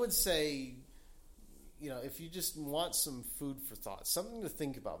 I would say, you know, if you just want some food for thought, something to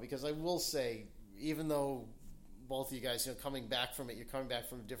think about, because I will say, even though both of you guys, you know, coming back from it, you're coming back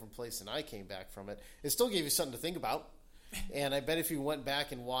from a different place than I came back from it still gave you something to think about. And I bet if you went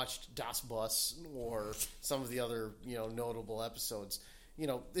back and watched Das Bus or some of the other, you know, notable episodes, you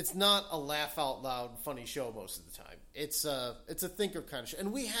know, it's not a laugh out loud funny show most of the time. It's a thinker kind of show.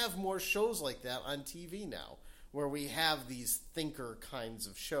 And we have more shows like that on TV now, where we have these thinker kinds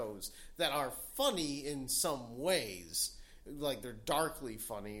of shows that are funny in some ways, like they're darkly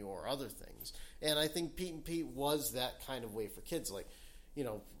funny or other things. And I think Pete and Pete was that kind of way for kids. Like, you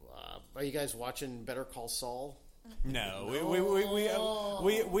know, are you guys watching Better Call Saul? No,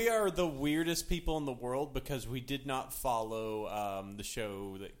 we are the weirdest people in the world because we did not follow the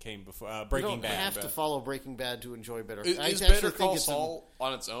show that came before Breaking Bad. You don't have to follow Breaking Bad to enjoy Better. Is Better Call Saul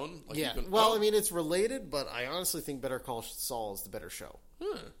on its own? Like, yeah. I mean, it's related, but I honestly think Better Call Saul is the better show.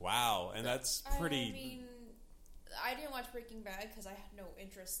 Wow, and that's pretty. I mean, I didn't watch Breaking Bad because I had no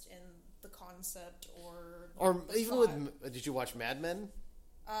interest in the concept or the even plot. with. Did you watch Mad Men?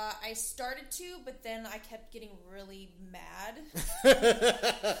 I started to, but then I kept getting really mad.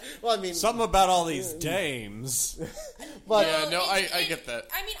 Well, I mean, something about all these dames. But yeah, no, I get that.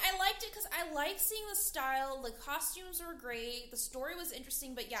 I mean, I liked it because I liked seeing the style. The costumes were great. The story was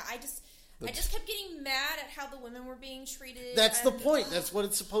interesting. But yeah, I just kept getting mad at how the women were being treated. That's the point. That's what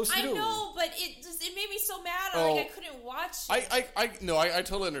it's supposed to do. I know, but it made me so mad. I couldn't watch it. I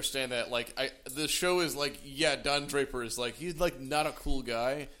totally understand that. Like, the show is like, yeah, Don Draper is like, he's like not a cool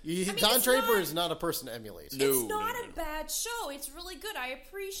guy. Don Draper is not a person to emulate. No, it's not a bad show. It's really good. I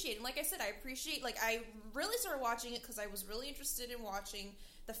appreciate it. Like I said, I really started watching it because I was really interested in watching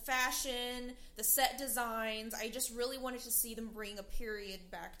the fashion, the set designs. I just really wanted to see them bring a period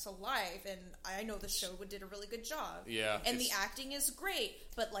back to life, and I know the show did a really good job. Yeah, and the acting is great,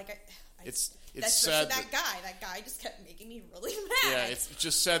 but like it's that's sad that guy just kept making me really mad. Yeah, it's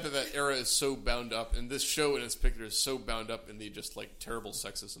just sad that era is so bound up, and this show in its particular is so bound up in the just like terrible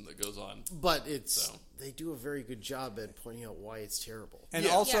sexism that goes on. But they do a very good job at pointing out why it's terrible. And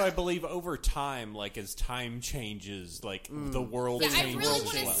also, I believe over time, like as time changes, like the world changes. I really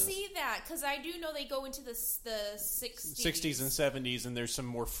want to see that because I do know they go into the 60s and 70s, and there's some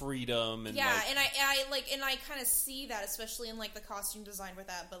more freedom. And and I kind of see that, especially in like the costume design with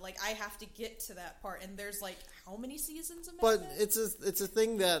that. But like I have to get to that part, and there's like how many seasons of Mad Men? It's a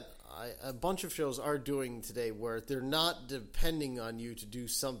thing that a bunch of shows are doing today, where they're not depending on you to do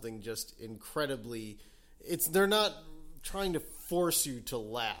something just incredibly. They're not trying to force you to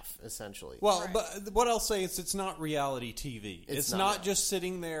laugh, essentially. Well, but what I'll say is it's not reality TV. It's not just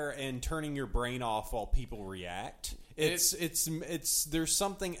sitting there and turning your brain off while people react. It's there's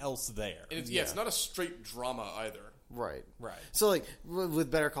something else there. It's not a straight drama either. Right. So, like, with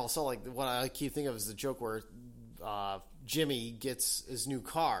Better Call Saul, like, what I keep thinking of is the joke where Jimmy gets his new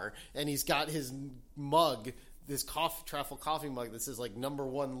car, and he's got his mug, this travel coffee mug that says, like,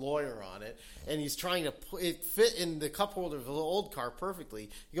 #1 lawyer on it, and he's trying to put it fit in the cup holder of the old car perfectly.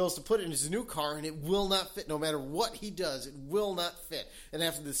 He goes to put it in his new car, and it will not fit. No matter what he does, it will not fit. And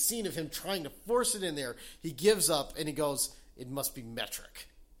after the scene of him trying to force it in there, he gives up, and he goes, it must be metric.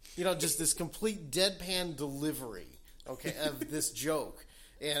 just this complete deadpan delivery, okay, of this joke.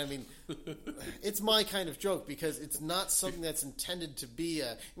 And I mean, it's my kind of joke because it's not something that's intended to be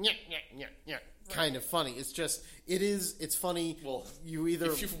a kind of funny. It's just, it's funny. Well,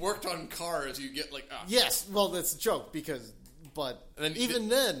 if you've worked on cars, you get like, yes, well, that's a joke but then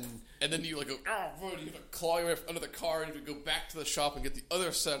and then you like go, you have to claw your way under the car, and you have to go back to the shop and get the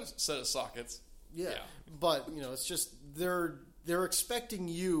other set of sockets. Yeah. But, it's just, they're expecting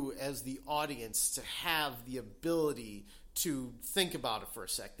you as the audience to have the ability to think about it for a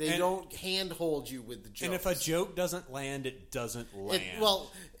sec. They don't handhold you with the jokes. And if a joke doesn't land, it doesn't land.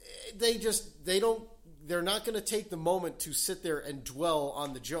 They're not going to take the moment to sit there and dwell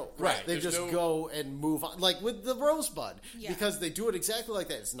on the joke. Right. They just go and move on. Like with the Rosebud. Yeah. Because they do it exactly like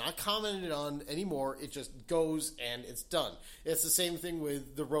that. It's not commented on anymore. It just goes and it's done. It's the same thing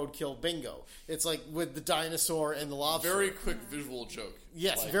with the Roadkill Bingo. It's like with the dinosaur and the lobster. Very quick visual joke.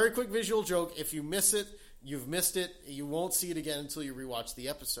 Yes, very quick visual joke. If you miss it, you've missed it. You won't see it again until you rewatch the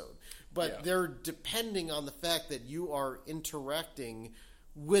episode. But they're depending on the fact that you are interacting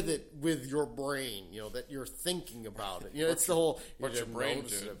with it, with your brain, that you're thinking about it. It's the whole, what your brain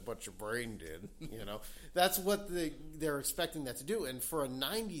did. What your brain did, That's what they're expecting that to do. And for a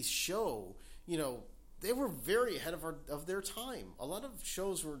 90s show, they were very ahead of their time. A lot of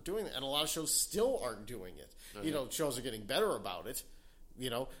shows were doing it, and a lot of shows still aren't doing it. Shows are getting better about it,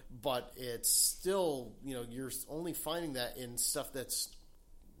 but it's still, you're only finding that in stuff that's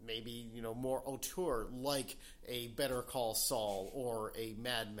maybe, more auteur, like a Better Call Saul or a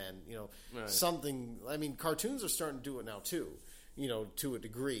Mad Men, right. Something. I mean, cartoons are starting to do it now too, to a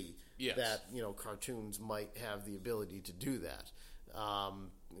degree. Yes. That, cartoons might have the ability to do that.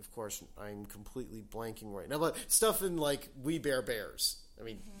 Of course, I'm completely blanking right now, but stuff in like We Bare Bears. I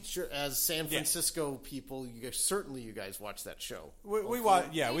mean, sure, as San Francisco people, you guys watch that show. We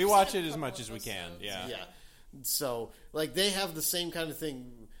watch it as much as we can. Yeah. So, like, they have the same kind of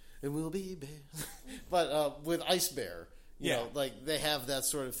thing. And we'll be bears. But with Ice Bear, you know, like, they have that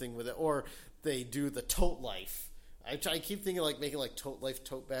sort of thing with it. Or they do the Tote Life. I keep thinking, like, making, like, Tote Life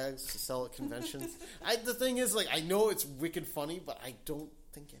tote bags to sell at conventions. The thing is, like, I know it's wicked funny, but I don't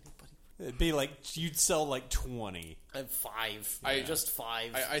think anybody would. It'd be like, you'd sell, like, 20. I have 5. Just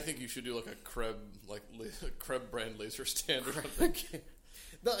 5. I think you should do, like, a Krebs brand laser stand or something. Okay.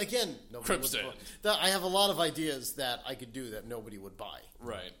 No, again, nobody would buy. I have a lot of ideas that I could do that nobody would buy.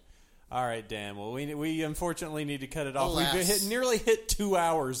 Right. All right, Dan. Well, we unfortunately need to cut it off. Alas. We've nearly hit 2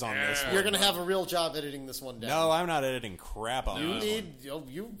 hours on this one. You're going to have a real job editing this one down. No, I'm not editing crap on this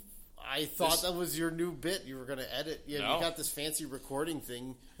one. I thought that was your new bit. You were going to edit. Yeah, no. You got this fancy recording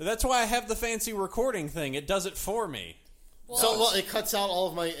thing. That's why I have the fancy recording thing. It does it for me. Well, it cuts out all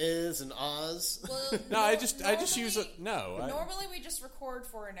of my is and ahs. Well, No, I just use it. No, normally we just record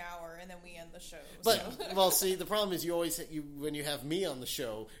for an hour and then we end the show. But well, see, the problem is when you have me on the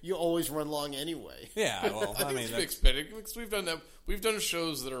show, you always run long anyway. Yeah, well, I mean, it's expected because we've done that. We've done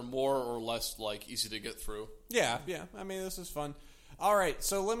shows that are more or less like easy to get through. Yeah. I mean, this is fun. All right,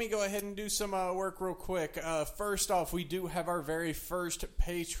 so let me go ahead and do some work real quick. First off, we do have our very first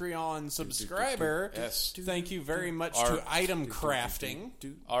Patreon subscriber. Yes. Thank you very much to Item Crafting.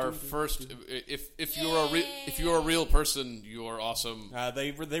 Our first, if you're a real person, you are awesome.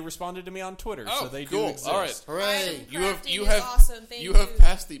 They responded to me on Twitter, so they cool. do exist. All right, hooray! You have awesome. You have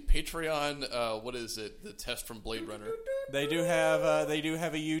passed the Patreon. What is it? The test from Blade Runner. They do have a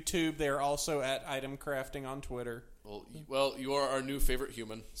YouTube. They are also at Item Crafting on Twitter. Well, you are our new favorite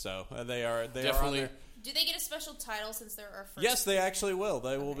human. So they are definitely. Are on there. Do they get a special title since they're our first? Yes, they actually will.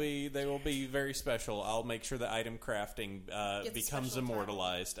 They will be very special. I'll make sure that Item Crafting becomes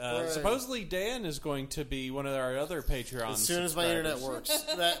immortalized. Supposedly, Dan is going to be one of our other Patreons. As soon as my internet works.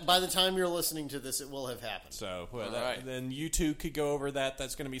 By the time you're listening to this, it will have happened. So then you two could go over that.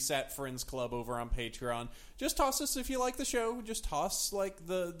 That's going to be Sat Friends Club over on Patreon. Just toss us if you like the show. Just toss like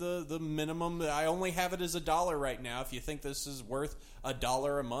the minimum. I only have it as $1 right now. If you think this is worth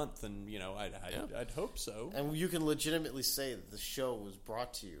 $1 a month, and I'd hope so. And you can legitimately say that the show was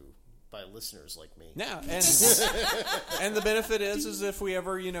brought to you by listeners like me. Yeah, and the benefit is if we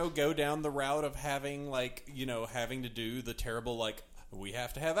ever go down the route of having having to do the terrible we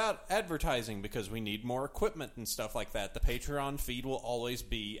have to have advertising because we need more equipment and stuff like that. The Patreon feed will always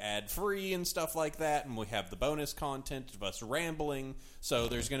be ad-free and stuff like that, and we have the bonus content of us rambling, so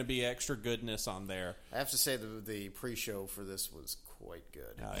there's going to be extra goodness on there. I have to say the pre-show for this was quite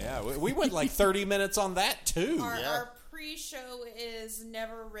good. Oh, yeah. We went 30 minutes on that, too. Our pre-show is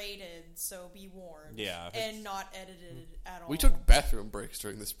never rated, so be warned. Yeah. And not edited at all. We took bathroom breaks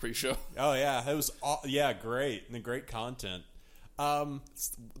during this pre-show. Oh, yeah. It was great. And great content.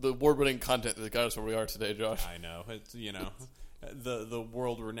 The award-winning content that got us where we are today, Josh. I know. It's, the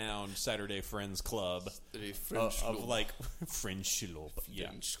world-renowned Saturday Friends Club The French of Club. like French Club. Yeah.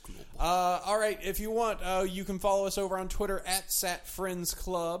 French Club. All right. If you want, you can follow us over on Twitter at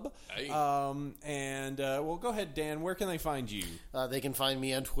SatFriendsClub. Hey. Well, go ahead, Dan. Where can they find you? They can find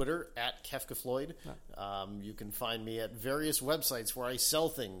me on Twitter at Kefka Floyd. You can find me at various websites where I sell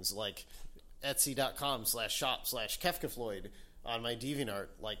things like Etsy.com/shop/Kefka Floyd, on my DeviantArt,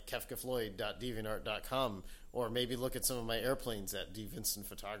 like kefkafloyd.deviantart.com, or maybe look at some of my airplanes at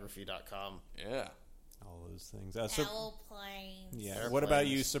dvincentphotography.com. Yeah. All those things. Airplanes. Yeah. Airplanes. What about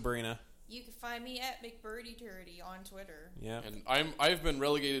you, Sabrina? You can find me at McBirdieTurdy on Twitter. Yeah. And I've been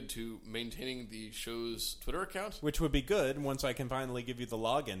relegated to maintaining the show's Twitter account. Which would be good once I can finally give you the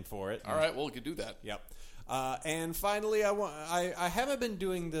login for it. All right, well, we could do that. Yep. And finally, I haven't been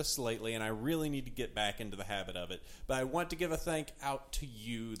doing this lately, and I really need to get back into the habit of it. But I want to give a thank out to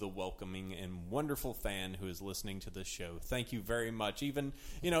you, the welcoming and wonderful fan who is listening to this show. Thank you very much. Even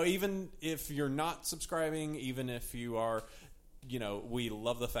if you're not subscribing, even if you are, we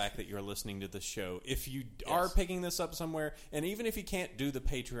love the fact that you're listening to this show. If you are picking this up somewhere, and even if you can't do the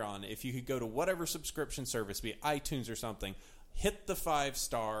Patreon, if you could go to whatever subscription service, be it iTunes or something, hit the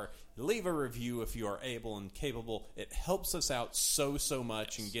 5-star, leave a review if you are able and capable. It helps us out so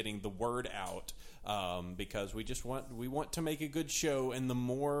much in getting the word out, because we want to make a good show, and the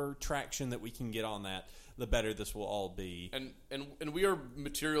more traction that we can get on that, the better this will all be. And we are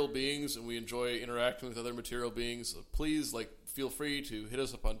material beings, and we enjoy interacting with other material beings. So please, feel free to hit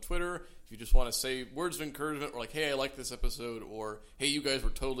us up on Twitter if you just want to say words of encouragement, or like, hey, I like this episode, or hey, you guys were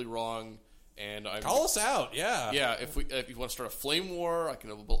totally wrong. And call us out, yeah. Yeah, if you want to start a flame war, I can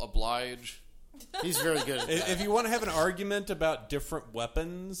oblige. He's very good at that. If you want to have an argument about different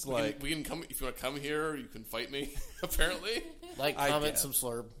weapons, we can come. If you want to come here, you can fight me. Apparently, Comment, guess.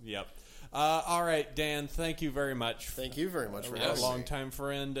 subslurb. Yep. All right, Dan, thank you very much. Thank you very much for Our having me. longtime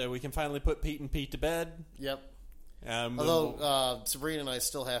friend. We can finally put Pete and Pete to bed. Yep. Although Sabrina and I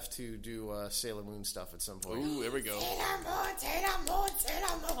still have to do Sailor Moon stuff at some point. ooh, there we go.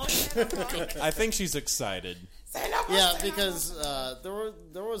 I think she's excited. Yeah, because there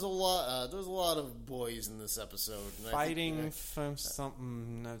was a lot of boys in this episode. And Fighting from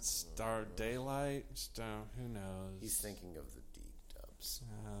something that Star Daylight. Who knows? He's thinking of the D dubs.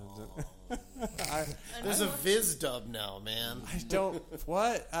 I There's a Viz dub now, man. don't.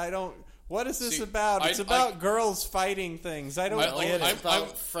 What? I don't. What is this See, about? It's about girls fighting things. I don't get it. It's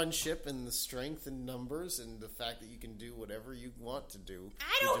about friendship and the strength in numbers and the fact that you can do whatever you want to do.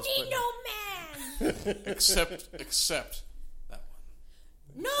 I don't need no man. Except that one.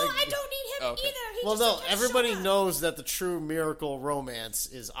 No, I don't need him Okay. either. He Well, just no, kept everybody showing up. knows that the true miracle romance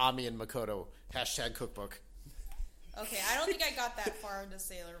is Ami and Makoto. #cookbook. Okay, I don't think I got that far into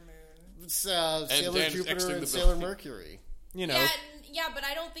Sailor Moon. It's Sailor Dan's Jupiter exiting and the Sailor building. Mercury. Yeah, but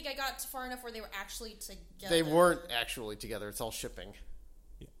I don't think I got far enough where they were actually together. They weren't actually together. It's all shipping.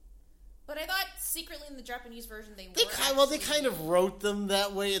 But I thought secretly in the Japanese version they were. They kind of wrote them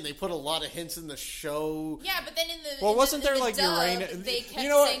that way, and they put a lot of hints in the show. Yeah, but then in the wasn't there in the like dub, Uranus? They kept You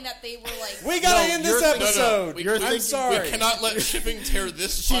know what? saying that they were like. We gotta No, end this you're thinking- episode. We- You're I'm thinking- sorry. We cannot let shipping tear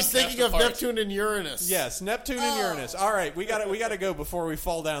this. She's podcast thinking of apart. Neptune and Uranus. Yes, Neptune and Uranus. All right, we gotta go before we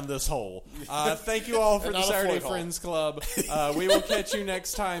fall down this hole. Thank you all for And the not a Saturday Floyd hole. Friends Club. We will catch you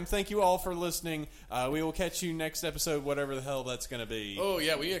next time. Thank you all for listening. We will catch you next episode, whatever the hell that's going to be. Oh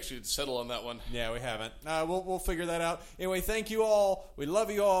yeah, we actually settle on that one. Yeah, we haven't. We'll figure that out. Anyway, thank you all. We love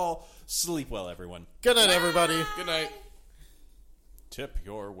you all. Sleep well, everyone. Good night, everybody. Good night. Tip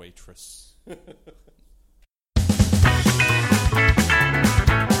your waitress.